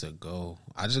 This is a go.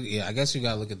 I guess you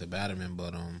gotta look at the Batterman,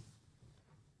 but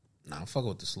I'm fucking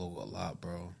with this logo a lot,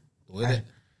 bro. The way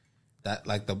that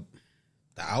like the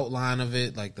outline of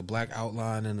it, like the black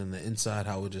outline, and then the inside,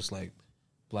 how it just like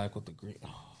black with the green.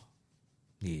 Oh.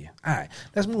 Yeah. All right.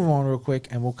 Let's move on real quick,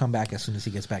 and we'll come back as soon as he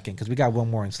gets back in because we got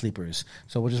one more in sleepers.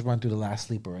 So we'll just run through the last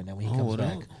sleeper, and then when he comes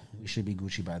back, we should be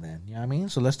Gucci by then. You know what I mean?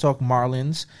 So let's talk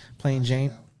Marlin's Plain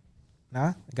Jane. Nah,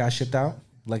 it got shipped out.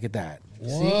 Look at that.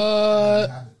 What?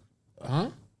 Huh?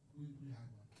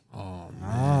 Oh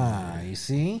man. You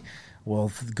see?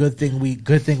 Well, good thing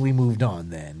we moved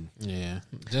on then. Yeah,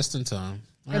 just in time.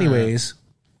 Anyways.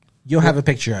 You'll have a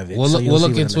picture of it. We'll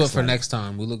look into it for next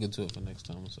time. We'll look into it for next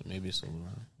time. So maybe it's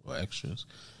or extras.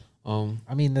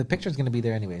 I mean, the picture's going to be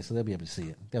there anyway, so they'll be able to see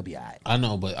it. They'll be all right. I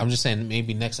know, but I'm just saying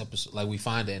maybe next episode, like we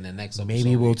find it in the next episode.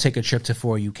 Maybe we'll take a trip to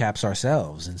For You Caps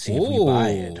ourselves and see if we buy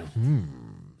it.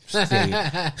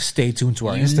 Stay tuned to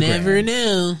our Instagram. You never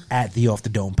know. At the Off the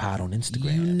Dome Pod on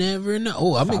Instagram. You never know.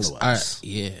 Oh, I'm excited. All right,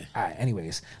 yeah. All right,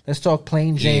 anyways, let's talk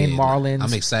Plain Jane Marlins.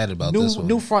 I'm excited about this one.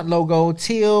 New front logo,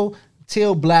 teal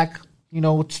black,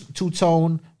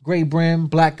 two-tone, gray brim,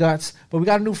 black guts. But we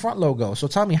got a new front logo. So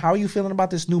tell me, how are you feeling about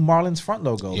this new Marlins front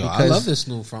logo? Yo, I love this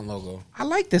new front logo. I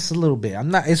like this a little bit.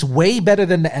 It's way better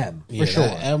than the M, for sure.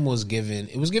 The M was giving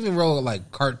real like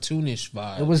cartoonish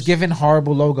vibes. It was giving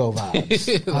horrible logo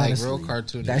vibes. Like real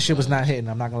cartoonish. That shit was not hitting,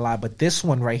 I'm not gonna lie. But this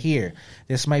one right here,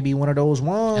 this might be one of those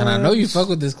ones. And I know you fuck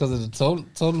with this because of the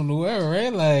total new era,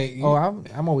 right? Like,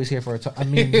 I'm always here for I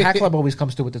mean, Hat Club always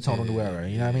comes through with the total new era.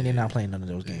 You know what I mean? They're not playing none of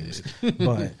those games.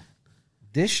 But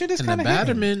this shit is kind of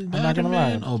Batterman. I'm not gonna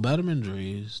lie. Oh, Batterman's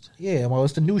raised. Yeah, well,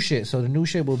 it's the new shit, so the new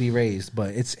shit will be raised,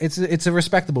 but it's a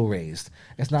respectable raised.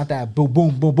 It's not that boom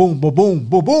boom boom boom boom boom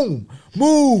boom boom.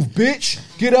 Move, bitch,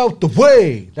 get out the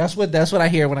way. That's what I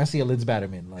hear when I see a Lids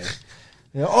Batterman. Like,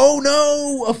 oh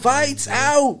no, a fight's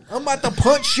out. I'm about to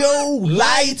punch yo.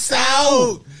 Lights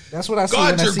out. That's what I see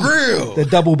when I see grill. The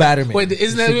double Batterman. Wait,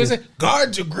 isn't that what you say?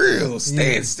 Guard your grill.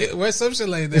 Stand still. Where's some shit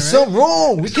like that? There's something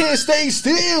wrong. We can't stay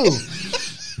still.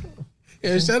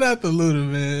 Yeah, shout out to Luda,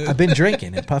 man. I've been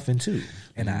drinking and puffing too,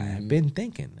 and I've been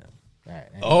thinking. All right,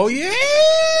 oh yeah,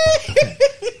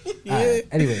 yeah. Right,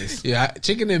 anyways, yeah,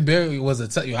 Chicken and Berry was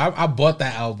I bought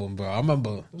that album, bro. I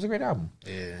remember it was a great album.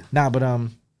 Yeah. Nah, but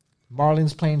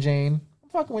Marlin's Plain Jane. I'm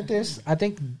fucking with this. I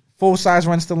think full size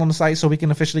run still on the site, so we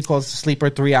can officially call it sleeper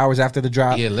 3 hours after the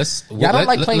drop. Yeah, y'all don't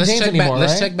like Plain Janes anymore,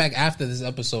 Let's right? check back after this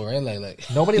episode, right? Like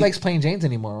nobody likes Plain Janes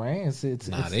anymore, right?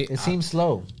 It seems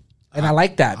slow. And I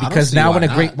like that because now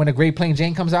when a great Plain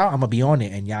Jane comes out, I'm gonna be on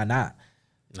it, and y'all not.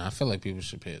 No, I feel like people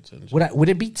should pay attention. Would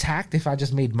it be tact if I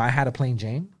just made my hat a Plain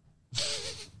Jane?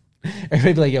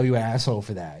 Everybody be like, yo, you an asshole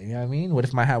for that. You know what I mean? What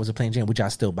if my hat was a Plain Jane? Would y'all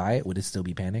still buy it? Would it still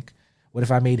be panic? What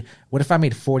if I made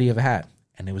 40 of a hat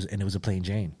and it was a Plain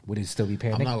Jane? Would it still be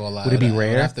panic? I'm not gonna lie. Would it be rare?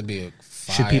 It would have to be a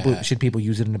fire should people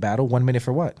use it in the battle? 1 minute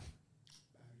for what?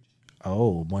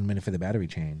 Oh, 1 minute for the battery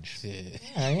change. Yeah.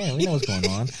 Yeah, we know what's going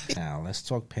on. Now, let's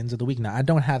talk pins of the week. Now, I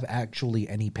don't have actually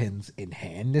any pins in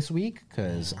hand this week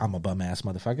because I'm a bum-ass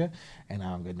motherfucker and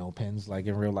I don't get no pins like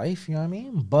in real life, you know what I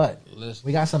mean? But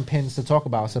we got some pins to talk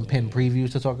about, some pin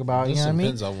previews to talk about, you know what I mean?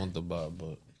 Pins I want to buy,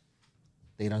 but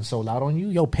they done sold out on you?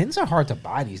 Yo, pins are hard to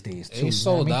buy these days, too. They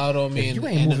sold out on me. If you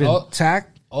ain't moving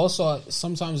tack. Also,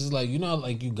 sometimes it's like, you know,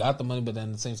 like you got the money, but then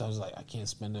at the same time, it's like, I can't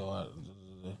spend it.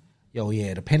 Yo,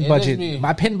 yeah, the pin budget.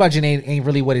 My pin budget ain't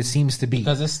really what it seems to be.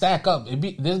 Because it stack up. This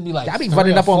be like, y'all be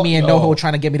running up on me and NoHo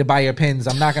trying to get me to buy your pins.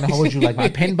 I'm not gonna hold you. Like my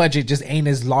pin budget just ain't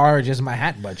as large as my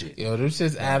hat budget. Yo, this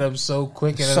just add up so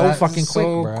quick and so fucking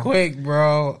quick,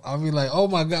 bro. I'll be like, oh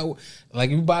my god, like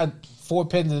you buy 4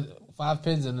 pins, 5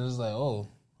 pins, and it's like, oh.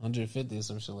 150 or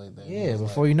some shit like that. Yeah,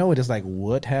 before you know it, it's like,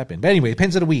 what happened? But anyway,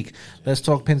 pins of the week. Let's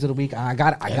talk pins of the week. I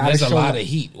got to show a lot of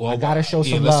heat. Well, I got to show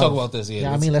some let's love. talk about this. Yeah, you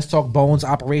know what I mean? Let's talk Bones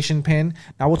Operation pin.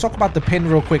 Now, we'll talk about the pin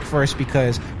real quick first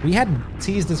because we had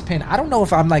teased this pin. I don't know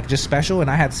if I'm like just special and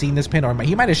I had seen this pin or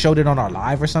he might have showed it on our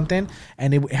live or something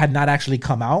and it had not actually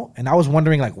come out. And I was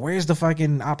wondering like, where's the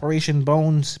fucking Operation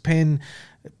Bones pin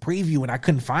preview? And I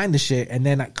couldn't find the shit. And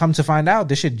then I come to find out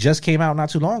this shit just came out not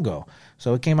too long ago.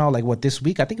 So it came out like what this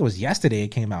week? I think it was yesterday it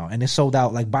came out and it sold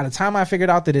out. Like by the time I figured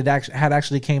out that it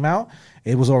actually came out,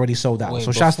 it was already sold out.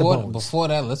 So shouts to Bones. Before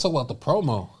that, let's talk about the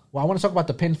promo. Well, I want to talk about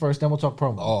the pin first, then we'll talk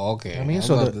promo. Oh, okay. You know what I mean,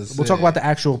 so we'll talk about the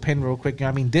actual pin real quick. You know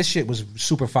what I mean, this shit was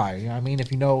super fire. You know what I mean,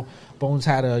 if you know, Bones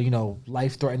had a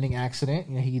life-threatening accident.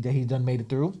 You know, he done made it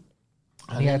through.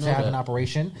 He had to have an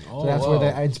operation. So that's where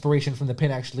the inspiration from the pin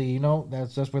actually,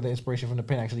 that's where the inspiration from the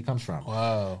pin actually comes from.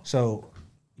 Wow. So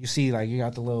you see, like, you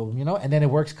got the little, and then it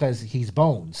works because he's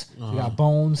Bones. You got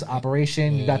Bones,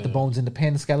 Operation, you got the bones in the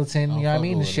pin, skeleton, you know what I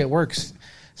mean? The shit works.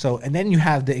 So, and then you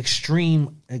have the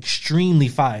extremely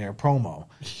fire promo.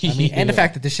 I mean, and the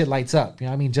fact that the shit lights up, you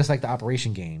know what I mean? Just like the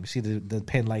Operation game. You see the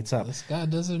pin lights up. This guy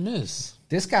doesn't miss.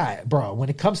 This guy, bro, when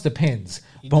it comes to pins,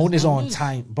 Bones is on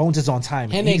time. Bones is on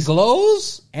time. And it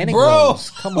glows? And it glows.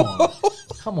 Come on.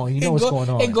 Come on. You know what's going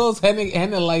on. It goes and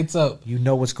it lights up. You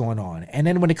know what's going on. And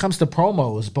then when it comes to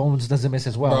promos, Bones doesn't miss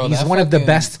as well. Bro, he's one of the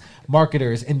best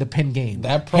marketers in the pin game.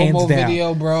 That promo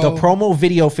video, bro. The promo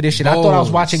video for this shit. Bones. I thought I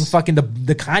was watching fucking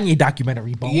the Kanye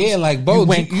documentary, Bones. Yeah, like, Bones. You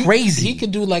went crazy. He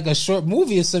could do like a short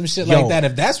movie or some shit like that.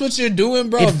 If that's what you're doing,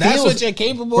 bro. If that's what you're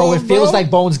capable of, it feels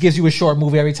like Bones gives you a short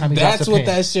movie every time he drops a pin. That's what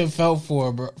that shit felt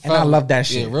for, bro. And I love that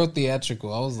shit. Yeah, real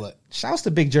theatrical. I was like, shouts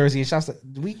to Big Jersey. Shouts to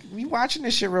we watching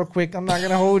this shit real quick. I'm not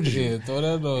gonna hold you. Yeah, throw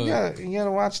that on. You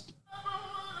gotta watch.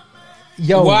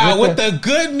 Yo, wow, with the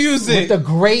good music, with the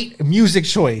great music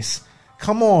choice.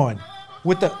 Come on,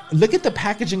 look at the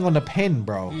packaging on the pin,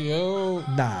 bro. Yo,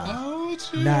 nah,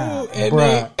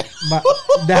 bruh,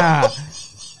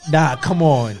 nah. Come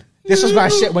on, this was my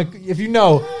shit. If you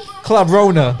know, Club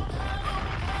Rona.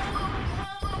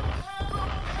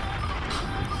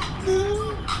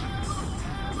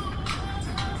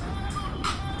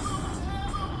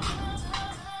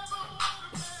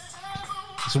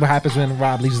 So what happens when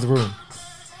Rob leaves the room?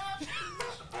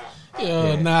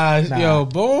 Yo,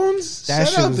 Bones.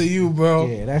 Shout out to you, bro.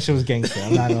 Yeah, that shit was gangster.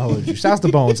 I'm not gonna hold you. Shouts to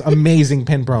Bones. Amazing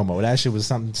pin promo. That shit was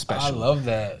something special. I love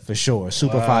that for sure.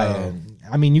 Super fire.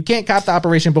 I mean, you can't cop the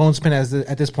Operation Bones pin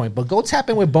at this point, but go tap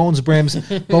in with Bones Brims,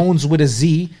 Bones with a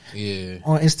Z,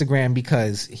 on Instagram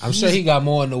because I'm sure he got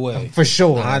more in the way. For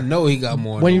sure, I know he got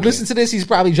more. When you listen to this, he's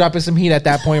probably dropping some heat at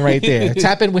that point right there.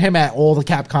 Tap in with him at all the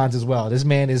CapCons as well. This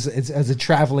man is a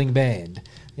traveling band.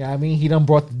 Yeah, I mean, he done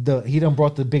brought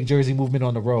the Big Jersey movement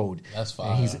on the road. That's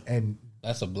fine. And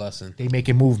that's a blessing. They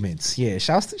making movements. Yeah,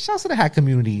 shouts to the hat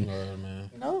community. Word, man.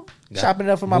 You know, chopping it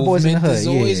up for my boys in the hood. Is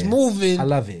always moving. I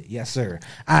love it. Yes, sir.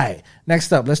 All right.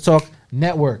 Next up, let's talk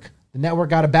network. The network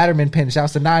got a Batterman pin.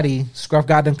 Shouts to Naughty. Scruff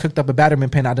God done cooked up a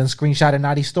Batterman pin. I done screenshot a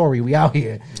Naughty story. We out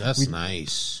here. That's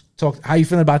nice. Talk. How you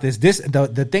feeling about this?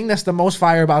 The thing that's the most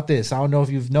fire about this, I don't know if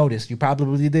you've noticed. You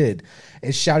probably did.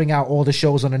 Is shouting out all the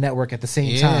shows on the network at the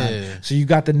same time. So you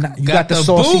got the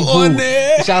saucy boot on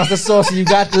there. Shouts to saucy. You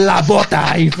got La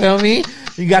Bota. You feel me?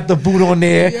 You got the boot on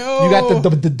there. Yo. You got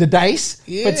the dice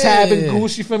for Tab and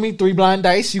Goose. You feel me? 3 blind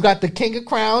dice. You got the King of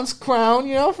Crowns crown.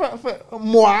 You know, for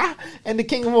moi and the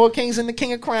King of all Kings and the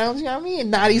King of Crowns. You know what I mean?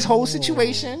 And Naughty's whole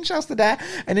situation. Shouts to that.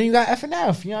 And then you got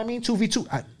F&F. You know what I mean?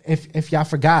 2v2. If y'all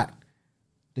forgot,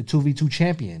 the 2v2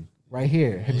 champion right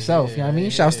here himself. You know what I mean?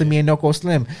 Shouts to me and Noko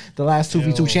Slim, the last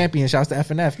 2v2 champion. Shouts to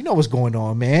F&F. You know what's going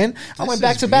on, man. I went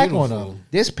back to back on them.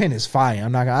 This pin is fire.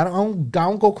 I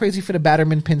don't go crazy for the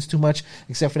Batterman pins too much,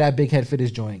 except for that big head for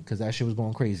this joint because that shit was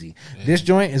going crazy. This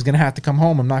joint is gonna have to come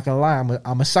home. I'm not gonna lie.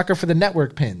 I'm a sucker for the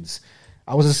network pins.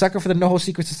 I was a sucker for the NoHo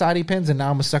Secret Society pins, and now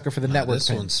I'm a sucker for the network this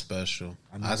pins. one's special.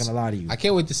 I'm not gonna lie to you. I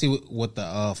can't wait to see what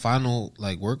the final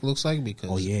like work looks like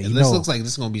because this looks like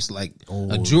this is gonna be like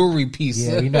a jewelry piece.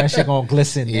 Yeah, you know that shit gonna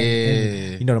glisten. Yeah,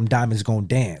 and you know them diamonds gonna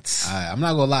dance. I'm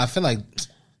not gonna lie. I feel like,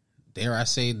 dare I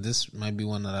say, this might be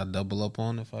one that I double up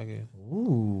on if I can.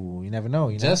 Ooh, you never know.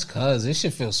 You know? Just cause it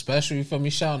should feel special. You feel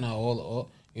me? Shouting out all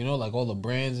like all the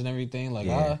brands and everything.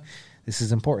 Like, this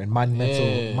is important.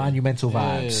 Monumental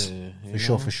vibes. For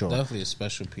sure. Definitely a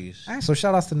special piece. All right, so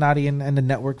shout outs to Nadi and the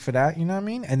network for that, you know what I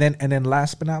mean? And then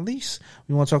last but not least,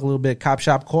 we want to talk a little bit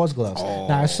CopShop Kaws gloves. Oh.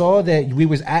 Now I saw that we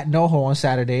was at NoHo on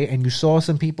Saturday and you saw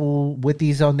some people with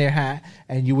these on their hat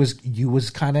and you was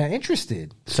kind of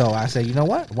interested. So I said, you know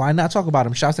what? Why not talk about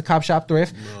him? Shouts to CopShop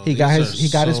Thrift. Bro, he got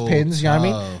his pins, you know what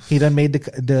I mean? He done made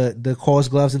the Kaws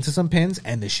gloves into some pins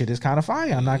and the shit is kind of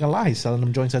fire. I'm not gonna lie. He's selling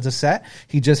them joints as a set.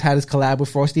 He just had his collab with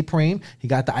Frosty Preem. He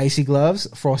got the icy gloves,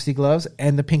 Frosty gloves,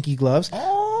 and the pinky gloves.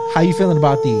 How you feeling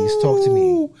about these? Talk to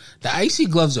me. The icy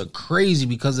gloves are crazy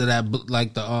because of that,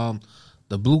 like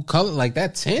the blue color, like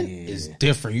that tint is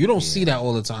different. You don't see that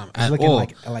all the time at looking all.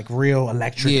 like real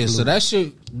electric. blue. So that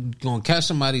shit gonna catch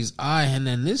somebody's eye, and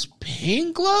then this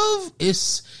pink glove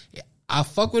I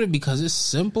fuck with it because it's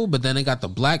simple, but then it got the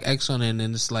black X on it, and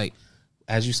then it's like,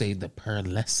 as you say, the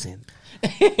pearlescent.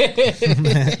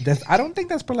 I don't think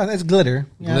that's pearlescent. It's glitter.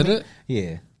 You know Glitter? what I mean?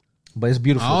 Yeah. But it's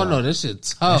beautiful. I don't know. This shit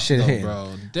tough, shit though,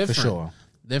 bro. Different. For sure.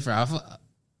 Different.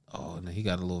 No, he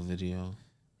got a little video.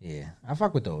 Yeah. I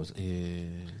fuck with those. Yeah.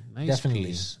 Nice Definitely.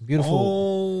 piece. Beautiful.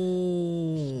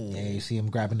 Oh. Yeah, you see him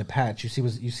grabbing the patch. You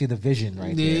see the vision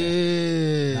right there.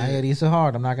 Yeah. Nah, yeah, these are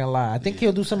hard. I'm not gonna lie. I think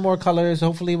he'll do some more colors.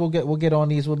 Hopefully we'll get on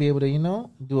these. We'll be able to,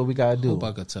 do what we gotta do. Hope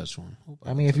I could touch one.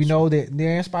 I mean, if you know that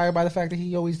they're inspired by the fact that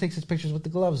he always takes his pictures with the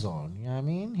gloves on. You know what I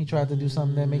mean? He tried to do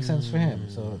something that makes sense for him.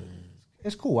 So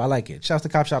it's cool. I like it. Shouts to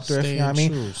CopShop Thrift. You know what I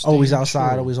mean? Always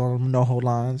outside, always on NoHo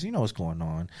lines. You know what's going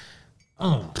on.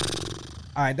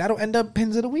 All right, that'll end up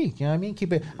pins of the week. You know what I mean?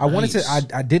 Keep it. I wanted to.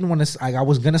 I didn't want to. I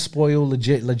was gonna spoil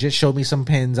legit. Show me some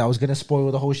pins. I was gonna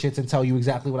spoil the whole shit and tell you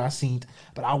exactly what I seen.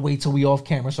 But I'll wait till we off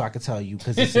camera so I can tell you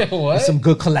because there's some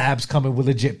good collabs coming with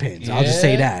legit pins. Yeah. I'll just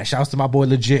say that. Shouts to my boy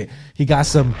Legit. He got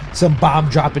some bomb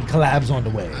dropping collabs on the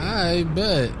way. I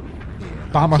bet.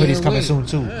 Bomber hoodies coming soon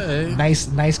too. Hey.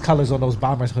 Nice colors on those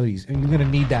bombers hoodies, and you're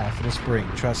gonna need that for the spring.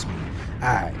 Trust me. All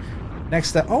right.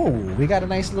 Next up, we got a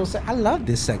nice little I love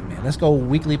this segment. Let's go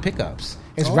weekly pickups.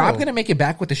 Is Rob going to make it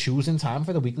back with the shoes in time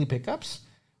for the weekly pickups?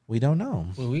 We don't know.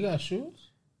 Well, we got shoes?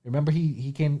 Remember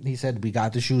he came, he said, we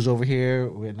got the shoes over here.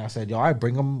 And I said, yo, all right,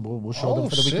 bring them. We'll show them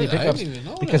for the weekly pickups. I didn't even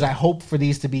know because I hope for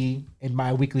these to be in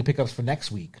my weekly pickups for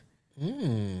next week. You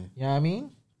know what I mean?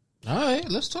 All right,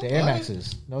 let's talk the Air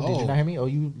Maxes. No, did you not hear me? Oh,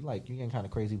 you getting kind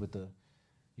of crazy with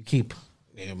you keep.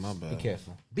 Yeah, my bad.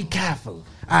 Be careful.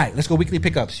 All right, let's go weekly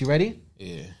pickups. You ready?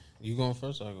 Yeah. You going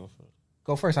first or I go first?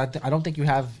 Go first. I don't think you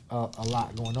have a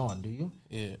lot going on, do you?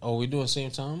 Yeah. Oh, we doing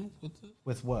same time with it?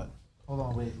 With what? Hold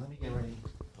on, wait. Let me get ready.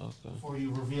 Okay. Before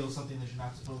you reveal something that you're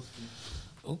not supposed to.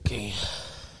 Okay.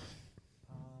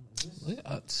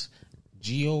 It's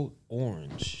Geo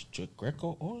Orange.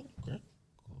 Greco Orange?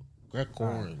 Greco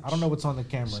Orange. I don't know what's on the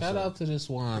camera. Shout out to this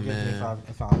one, man.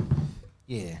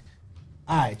 Yeah.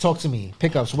 All right, talk to me.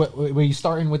 Pickups. Were you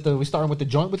starting with the? We starting with the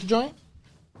joint? With the joint?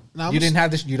 No, you didn't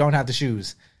have the. You don't have the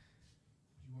shoes.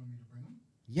 You want me to bring them?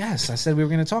 Yes, I said we were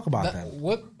going to talk about that.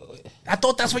 What? I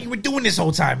thought that's what you were doing this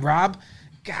whole time, Rob.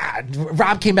 God,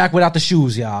 Rob came back without the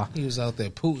shoes, y'all. He was out there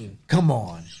Putin. Come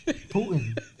on,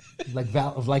 Putin, like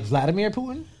Vladimir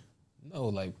Putin? No,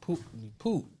 like poop.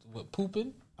 What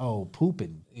pooping? Oh,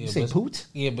 pooping. Yeah, you say poot?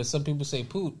 Yeah, but some people say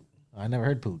poot. I never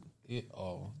heard poot. Yeah,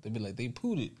 they be like they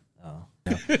pooted. Oh.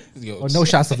 No. No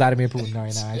shots to Vladimir Putin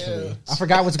right now, actually. Yeah. I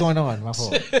forgot what's going on. My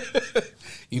fault.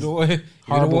 You know what?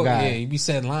 Horrible guy. Yeah, you be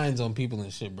setting lines on people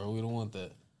and shit, bro. We don't want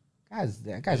that.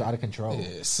 That guy's out of control.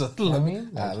 Yeah, so let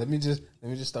me just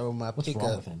start with my what's pickup.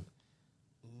 wrong with him?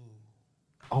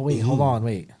 Oh wait, hold on,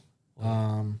 wait.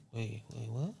 Wait,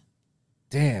 what?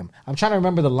 Damn, I'm trying to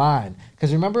remember the line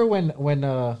because remember when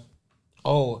no,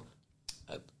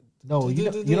 you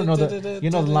don't know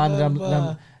the line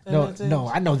that No,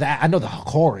 I know that. I know the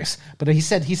chorus. But he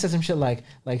said some shit like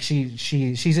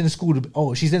she's in school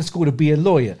to be a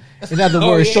lawyer. In other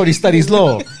words, shorty studies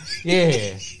law.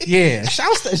 Yeah.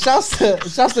 Shouts to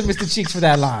Mr. Cheeks for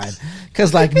that line.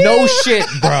 Cause no shit,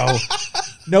 bro.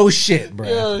 No shit, bro.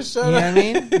 Yo, you know what I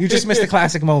mean? You just missed a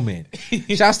classic moment.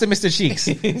 Shouts to Mr. Cheeks.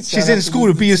 She's in school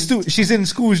to be a student. She's in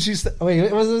school. Wait,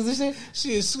 what was this shit?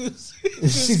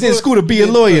 She's in school to be a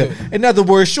lawyer. In other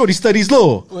words, shorty studies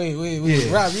law. Wait.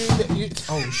 Yeah. Rob, you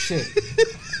oh shit.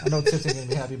 I know Tits ain't gonna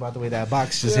be happy about the way that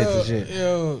box just hit the shit.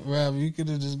 Yo, Rob, you could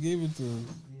have just gave it to him.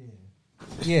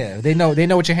 Yeah, they know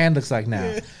what your hand looks like now.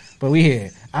 Yeah. But we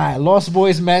here. All right, Lost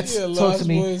Boys Mets. Talk to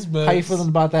me. How you feeling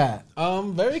about that?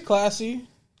 Very classy.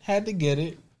 Had to get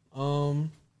it. Well,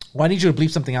 I need you to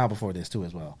bleep something out before this too,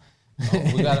 as well.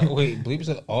 We gotta wait. Bleep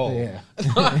it. Oh, yeah.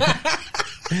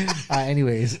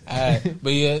 Anyways,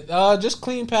 but yeah, just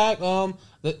clean pack.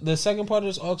 The second part of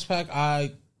this aux pack,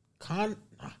 I can't.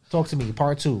 Talk to me.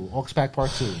 Part 2. Aux pack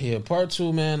part 2. Yeah, part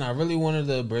 2, man. I really wanted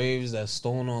the Braves that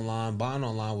stolen online. Buying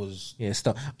online was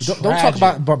stuff. Don't talk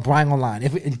about buying online.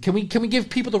 Can we give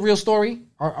people the real story?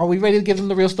 Are we ready to give them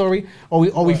the real story? Are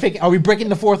we faking? Are we breaking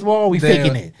the fourth wall? Or are we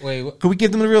faking it? Wait, what? Can we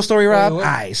give them the real story, Rob? All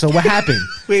right. So what happened?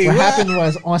 What happened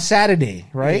was on Saturday,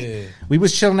 right? Yeah. We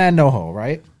was chilling at NoHo,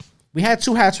 right? We had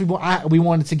 2 hats we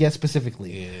wanted to get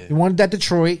specifically. Yeah. We wanted that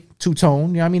Detroit two-tone,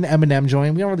 you know what I mean, the Eminem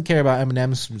joint. We don't really care about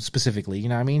Eminem specifically, you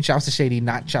know what I mean? Shouts to Shady,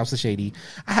 not shouts to Shady.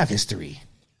 I have history.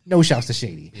 No shouts to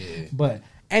Shady. Yeah. But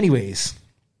anyways,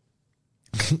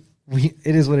 it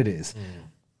is what it is.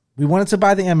 We wanted to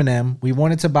buy the Eminem. We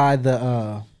wanted to buy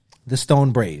the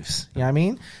Stone Braves, you know what I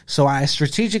mean? So I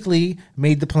strategically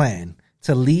made the plan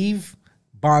to leave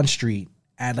Bond Street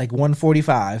at like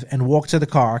 1:45 and walk to the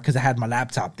car because I had my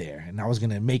laptop there and I was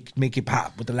gonna make it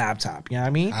pop with the laptop. You know what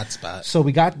I mean? Hotspot. So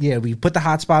we put the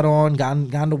hotspot on,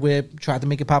 got in the whip, tried to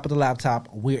make it pop with the laptop.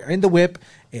 We're in the whip.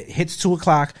 It hits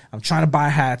 2:00. I'm trying to buy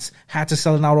hats. Hats are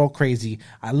selling out all crazy.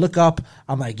 I look up.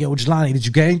 I'm like, yo, Jelani, did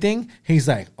you get anything? He's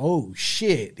like, oh,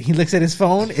 shit. He looks at his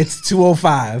phone. It's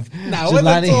 2:05. No, it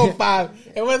wasn't 2:05.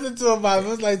 It wasn't 2:05. It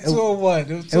was like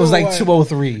 2:01. It was like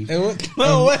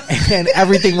 2:03. And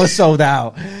everything was sold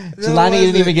out. Jelani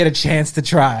didn't even get a chance to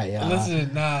try.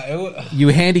 Listen, you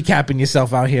handicapping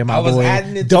yourself out here, my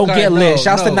boy. Don't get lit.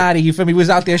 Shouts to Nadi. You feel me? We was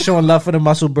out there showing love for the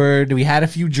Muscle Bird. We had a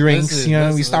few drinks.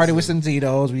 We started with some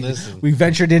Tito's. We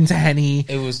ventured into Henny.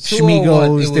 It was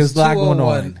Schmigos. There was a lot going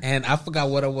on, and I forgot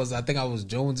what it was. I think I was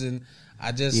jonesing. I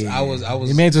was.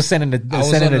 Your man was sending a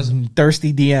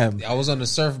thirsty DM. I was on the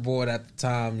surfboard at the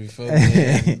time. You feel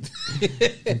me?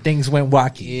 And things went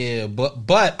wacky. Yeah,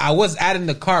 but I was adding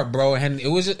the cart, bro, and it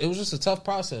was just a tough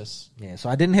process. Yeah, so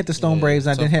I didn't hit the Stone Braves.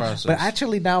 I didn't hit, process. But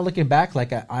actually now looking back,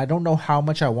 like I don't know how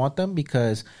much I want them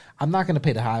because I'm not going to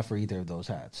pay the high for either of those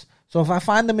hats. So if I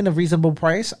find them in a reasonable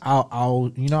price,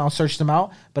 I'll search them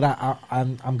out. But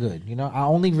I'm good. I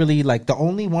only really like the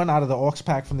only one out of the aux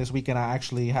pack from this weekend I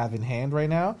actually have in hand right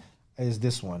now is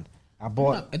this one. I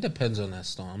bought. It depends on that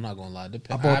stone. I'm not gonna lie.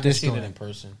 I bought this seen it in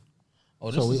person. Oh,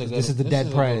 this is the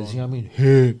Dead Prez. You know what I mean?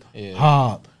 Hip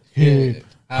hop, hip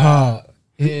hop,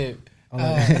 hip.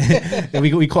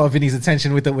 We caught Vinny's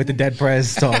attention with the Dead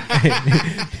Prez talk.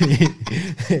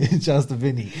 Just the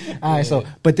Vinny. All right,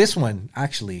 but this one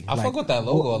actually, I fuck with that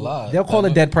logo a lot. They'll call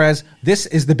it Dead Prez. This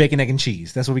is the bacon, egg, and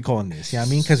cheese. That's what we calling this. You know what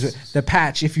I mean? Because the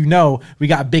patch, if you know, we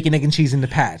got bacon, egg, and cheese in the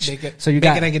patch. So you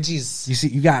got bacon, egg, and cheese. You see,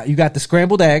 you got the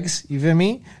scrambled eggs. You feel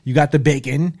me? You got the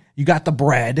bacon. You got the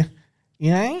bread.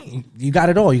 You know, you got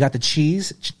it all. You got the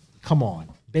cheese. Come on.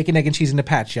 Bacon, egg, and cheese in the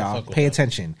patch, y'all. Pay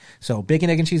attention. So, bacon,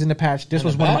 egg, and cheese in the patch. This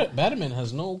was one of my... Batterman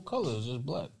has no colors, just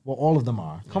black. Well, all of them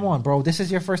are. Come on, bro. This is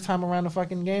your first time around the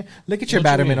fucking game? Look at your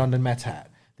Batterman on the Mets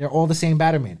hat. They're all the same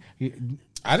Batterman.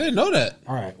 I didn't know that.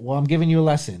 All right. Well, I'm giving you a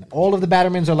lesson. All of the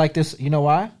Battermans are like this. You know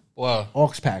why? Wow.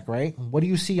 Aux pack, right? What do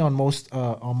you see on most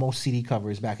CD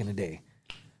covers back in the day?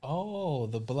 Oh,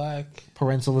 the black...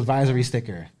 Parental advisory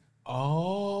sticker.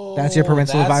 Oh, that's your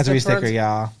parental advisory sticker,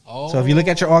 y'all. Oh. So if you look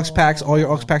at your aux packs, all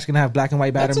your aux packs are gonna have black and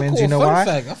white Battermans. Cool you know why?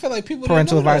 Fact. I feel like people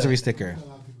parental advisory sticker.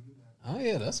 Oh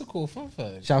yeah, that's a cool fun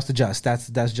fact. Shouts to Just. That's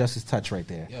Justice's touch right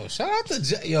there. Yo, shout out to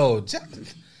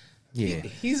Yeah,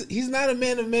 he's not a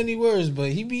man of many words,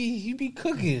 but he be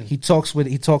cooking. He talks with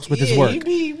his work.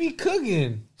 He be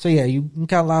cooking. So yeah, you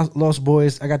got Lost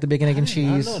Boys. I got the bacon, egg, and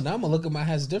cheese. I know. Now I'm gonna look at my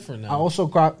hats different now. I also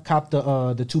copped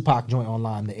the Tupac joint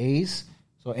online, the A's.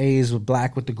 So A's with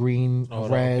black with the green,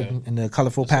 red, and the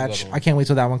colorful patch. I can't wait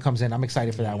till that one comes in. I'm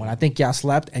excited for that one. I think y'all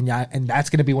slept, and that's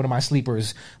gonna be one of my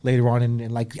sleepers later on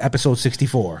in like episode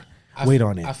 64. Wait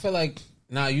on it. I feel like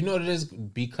now you know what it is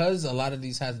because a lot of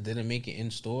these hats didn't make it in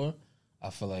store.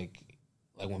 I feel like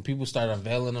when people start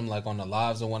unveiling them, like on the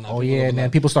lives and whatnot. Oh yeah, and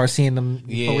then people start seeing them for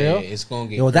real. It's gonna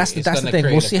get. That's the thing.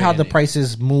 We'll see how the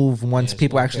prices move once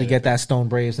people actually get that Stone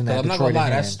Braves and that. I'm Detroit not gonna lie,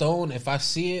 that Stone. If I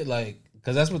see it, like,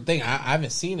 because that's the thing. I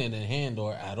haven't seen it in hand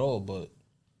or at all, but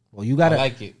you gotta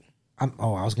like it. I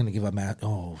was gonna give up I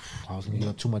was gonna give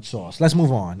up too much sauce. Let's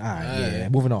move on. All right,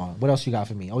 moving on. What else you got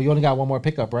for me? Oh, you only got one more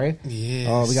pickup, right?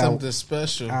 Yeah, we got something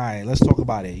special. All right, let's talk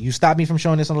about it. You stopped me from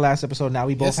showing this on the last episode. Now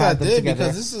we both have them together.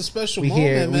 Because this is a special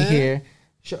moment, man. We here.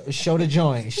 Show the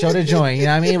joint. Show the joint. You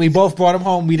know what I mean? We both brought them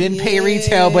home. We didn't pay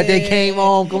retail, but they came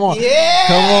home. Come on. Yeah.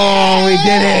 Come on. We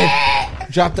did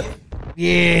it. Drop the...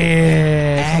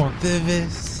 Yeah. Come on.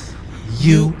 Activists,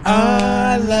 You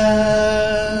are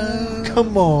love.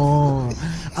 Come on.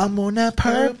 I'm on that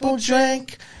purple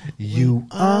drink. You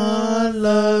are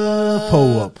love.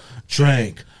 Pull up.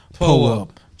 Drink. Pull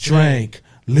up. Drink.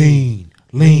 Lean.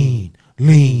 Lean.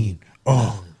 Lean.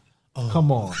 Oh.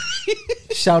 Come on.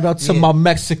 Shout out to my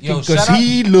Mexican because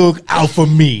he look out for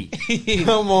me.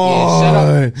 Come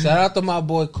on. Yeah, shout out to my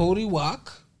boy Cody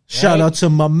Walk. Shout out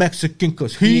to my Mexican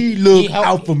because he look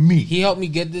out for me. He helped me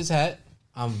get this hat.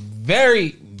 I'm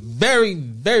very, very,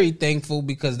 very thankful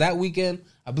because that weekend,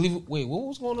 I believe, wait, what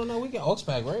was going on that weekend?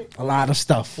 Oxpack, right? A lot of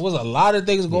stuff. There was a lot of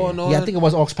things going on. Yeah, I think it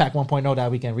was Oxpack 1.0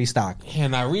 that weekend restock.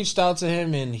 And I reached out to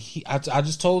him and I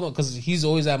just told him, because he's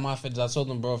always at MyFitteds, I told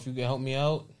him, bro, if you can help me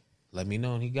out, let me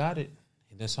know. And he got it.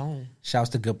 That's home. Shouts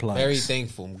to Good Plugs. Very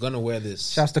thankful. I'm gonna wear this.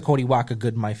 Shouts to Cody Walker,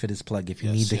 good MyFitteds plug. If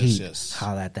you need the heat,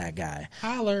 holla at that guy.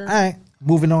 Holler. All right,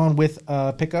 moving on with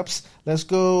pickups. Let's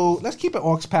go. Let's keep an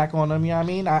aux pack on them. You know what I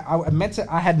mean?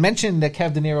 I had mentioned that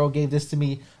Kev De Niro gave this to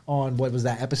me on what was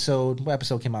that episode? What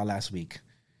episode came out last week?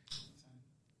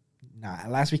 Nah,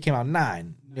 last week came out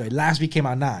 9. Last week came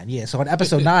out 9. Yeah, so on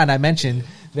episode 9, I mentioned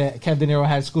that Kev De Niro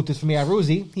had scooped this for me at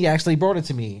Ruzi. He actually brought it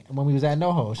to me when we was at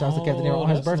NoHo. Shout out to Kev De Niro on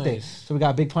his birthday. Nice. So we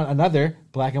got Big Pun, another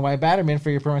black and white Batterman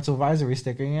for your parental advisory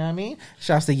sticker. You know what I mean?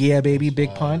 Shouts to Yeah Baby,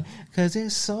 Big Pun, because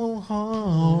it's so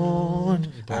hard.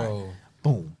 Bro. Right.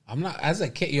 Boom. I'm not, as a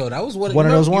kid, that was one of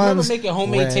those ones. You remember making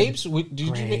homemade tapes?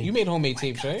 You made homemade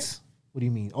tapes, right? What do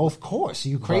you mean? Oh, of course. Are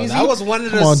you crazy? Bro, that was one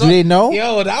of the songs. Do they know?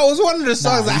 Yo, that was one of the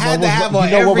songs I had to have on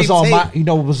every tape. You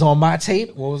know what was on my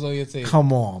tape? What was on your tape?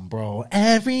 Come on, bro.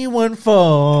 Everyone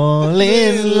fall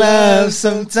in love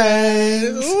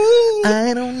sometimes. Ooh.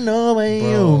 I don't know why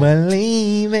you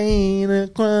believe in a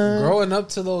crime. Growing up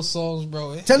to those songs,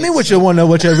 bro. Tell me what you want to,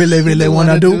 what you really want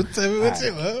to do. Tell me what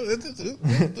you want to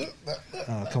do.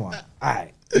 Come on. All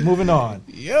right. Moving on.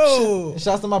 Yo.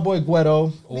 Shouts to my boy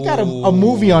Guedo. We got a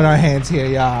movie on our hands here,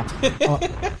 y'all.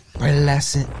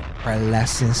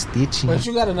 Pearlescent stitching. But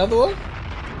you got another one?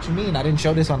 What you mean? I didn't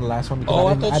show this on the last one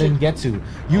because I didn't get to.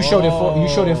 You showed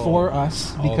it for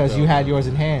us because you had yours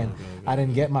in hand. I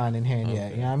didn't get mine in hand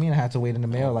yet. You know what I mean? I had to wait in the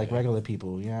mail like regular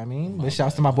people. You know what I mean? But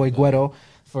shouts to my boy Guedo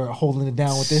for holding it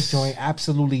down with this joint.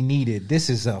 Absolutely needed. This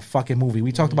is a fucking movie.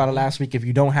 We talked about it last week. If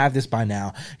you don't have this by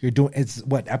now, it's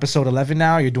episode 11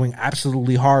 now? You're doing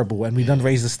absolutely horrible. And we done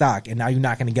raised the stock, and now you're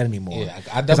not going to get any more. Yeah,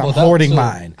 I doubled I'm hoarding up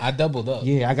mine. I doubled up.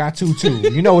 Yeah, I got two too.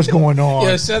 You know what's going on.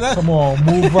 Yeah, shut up. Come on,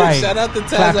 move right. Shout out to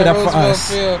Taz Clap it at up for Roosevelt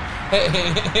us.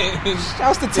 Field.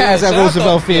 Shouts to Taz at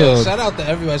Roosevelt Field. Shout out to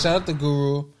everybody. Shout out to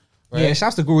Guru. Right? Yeah,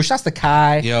 shouts to Guru, shouts to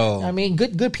Kai. Yo, I mean,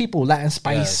 good people, Latin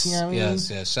Spice. Yes, you know what I mean?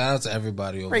 yes. Shout out to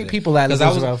everybody over Great there. people at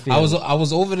Roosevelt Field. I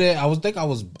was over there.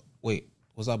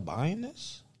 Was I buying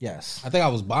this? Yes. I think I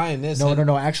was buying this.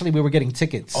 No. Actually, we were getting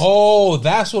tickets. Oh,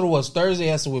 that's what it was.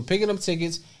 Thursday, so we're picking up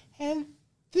tickets, and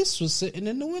this was sitting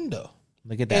in the window.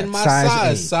 Look at that. And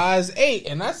my size 8,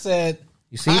 and I said,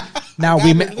 you see? Now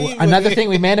another thing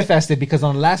we manifested, because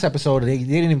on the last episode they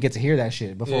didn't even get to hear that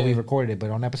shit before we recorded it. But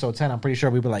on episode 10, I'm pretty sure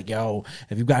we were like, "Yo,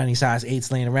 if you got any size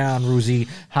 8s laying around, Ruzi,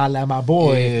 holla at my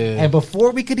boy." Yeah. And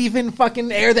before we could even fucking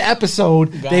air the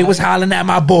episode, they was hollering at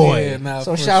my boy. Yeah,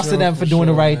 so shouts to them for doing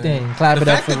the right thing. Clap it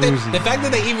up for Ruzi. The fact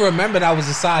that they even remembered I was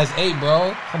a size 8,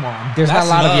 bro. Come on, there's not a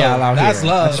lot of y'all out here. That's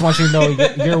love. I just want you to know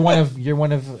you're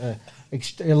one of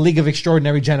a league of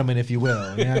extraordinary gentlemen, if you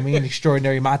will. You know what I mean?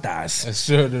 Extraordinary matas.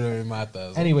 Extraordinary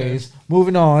matas. Anyways,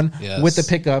 moving on with the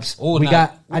pickups.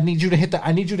 I need you to hit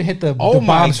the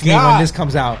bomb screen when this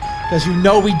comes out, because you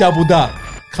know we doubled up.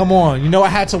 Come on, you know I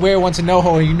had to wear one to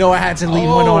NoHo, and you know I had to leave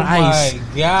one on ice.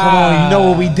 Come on, you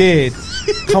know what we did.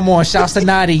 Come on, shouts to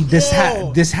Naughty. This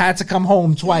had to come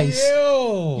home twice.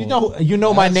 You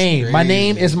know my name. Crazy. My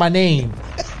name is my name.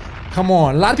 Come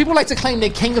on. A lot of people like to claim they're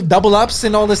king of double ups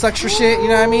and all this extra shit. You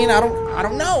know what I mean? I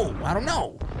don't know. You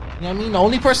know what I mean? The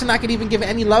only person I could even give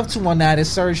any love to on that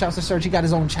is Serge. Shouts to Serge. He got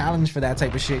his own challenge for that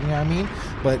type of shit. You know what I mean?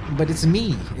 But it's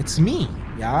me. It's me.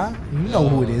 Yeah? You know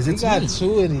who it is. It's me. You got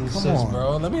 2 of these shits,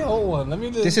 bro. Let me hold one.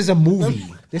 This is a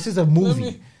movie. This is a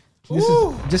movie.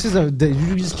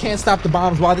 You just can't stop the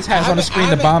bombs while this hat's on the screen.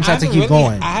 The bombs have to keep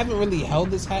going. I haven't really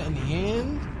held this hat in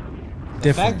hand.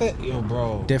 Different. The fact that,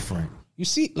 bro. Different. You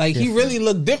see, like he really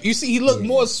looked different. You see, he looked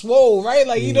more swole, right?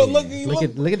 Like he don't look.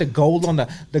 Look at the gold on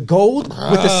the gold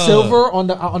with the silver on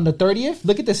the 30th.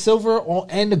 Look at the silver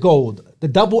and the gold, the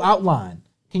double outline.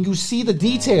 Can you see the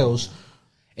details?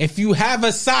 If you have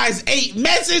a size 8,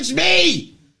 message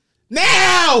me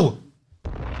now.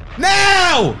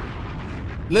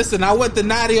 Listen, I went to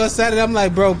Naughty on Saturday. I'm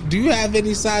like, bro, do you have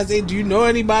any size 8? Do you know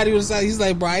anybody with a size? He's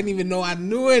like, bro, I didn't even know I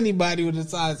knew anybody with a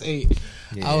size 8.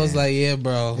 Yeah. I was like, yeah,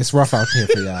 bro. It's rough out here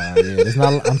for y'all. Yeah, there's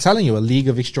not, I'm telling you, a league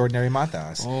of extraordinary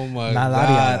matas. Oh, my God.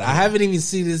 I haven't even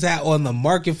seen this hat on the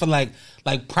market for, like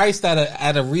priced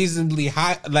at a reasonably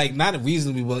high, like, not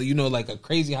reasonably, but, you know, like a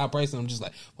crazy high price. And I'm just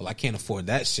like, well, I can't afford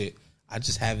that shit. I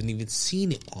just haven't even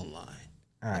seen it online.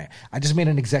 All right. I just made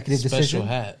an executive decision. Special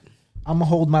hat. I'm gonna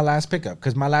hold my last pickup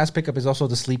because my last pickup is also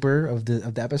the sleeper of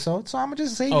the episode. So I'm gonna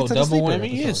just save it to the sleeper. Oh, double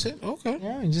whammy, yes. Okay.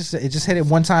 Yeah, it just hit it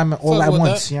one time all at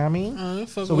once. You know what I mean?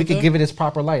 So we could give it its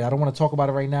proper light. I don't want to talk about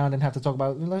it right now and then have to talk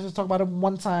about it. Let's just talk about it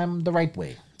one time the right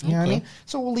way. You know what I mean?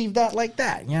 So we'll leave that like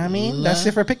that. You know what I mean? That's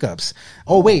it for pickups.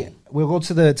 Oh wait, we'll go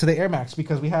to the Air Max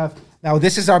because we have now.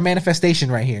 This is our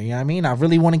manifestation right here. You know what I mean? I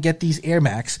really want to get these Air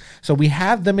Max, so we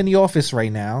have them in the office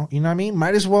right now. You know what I mean?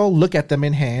 Might as well look at them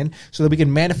in hand so that we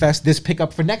can manifest this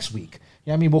pickup for next week.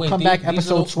 You know what I mean? We'll come back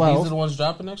episode 12. These are the ones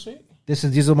dropping next week. These are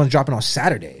the ones dropping on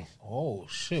Saturday. Oh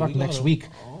shit! Fuck next week.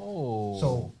 Oh,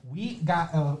 so we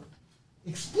got a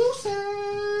exclusive.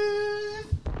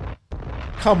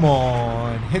 Come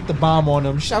on, hit the bomb on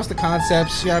them. Shouts to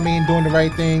Concepts, you know what I mean, doing the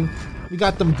right thing. We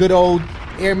got them good old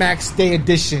Air Max Day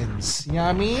editions, you know what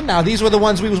I mean? Now, these were the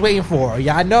ones we was waiting for.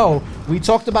 Yeah, I know. We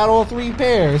talked about all 3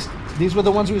 pairs. These were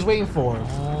the ones we was waiting for.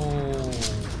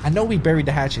 Oh. I know we buried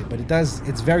the hatchet, but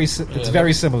it's very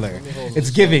similar. It's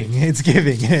giving. It's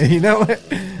giving. You know what?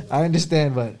 I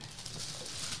understand, but...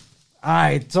 All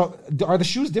right, so are the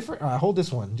shoes different? All right, hold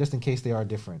this one just in case they are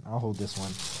different. I'll hold this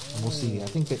one, and we'll see. I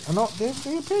think they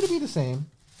appear to be the same.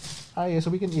 All right, yeah,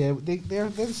 so we can they're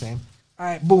the same. All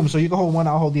right, boom. So you can hold one,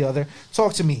 I'll hold the other.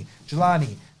 Talk to me,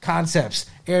 Jelani. Concepts,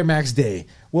 Air Max Day.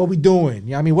 What we doing?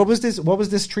 Yeah, I mean, what was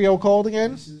this trio called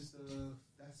again? That's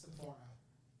the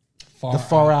far out. The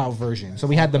far out version. So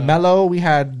we had the mellow, we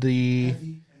had the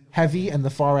heavy, and the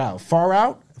far out. Far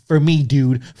out. For me,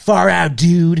 dude. Far out,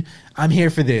 dude. I'm here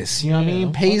for this. You know what I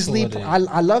mean? Paisley. I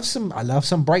love some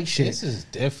bright shit. This is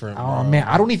different. Oh bro. Man,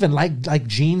 I don't even like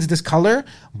jeans this color,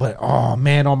 but oh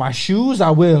man, on my shoes I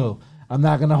will. I'm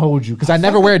not gonna hold you because I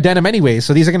never wear denim anyway.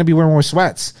 So these are gonna be wearing more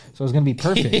sweats. So it's gonna be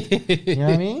perfect. You know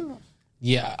what I mean?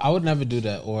 Yeah, I would never do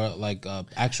that or like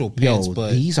actual pants.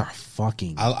 But these are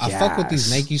fucking. I fuck with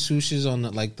these Nike swooshes on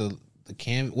the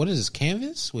canvas. What is this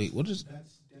canvas? Wait, what is?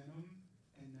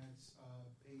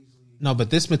 No,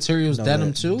 but this material is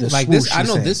denim too. Like this, I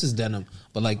know this is denim,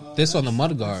 but like this on the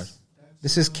mudguard.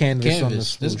 This is canvas on the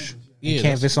swoosh.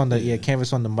 Canvas on the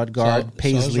canvas on the mudguard.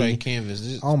 Paisley right,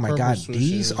 canvas. Oh my god,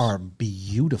 these are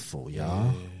beautiful, y'all.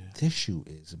 Yeah. This shoe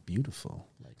is beautiful.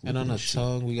 Like, and on the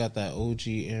tongue, we got that OG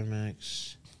Air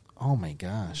Max. Oh my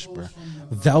gosh, bro!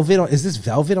 Velvet? Is this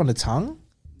velvet on the tongue?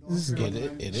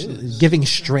 It is giving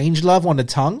strange love on the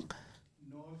tongue.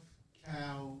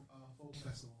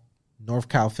 North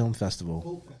Cal Film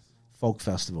Festival. Folk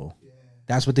Festival. Yeah.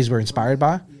 That's what these were inspired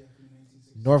by? Yeah,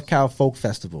 North Cal Folk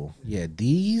Festival. Yeah,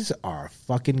 these are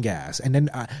fucking gas. And then,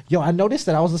 I noticed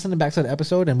that I was listening back to the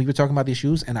episode and we were talking about these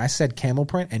shoes and I said camel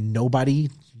print and nobody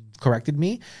corrected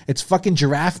me. It's fucking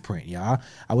giraffe print, y'all.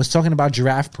 I was talking about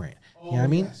giraffe print. You know what I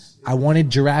mean? Yes. I wanted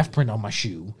giraffe print on my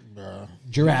shoe. Bruh.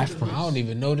 Giraffe print. I don't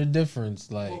even know the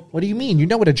difference. Like, what do you mean? You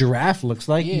know what a giraffe looks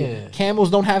like? Yeah. Camels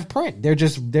don't have print. They're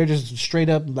just straight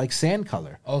up like sand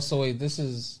color. Oh, so wait, this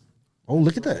is. Oh,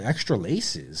 look at the extra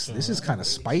laces. This is kind of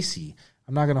spicy.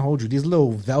 I'm not gonna hold you. These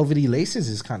little velvety laces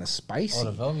is kind of spicy. Oh,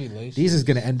 the velvety laces. These is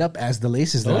gonna end up as the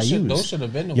laces that I use. Those should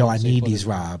have been. The I need these,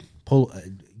 Rob. Pull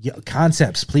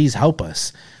Concepts. Please help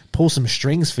us. Pull some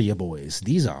strings for your boys.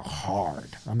 These are hard.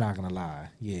 I'm not gonna lie.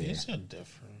 Yeah, these are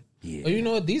different. Yeah. Oh, you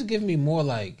know what? These give me more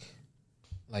like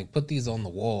put these on the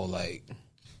wall. Like,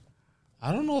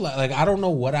 I don't know. Like I don't know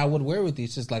what I would wear with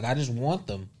these. Just like I just want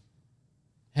them.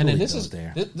 And then this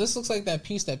looks like that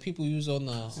piece that people use on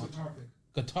the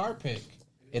guitar pick.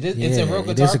 It is. It's a real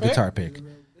guitar pick. It is a guitar pick.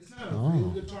 It's not a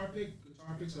real guitar pick.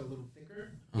 Guitar picks are a little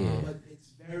thicker. Yeah, but it's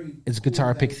very. It's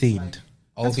guitar pick themed.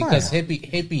 Oh, because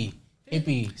hippie.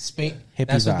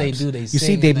 That's what they do. They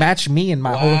see they match me and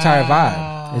my whole entire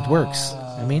vibe. It works.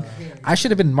 I mean, I should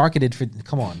have been marketed for.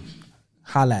 Come on,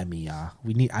 holla at me, y'all.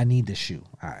 I need this shoe.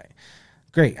 All right,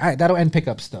 great. All right, that'll end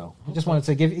pickups though. I just wanted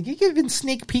to giving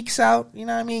sneak peeks out. You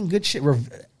know what I mean? Good shit.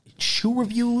 Shoe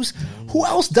reviews. Who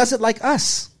else does it like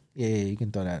us? Yeah, you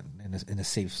can throw that in a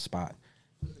safe spot.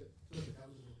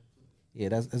 Yeah,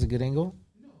 that's a good angle.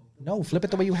 No, flip it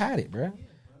the way you had it, bro.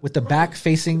 With the back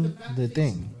facing the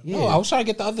thing. Yeah. No, I was trying to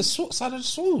get the other side of the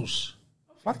swoosh.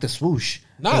 Fuck the swoosh.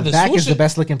 Nah, the back is the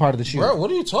best looking part of the shoe. Bro, what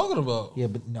are you talking about? Yeah,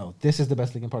 but no, this is the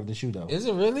best looking part of the shoe, though. Is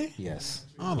it really? Yes.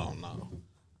 I don't know.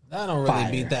 That don't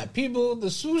really beat that. People,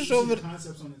 the swoosh over the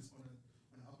concepts on the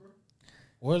upper.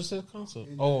 Where's the concept?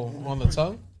 On the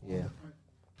tongue? Yeah.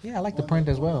 Yeah, I like the print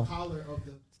as well. The collar of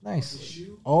the, it's nice. Of the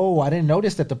shoe. Oh, I didn't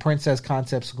notice that the print says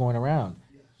concepts going around.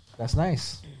 Yeah. That's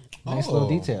nice. Nice little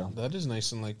detail. That is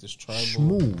nice and like this tribal.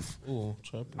 Smooth. Ooh,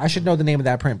 tribal. I should know the name of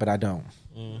that print, but I don't.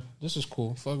 This is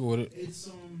cool. Fuck with it. It's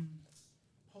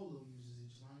Polo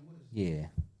uses it. What is it? Yeah.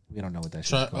 We don't know what that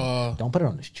shit's called. Don't put it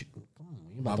on the shoe.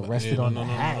 You about to rest it on the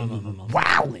hat. No.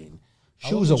 Wowing.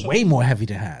 Shoes are way more heavy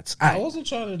than hats. I wasn't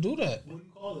trying to do that. What do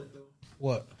you call it, though?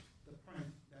 What? The print.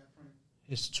 That print.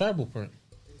 It's tribal print.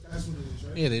 That's what it is,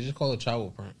 right? Yeah, they just call it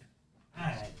tribal print. All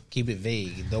right. Keep it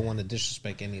vague. Don't want to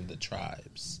disrespect any of the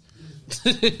tribes.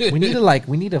 we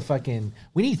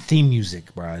need theme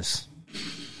music, bros.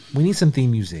 We need some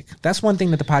theme music. That's one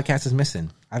thing that the podcast is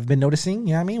missing. I've been noticing,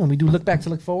 you know what I mean? When we do look back to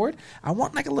look forward, I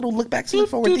want like a little look back to look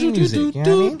forward theme music. You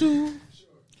know what I mean?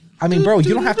 I mean, bro,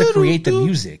 you don't have to create the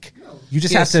music. You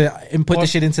just have to input the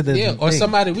shit into the or thing.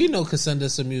 somebody we know could send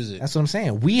us some music. That's what I'm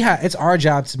saying. It's our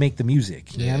job to make the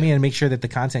music. You know what I mean? And make sure that the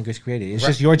content gets created. It's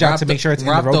just your job to make sure it's in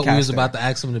the roadcaster. We was about to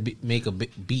ask him to make a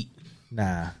beat.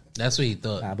 Nah. That's what he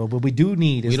thought. Nah, but what we do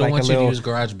need is we don't like want a you little, to use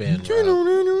GarageBand.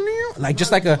 like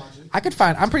just like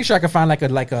I'm pretty sure I could find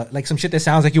like some shit that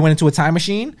sounds like you went into a time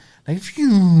machine. Like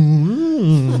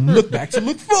look back to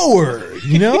look forward,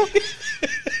 you know?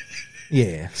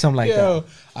 Yeah, something like that.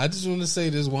 I just want to say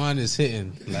this wine is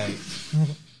hitting. Like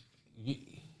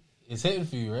it's hitting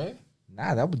for you, right?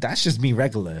 Nah, that's just me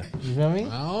regular. You know what I mean?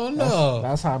 I don't know.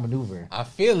 That's how I maneuver. I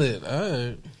feel it. All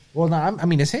right. Well, no, I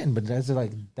mean it's hitting, but that's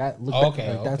like that. Look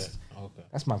back, like,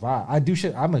 that's my vibe. I do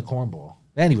shit. I'm a cornball.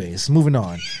 Anyways, moving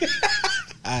on.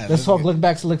 Let's talk look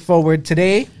back to look forward.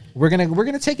 Today we're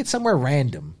gonna take it somewhere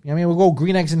random. You know what I mean, we'll go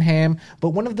green eggs and ham, but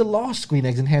one of the lost green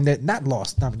eggs and ham that not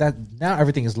lost. Now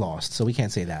everything is lost, so we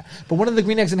can't say that. But one of the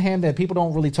green eggs and ham that people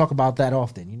don't really talk about that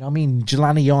often. You know what I mean?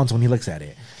 Jelani yawns when he looks at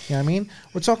it. You know what I mean?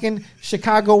 We're talking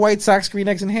Chicago White Sox green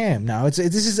eggs and ham. Now this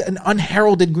is an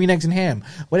unheralded green eggs and ham,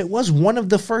 but it was one of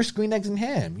the first green eggs and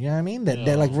ham. You know what I mean? That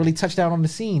like really touched out on the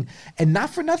scene, and not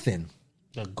for nothing.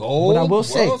 The gold. But I will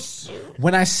say,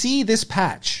 when I see this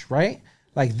patch, right?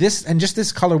 Like this, and just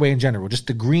this colorway in general, just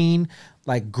the green,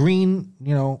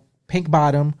 pink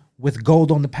bottom with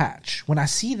gold on the patch. When I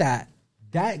see that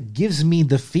gives me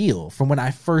the feel from when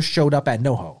I first showed up at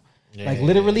NoHo. Like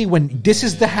literally when this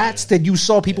is the hats that you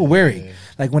saw people wearing.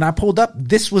 Like when I pulled up,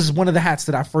 this was one of the hats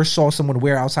that I first saw someone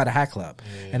wear outside a hat club.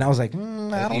 And I was like, I don't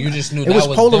know. You just knew it was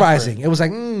polarizing. Different. It was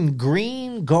like,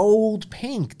 green, gold,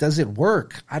 pink. Does it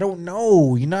work? I don't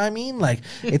know. You know what I mean? Like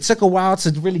it took a while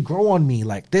to really grow on me.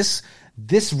 Like this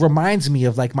reminds me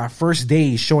of like my first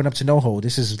days showing up to NoHo.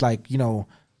 This is like,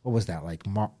 what was that? Like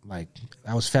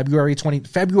that was February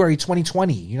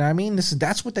 2020. You know what I mean?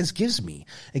 That's what this gives me.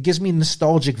 It gives me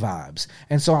nostalgic vibes.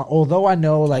 And so although I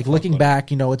know, like looking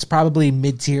back, it's probably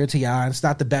mid-tier to y'all. It's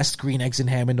not the best green eggs and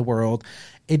ham in the world.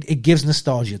 It gives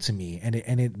nostalgia to me, and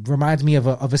it reminds me of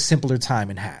a simpler time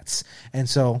in hats. And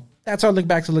so that's our look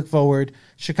back to look forward.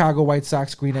 Chicago White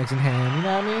Sox green eggs and ham. You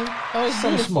know what I mean? That was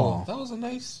something small. That was a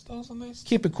nice.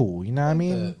 Keep it cool. You know what I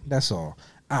mean? That's all.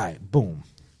 All right. Boom.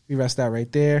 We rest that right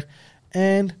there,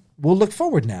 and we'll look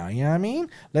forward now. You know what I mean?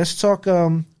 Let's talk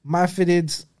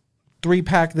MyFitteds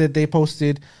 3-pack that they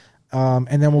posted, and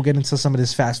then we'll get into some of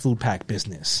this fast food pack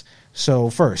business. So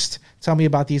first, tell me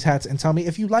about these hats and tell me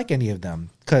if you like any of them,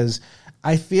 because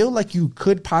I feel like you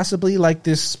could possibly like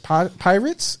this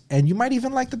Pirates, and you might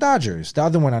even like the Dodgers. The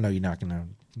other one I know you're not going to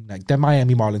like. That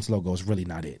Miami Marlins logo is really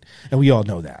not it, and we all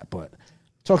know that. But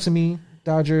talk to me.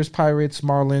 Dodgers, Pirates,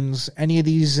 Marlins, any of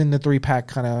these in the 3-pack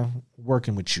kind of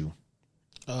working with you?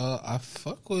 I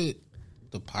fuck with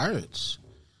the Pirates.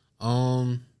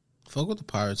 Fuck with the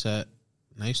Pirates hat.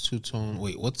 Nice two-tone.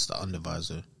 Wait, what's the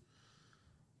undervisor?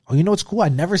 Oh, you know what's cool? I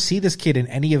never see this kid in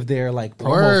any of their like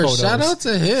promo photos. Shout out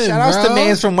to him. Shout outs to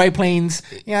Mans from White Plains.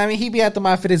 You know what I mean? He be at the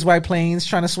MyFitteds White Plains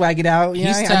trying to swag it out. You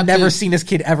know, I've never seen this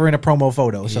kid ever in a promo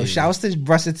photo. So shout outs to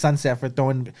Russet Sunset for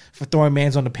throwing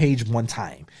Mans on the page one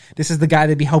time. This is the guy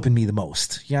that be helping me the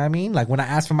most. You know what I mean? Like when I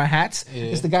ask for my hats,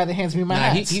 it's the guy that hands me my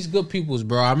hats. He's good people's,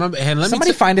 bro. I remember. And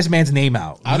somebody find this man's name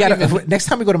out. Next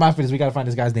time we go to MyFitteds, we gotta find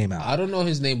this guy's name out. I don't know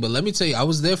his name, but let me tell you, I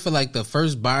was there for like the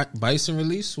first Bison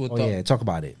release. Talk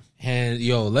about it. And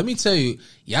let me tell you,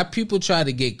 y'all people try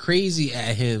to get crazy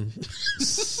at him.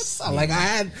 Like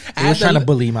they were trying to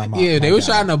bully my mom. Yeah, they were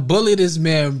trying to bully this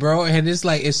man, bro. And it's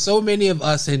like it's so many of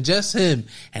us and just him.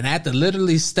 And I had to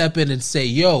literally step in and say,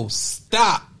 "Yo,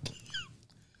 stop,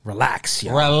 relax,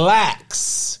 yo.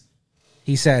 Relax."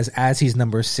 He says as he's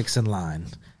number 6 in line,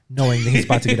 knowing that he's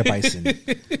about to get a Bison.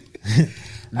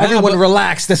 Everyone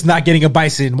relax that's not getting a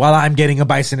bison while I'm getting a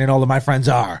bison and all of my friends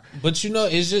are. But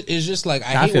it's just like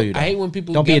I hate when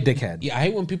people don't be a dickhead. Yeah, I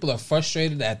hate when people are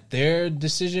frustrated at their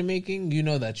decision making. You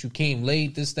know that you came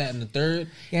late, this, that, and the third.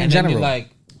 Yeah, in general,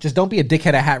 just don't be a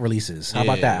dickhead at hat releases. How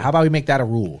about that? How about we make that a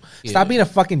rule? Stop being a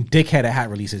fucking dickhead at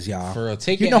hat releases, y'all. For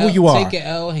real, who you are. Take an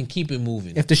L and keep it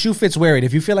moving. If the shoe fits, wear it.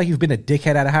 If you feel like you've been a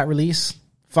dickhead at a hat release,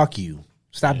 fuck you.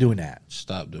 Stop doing that.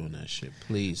 Stop doing that shit,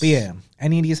 please. But yeah,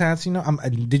 any of these hats,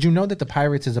 did you know that the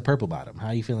Pirates is a purple bottom? How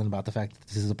are you feeling about the fact that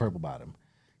this is a purple bottom?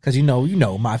 Because you know,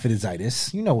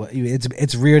 MyFitteds. You know what?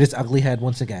 It's reared its ugly head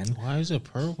once again. Why is it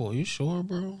purple? You sure,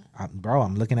 bro? Bro,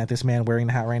 I'm looking at this man wearing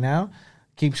the hat right now.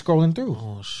 Keep scrolling through.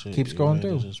 Oh shit! Keep scrolling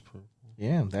through.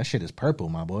 Yeah, that shit is purple,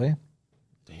 my boy.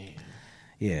 Damn.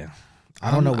 Yeah,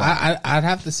 I don't know why. I'd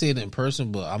have to see it in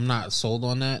person, but I'm not sold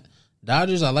on that.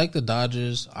 Dodgers, I like the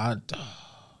Dodgers. I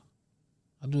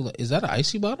do like. Is that an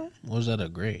icy bottom or is that a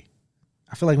gray?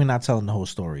 I feel like we're not telling the whole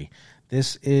story.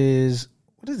 This is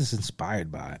what is this inspired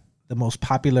by? The most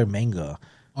popular manga.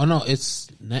 Oh no, it's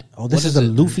this is a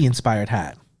Luffy inspired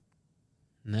hat.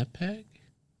 Nepeg.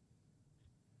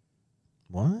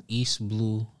 What? East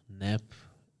Blue Nep.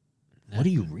 What are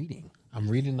you reading? I'm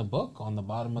reading the book on the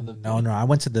bottom of the. No. I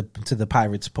went to the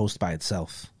Pirates post by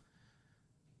itself.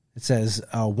 It says,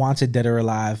 "Wanted dead or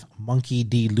alive, Monkey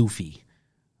D. Luffy,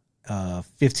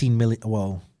 15 million."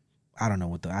 Well, I don't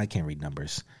know I can't read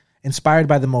numbers. Inspired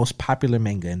by the most popular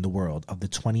manga in the world of the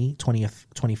 20th,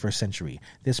 21st century,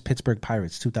 this Pittsburgh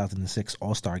Pirates 2006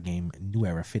 All-Star Game New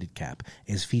Era fitted cap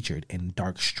is featured in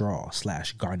dark straw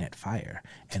 / garnet fire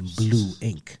and blue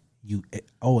ink.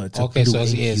 It's a okay, blue so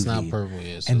ink it's UV not purple,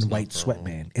 so and white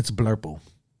sweatband. It's blurple.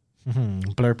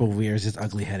 Blurple rears his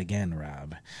ugly head again,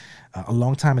 Rob. A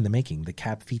long time in the making, the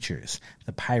cap features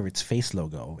the Pirates face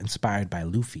logo inspired by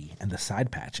Luffy and the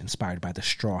side patch inspired by the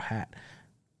straw hat.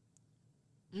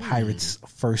 Pirates'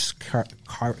 first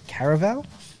caravel,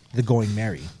 the Going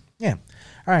Merry. Yeah,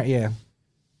 all right, yeah,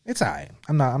 it's alright.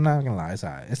 I'm not gonna lie, it's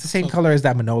alright. It's the same color as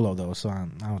that Manolo though, so I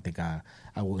don't think I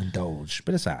will indulge,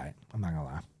 but it's alright. I'm not gonna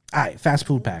lie. All right, fast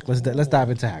food pack. Let's dive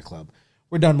into Hat Club.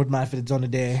 We're done with MyFitteds on the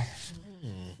day.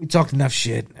 We talked enough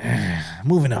shit.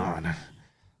 Moving on.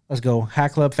 Let's go.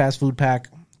 Hat Club fast food pack.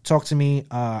 Talk to me.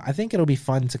 I think it'll be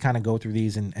fun to kind of go through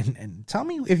these and tell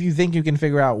me if you think you can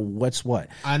figure out what's what.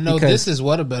 I know this is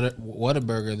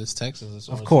Whataburger. This Texas is.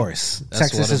 Of course.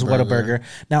 Texas is Whataburger.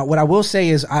 Now, what I will say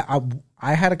is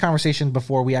I had a conversation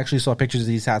before we actually saw pictures of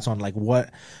these hats on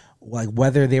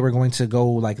whether they were going to go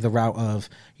like the route of,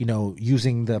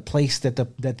 using the place that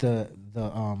the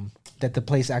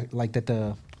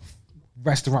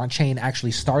restaurant chain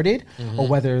actually started, or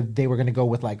whether they were going to go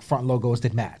with like front logos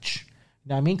that match. You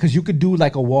know what I mean? Because you could do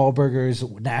like a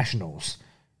Wahlburgers Nationals.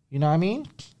 You know what I mean?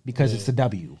 Because it's the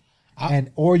W.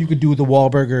 Or you could do the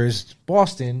Wahlburgers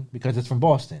Boston because it's from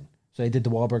Boston. So they did the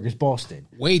Wahlburgers Boston.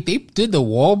 Wait, they did the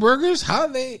Wahlburgers? How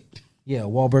they? Yeah,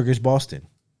 Wahlburgers Boston.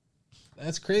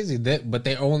 That's crazy. But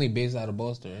they're only based out of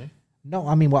Boston, right? No,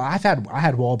 I mean, well, I had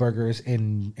Wahlburgers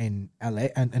in LA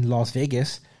and in Las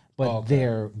Vegas. But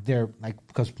they're like,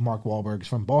 because Mark Wahlberg is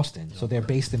from Boston, so they're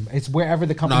based in, it's wherever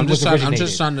the company was originated. I'm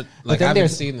just trying to, like, I haven't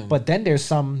seen them. But then there's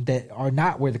some that are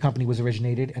not where the company was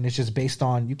originated, and it's just based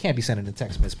on, you can't be sending a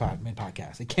text mid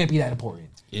podcast. It can't be that important.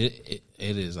 It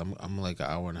is. I'm like an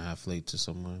hour and a half late to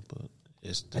somewhere, but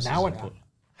it's an hour.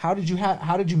 How did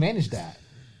you manage that?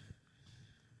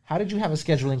 How did you have a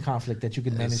scheduling conflict that you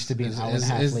could manage to be an hour and a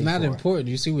half late? It's not important.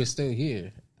 You see, we're still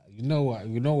here. You know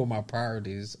what my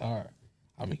priorities are.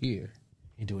 I'm here.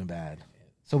 You're doing bad.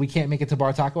 So we can't make it to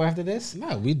Bar Taco after this?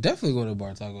 No, we definitely go to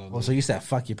Bar Taco. Oh, so you said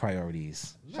fuck your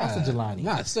priorities. Shouts to Jelani.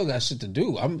 Nah, I still got shit to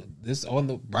do. This on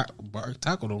the Bar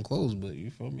Taco don't close, but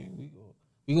you feel me?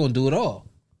 We gonna do it all.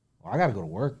 Well, I gotta go to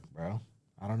work, bro.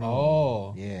 I don't know.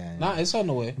 Oh, yeah. Nah, it's on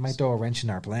the way. It might throw a wrench in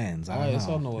our plans. I don't know. It's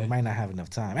on the way. We might not have enough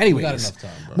time. Anyways, we got enough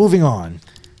time, bro. Moving on.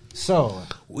 So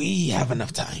we have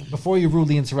enough time. Before you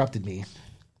rudely interrupted me,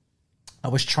 I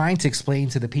was trying to explain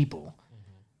to the people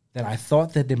that I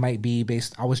thought that it might be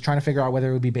based. I was trying to figure out whether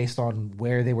it would be based on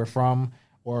where they were from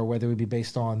or whether it would be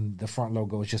based on the front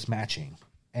logo is just matching,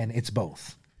 and it's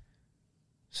both.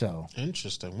 So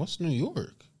interesting. What's New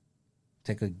York?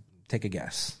 Take a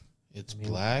guess. It's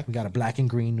black. We got a black and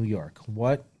green New York.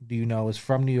 What do you know is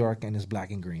from New York and is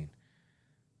black and green?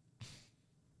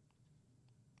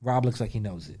 Rob looks like he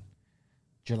knows it.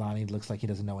 Jelani looks like he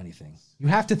doesn't know anything. You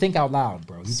have to think out loud,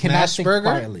 bro. You cannot think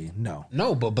quietly.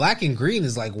 No, but black and green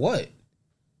is like what?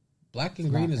 Black and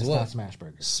green is what? It's not Smash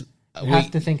Burger. You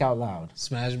have to think out loud.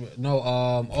 Smash. No.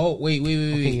 Oh, wait.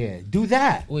 Okay, yeah. Do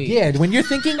that. Wait. Yeah. When you're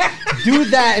thinking, do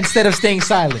that instead of staying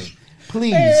silent,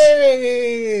 please.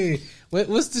 Hey.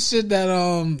 What's the shit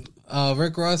that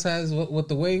Rick Ross has with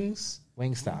the wings?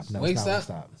 Wingstop. No, Wingstop? it's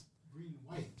not Wingstop. Green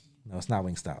and white. No, it's not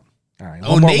Wingstop. All right.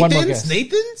 Oh, one more Nathan's? guess.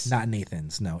 Nathan's? Not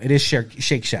Nathan's. No, it is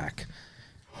Shake Shack.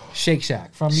 Shake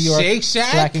Shack from New York. Shake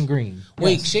Shack? Black and green.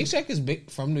 Wait, Yes. Shake Shack is big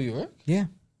from New York? Yeah.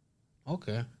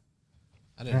 Okay.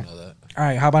 I didn't know that. All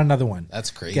right. How about another one?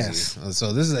 That's crazy. Guess.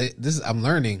 So this is I'm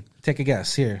learning. Take a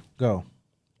guess. Here. Go.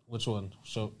 Which one?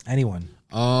 So Anyone.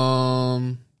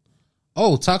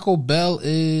 Taco Bell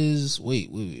is wait.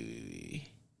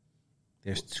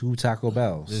 There's 2 Taco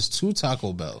Bells. There's 2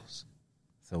 Taco Bells.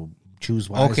 So choose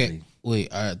wisely. Okay.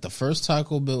 Wait, all right. The first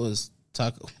Taco Bell is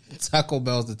Taco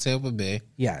Bell's the Tampa Bay.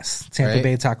 Yes. Tampa Right.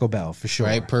 Bay Taco Bell for sure.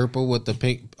 Right, purple with the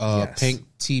pink Yes. pink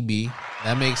TB.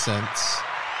 That makes sense.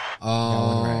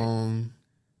 Right.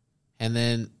 And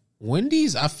then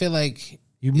Wendy's, I feel like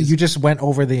You just went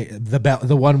over the bell,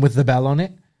 the one with the bell on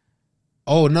it.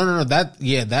 oh no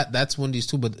that's Wendy's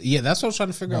too, but yeah, that's what I was trying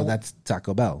to figure No, out. that's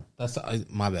Taco Bell. That's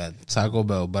my bad, Taco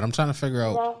Bell. But I'm trying to figure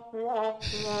out.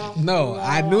 No,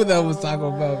 I knew that was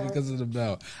Taco Bell because of the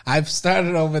bell. I've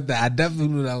started off with that. I definitely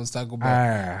knew that was Taco Bell.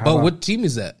 How but about- what team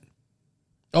is that?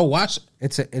 Oh, watch.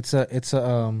 It's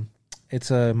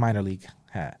a minor league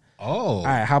hat. Oh, All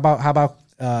right. How about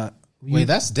wait,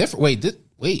 that's different.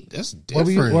 Wait, that's what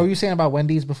different. were you saying about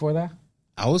Wendy's before that?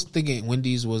 I was thinking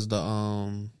Wendy's was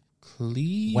the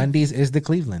Wendy's is the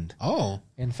Cleveland. Oh,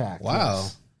 In fact. wow.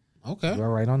 Yes. Okay. You're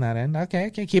right on that end. Okay.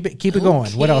 Keep it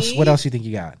going. What else? What else you think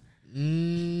you got?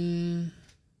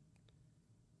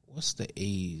 What's the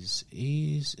A's?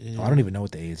 A's. I don't even know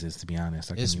what the A's is, to be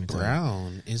honest. It's even tell you.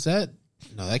 brown. Is that?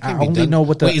 No, that can't I be. only done. know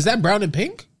what the- Wait, is that brown and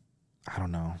pink? I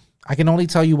don't know. I can only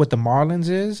tell you what the Marlins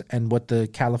is and what the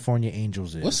California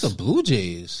Angels is. What's the Blue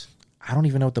Jays? I don't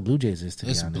even know what the Blue Jays is, to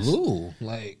It's be honest. blue.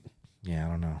 Like Yeah, I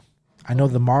don't know. I know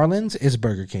the Marlins is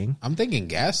Burger King, I'm thinking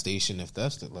gas station. If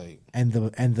that's the like. and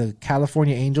the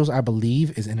California Angels, I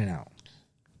believe, is In-N-Out.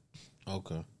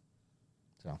 Okay.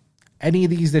 So, any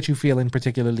of these that you feel in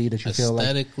particularly that you feel like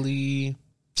Aesthetically,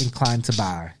 inclined to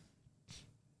buy.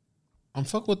 I'm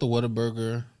fuck with the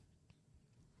Whataburger.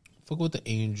 Fuck with the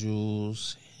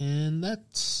Angels, and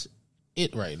that's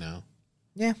it right now.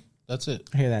 Yeah, That's it.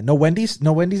 I hear that. No Wendy's.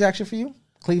 No Wendy's action for you.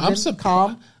 Cleveland. I'm surprised.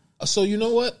 Calm. So you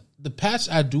know what? The patch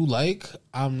I do like.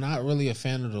 I'm not really a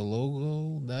fan of the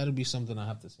logo. That'll be something I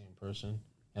have to see in person,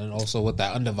 and also what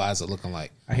that undervisor looking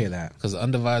like. I hear that. Because the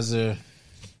undervisor,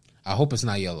 I hope it's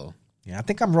not yellow. Yeah, I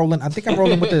think I'm rolling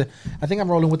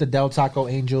with the Del Taco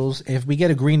Angels. If we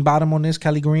get a green bottom on this,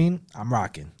 Kelly Green, I'm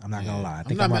rocking. I'm not gonna lie. I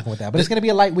think I'm rocking with that. But it's gonna be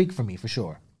a light week for me for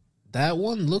sure. That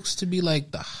one looks to be like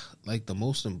the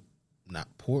most not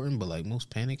important, but like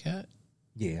most panic hat.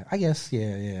 Yeah, I guess. Yeah.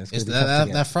 It's gonna be tough to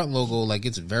get. that front logo, like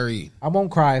it's very I won't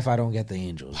cry if I don't get the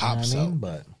Angels. Pops you know what I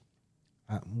mean?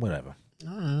 out. But whatever.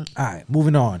 All right,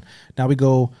 moving on. Now we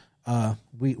go.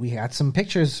 We had some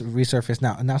pictures resurfaced.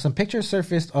 Now some pictures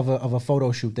surfaced of a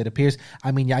photo shoot that appears.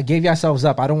 I mean, y'all gave yourselves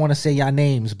up. I don't want to say y'all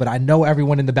names, but I know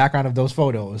everyone in the background of those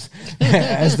photos.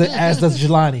 as does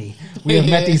Jelani. We have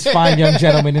met these fine young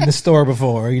gentlemen in the store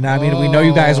before. You know what I mean? We know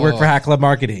you guys work for Hat Club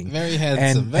Marketing. very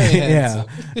handsome. And, Very handsome.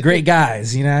 Yeah, great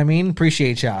guys. You know what I mean?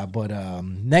 Appreciate y'all. But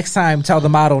next time, tell the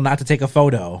model not to take a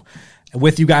photo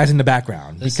with you guys in the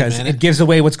background because man, it gives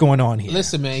away what's going on here.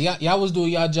 Listen, man, y'all was doing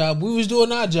y'all job. We was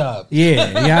doing our job. Yeah,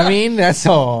 you know what I mean? That's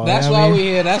all. That's you know why what I we're mean?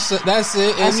 here. That's it. And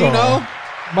That's you all. know,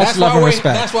 Much that's love why and we're,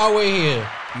 respect. That's why we're here.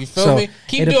 You feel So, me?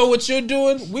 Keep doing what you're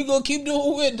doing. We gonna keep doing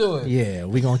what we're doing. Yeah,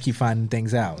 we're going to keep finding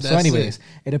things out. So That's anyways,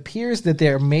 it appears that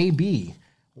there may be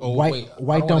white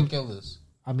I don't dome. kill this.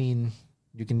 I mean,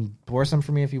 you can pour some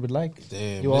for me if you would like.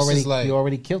 Damn, you this already is like- you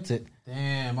already killed it.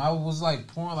 Damn, I was like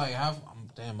pouring like half.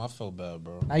 Damn, I felt bad,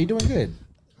 bro. Now you're doing good.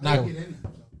 Now,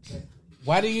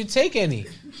 why do you take any?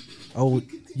 Oh,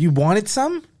 you wanted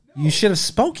some? You should have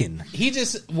spoken. He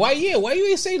just why you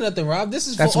ain't say nothing, Rob? This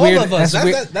is That's for weird. all of us. That's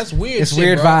weird. That's weird. It's shit,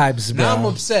 weird bro. vibes, bro. Now I'm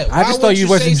upset. I Why just thought would you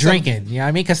wasn't say something? drinking. You know what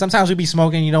I mean? Because sometimes we be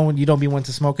smoking. You don't be wanting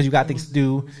to smoke because you got things to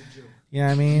do. You know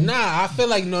what I mean? Nah, I feel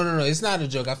like no. It's not a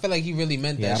joke. I feel like he really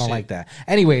meant that. Yeah, I don't shit. like that.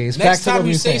 Anyways, back Next to what time we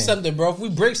you were say saying. something, bro. If we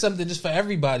break something, just for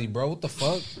everybody, bro. What the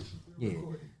fuck? Yeah.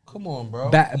 Come on, bro.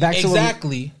 Back to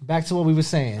exactly. back to what we were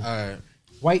saying. All right.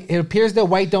 It appears that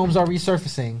white domes are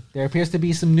resurfacing. There appears to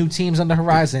be some new teams on the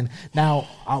horizon. Now,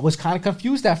 I was kind of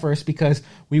confused at first because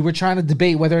we were trying to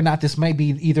debate whether or not this might be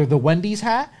either the Wendy's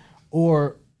hat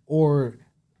or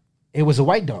it was a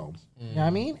white dome. You know what I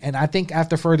mean? And I think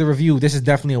after further review, this is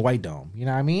definitely a white dome. You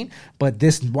know what I mean? But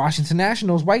this Washington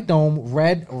Nationals white dome,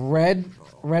 red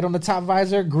red on the top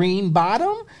visor, green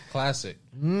bottom. Classic.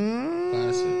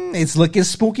 It's looking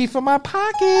spooky for my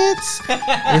pockets.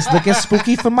 It's looking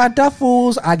spooky for my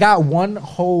duffels. I got one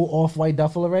whole off-white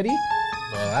duffel already.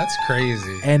 Bro, that's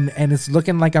crazy. And it's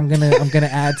looking like I'm gonna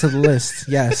add to the list.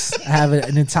 Yes, I have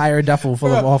an entire duffel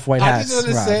full of off-white hats. I just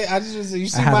want to say, you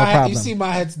see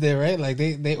my hats there, right? Like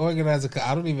they organize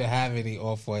I don't even have any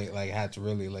off-white like hats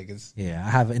really. Like it's I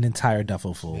have an entire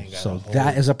duffel full. So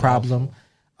that is a problem.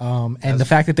 And the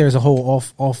fact that there's a whole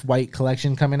off-white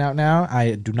collection coming out now,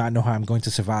 I do not know how I'm going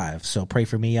to survive. So pray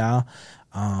for me, y'all.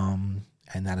 And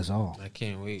that is all. I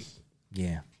can't wait.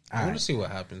 Yeah. I want to see what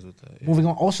happens with that. Yeah. Moving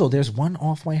on. Also, there's one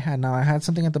off-white hat. Now, I had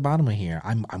something at the bottom of here.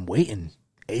 I'm waiting.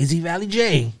 AZ Valley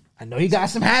J. I know you got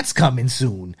some hats coming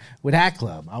soon with Hat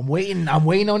Club. I'm waiting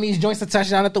on these joints to touch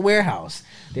down at the warehouse.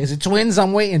 There's a Twins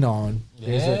I'm waiting on.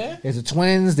 There's a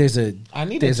Twins. There's a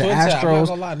Astros. I'm not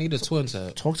gonna lie, I need a Twins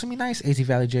hat. Talk to me nice, AZ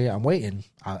Valley J. I'm waiting.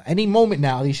 Any moment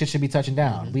now, these shit should be touching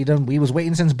down. We was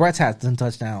waiting since Brett's hat didn't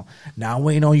touch down. Now I'm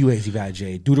waiting on you, AZ Valley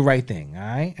J. Do the right thing, all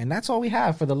right? And that's all we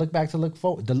have for the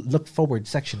look forward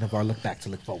section of our look back to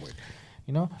look forward.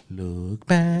 You know, look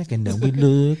back and then we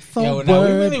look forward. Now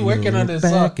we're really working on this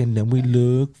back and then we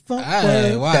look forward.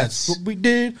 Right, that's what we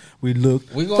did. We look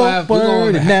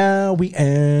forward and now we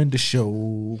end the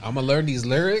show. I'm gonna learn these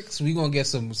lyrics. We gonna get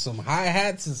some hi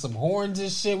hats and some horns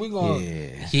and shit. We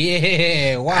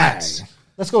gonna watch. Right.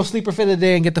 Let's go sleeper for the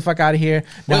day and get the fuck out of here.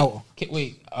 Now,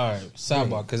 wait. All right,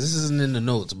 sidebar because this isn't in the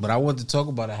notes, but I want to talk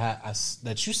about a hat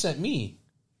that you sent me.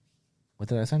 What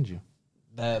did I send you?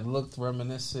 That looked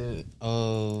reminiscent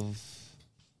of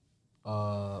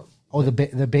the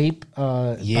Bape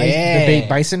the Bape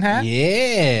Bison hat.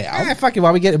 Yeah, fuck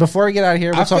it. Before we get out of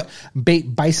here, we'll talk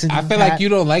Bape Bison. I feel like you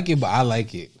don't like it, but I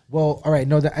like it. Well, all right.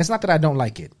 No, it's not that I don't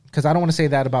like it because I don't want to say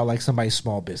that about like somebody's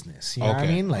small business. You know what I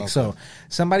mean? Like, so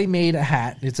somebody made a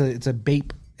hat. It's a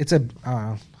Bape. It's a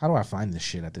how do I find this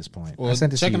shit at this point? Well, I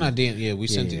sent it check to you. on our DM. Yeah, we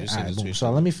sent it. Right,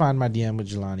 so let me find my DM with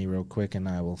Jelani real quick, and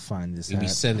I will find this.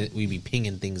 We be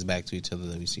pinging things back to each other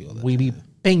that we see all that. We be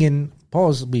pinging.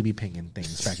 Pause. We be pinging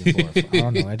things back and forth. I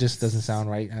don't know. It just doesn't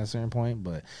sound right at a certain point,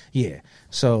 but yeah.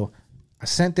 So I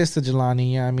sent this to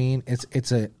Jelani. You know what I mean,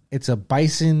 it's a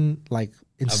bison like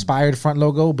inspired front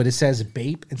logo, but it says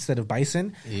Bape instead of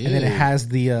bison, and then it has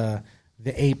the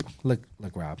ape. Look,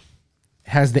 Rob. It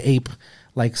has the ape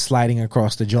like sliding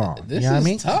across the jaw. This you know what I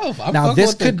mean? Tough. Now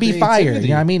this could be fire. You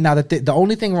know what I mean? Now the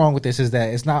only thing wrong with this is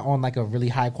that it's not on like a really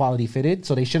high quality fitted.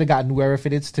 So they should have got New Era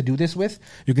fitteds to do this with.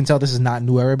 You can tell this is not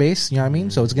New Era based. You know what I mean?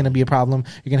 So it's gonna be a problem.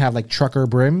 You're gonna have like trucker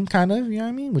brim kind of. You know what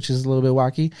I mean? Which is a little bit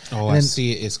wacky. Oh, I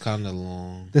see it. It's kind of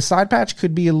long. The side patch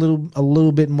could be a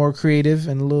little bit more creative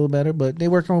and a little better, but they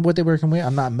working with what they're working with.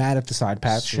 I'm not mad at the side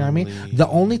patch. You know what I mean? The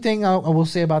only thing I will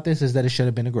say about this is that it should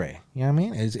have been a gray. You know what I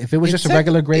mean? If it was just a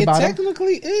regular gray bottom, technically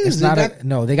is. It's not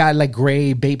no, they got like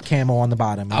gray Bape camo on the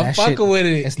bottom. I'm fucking with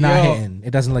it. It's not hitting.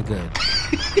 It doesn't look good.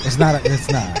 It's not. It's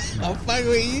not. No. I'm fucking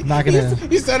with you. Not gonna.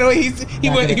 You saw the way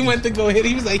he went to go hit.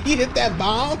 He was like, he hit that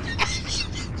bomb.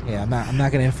 Yeah, I'm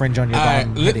not gonna infringe on your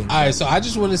bomb hitting. All right, so I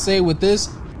just want to say with this,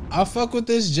 I fuck with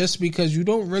this just because you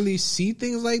don't really see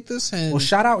things like this. And well,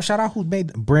 shout out who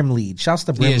made Brim Lead. Shouts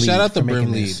to Brim Lead. Shout out to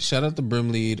Brim Lead. Shout out to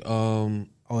Brim Lead.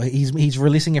 Oh, he's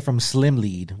releasing it from Slim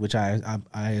Lead, which I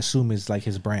assume is like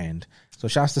his brand. So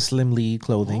shouts to Slim Lead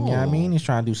Clothing. You know what I mean? He's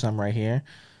trying to do something right here.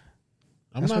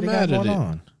 I'm not mad at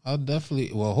it. I'll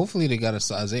definitely. Well, hopefully they got a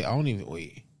size 8. I don't even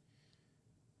wait.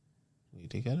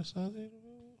 They got a size 8.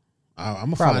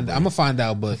 I'm gonna find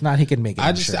out. But if not, he can make it.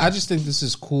 I just think this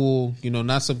is cool. You know,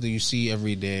 not something you see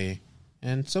every day,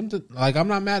 and something like I'm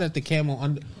not mad at the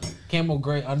camo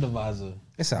gray undervisor.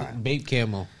 It's all right. Bape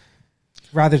camo.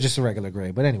 Rather just a regular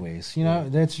gray, but anyways, you know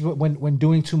that's when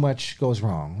doing too much goes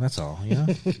wrong. That's all. You know,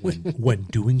 when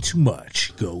doing too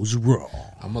much goes wrong.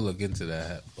 I'm gonna look into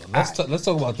that. But let's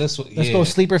talk about this one. Let's go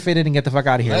sleeper fitted and get the fuck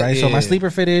out of here, right? So my sleeper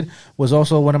fitted was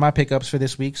also one of my pickups for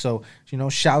this week. So you know,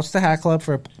 shouts to Hat Club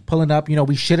for pulling up. You know,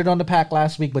 we shitted on the pack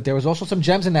last week, but there was also some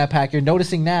gems in that pack. You're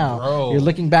noticing now. Bro. You're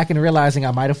looking back and realizing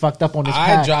I might have fucked up on this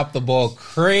pack. I dropped the ball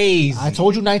crazy. I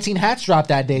told you 19 hats dropped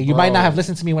that day. You might not have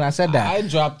listened to me when I said that. I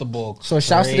dropped the ball. So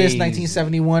shouts to this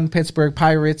 1971 Pittsburgh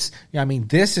Pirates. You know what I mean?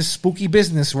 This is spooky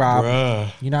business, Rob.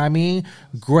 Bruh. You know what I mean?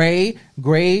 Gray,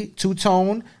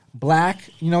 two-tone, black,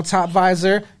 you know, top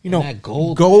visor, you know,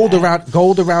 gold around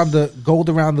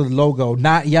the logo,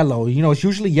 not yellow. You know, it's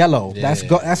usually yellow. Yeah.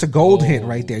 That's a gold hint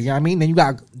right there. You know what I mean? Then you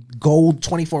got gold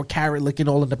 24 karat looking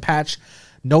all in the patch.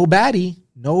 No baddie,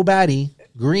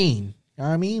 green. You know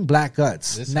what I mean? Black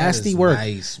guts. This Nasty hat is work.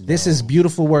 nice, bro. This is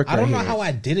beautiful work. I don't know here. how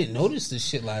I didn't notice this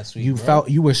shit last week. You bro. felt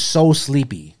you were so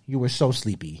sleepy. You were so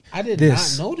sleepy. I did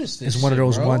this not notice this. It's one of shit,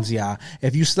 those bro. ones, yeah.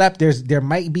 If you slept, there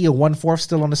might be a 1/4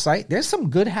 still on the site. There's some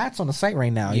good hats on the site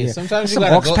right now. Yeah, Yeah, sometimes there's you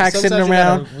some gotta aux packs sitting sometimes you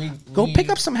around. gotta Go pick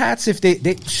up some hats if they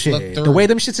shit. through. The way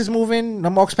them shits is moving,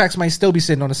 them aux packs might still be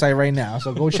sitting on the site right now.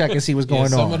 So go check and see what's going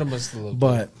some on. of them are still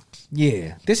But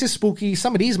yeah, this is spooky.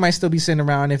 Some of these might still be sitting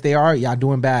around. If they are, y'all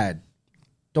doing bad.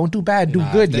 Don't do bad, do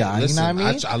good, y'all. Listen, you know what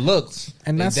I mean? I looked,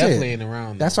 and they that's definitely it. ain't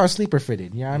around. That's our sleeper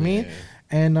fitted. You know what I mean?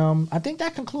 And I think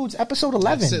that concludes episode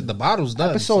 11. That's it. The bottle's done.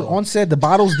 Episode on said the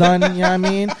bottle's done. You know what I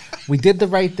mean? We did the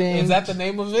right thing. Is that the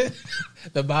name of it?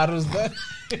 The bottle's done.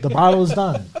 The bottle's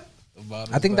done. The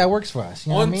bottle's I think that works for us.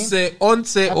 You know what I mean?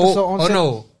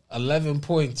 No,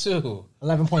 11.2.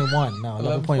 11.1. No,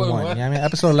 11.1. You know 11.1. what I mean?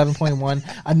 Episode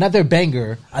 11.1. Another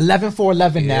banger. 11 for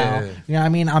 11 now. Yeah. You know what I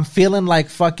mean? I'm feeling like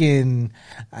fucking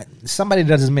somebody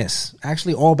doesn't miss.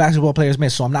 Actually, all basketball players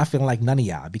miss, so I'm not feeling like none of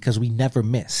y'all because we never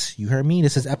miss. You heard me?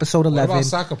 This is episode 11. What about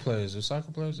soccer players? Do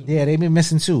soccer players? Yeah, they've been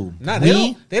missing too. Nah,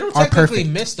 We they don't are technically perfect.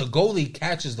 miss. The goalie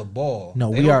catches the ball.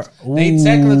 No, They we are. don't- They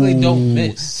technically don't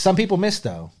miss. Some people miss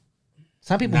though.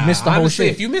 Some people Nah, miss the whole honestly,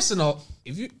 shit. if you missing all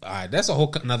right, that's a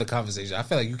whole another conversation. I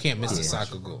feel like you can't miss a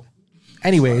soccer goal.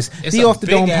 Anyways, It's the a Off the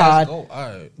Dome big-ass pod. goal. All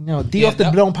right. You know, the Yeah, Off the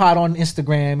that- Dome pod on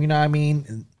Instagram. You know what I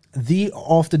mean? The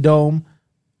Off the Dome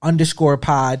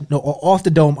 _pod. No, or Off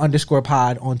the Dome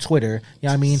 _pod on Twitter. You know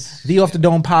what I mean? The Off the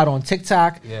Dome pod on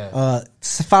TikTok. Yeah.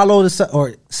 Follow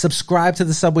or subscribe to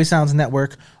the Subway Sounds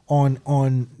Network on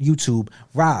YouTube.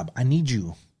 Rob, I need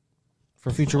you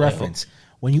for future reference.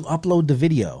 When you upload the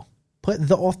video, put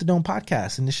the Off the Dome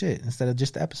podcast in the shit instead of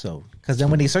just the episode. Because then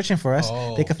when they're searching for us,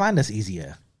 they can find us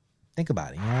easier. Think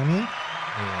about it. You know what I mean?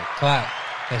 Yeah, clap.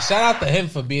 And shout out to him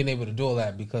for being able to do all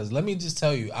that, because let me just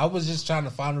tell you, I was just trying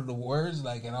to find the words,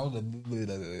 like, and I was like,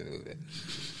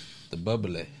 the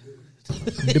bubbly.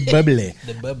 The bubbly.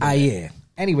 The bubbly. Ah, yeah.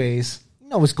 Anyways, you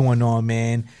know what's going on,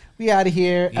 man. We out of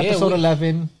here. Yeah, Episode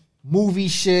 11. Movie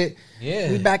shit.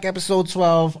 Yeah. We back episode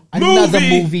 12. Another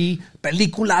movie.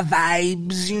 Película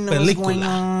vibes. You know what's going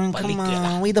on. Come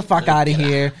on. We the fuck out of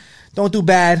here. Don't do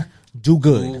bad. Do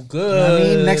good. Do You know what I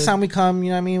mean? good. Next time we come, you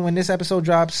know what I mean? When this episode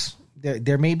drops,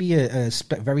 there may be a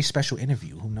very special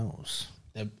interview. Who knows?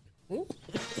 You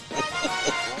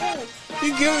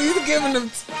giving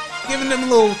them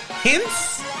little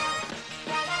hints?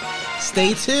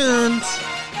 Stay tuned.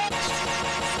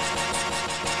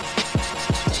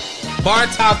 Bar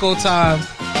taco time.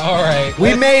 All right.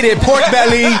 We made it. Pork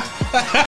belly.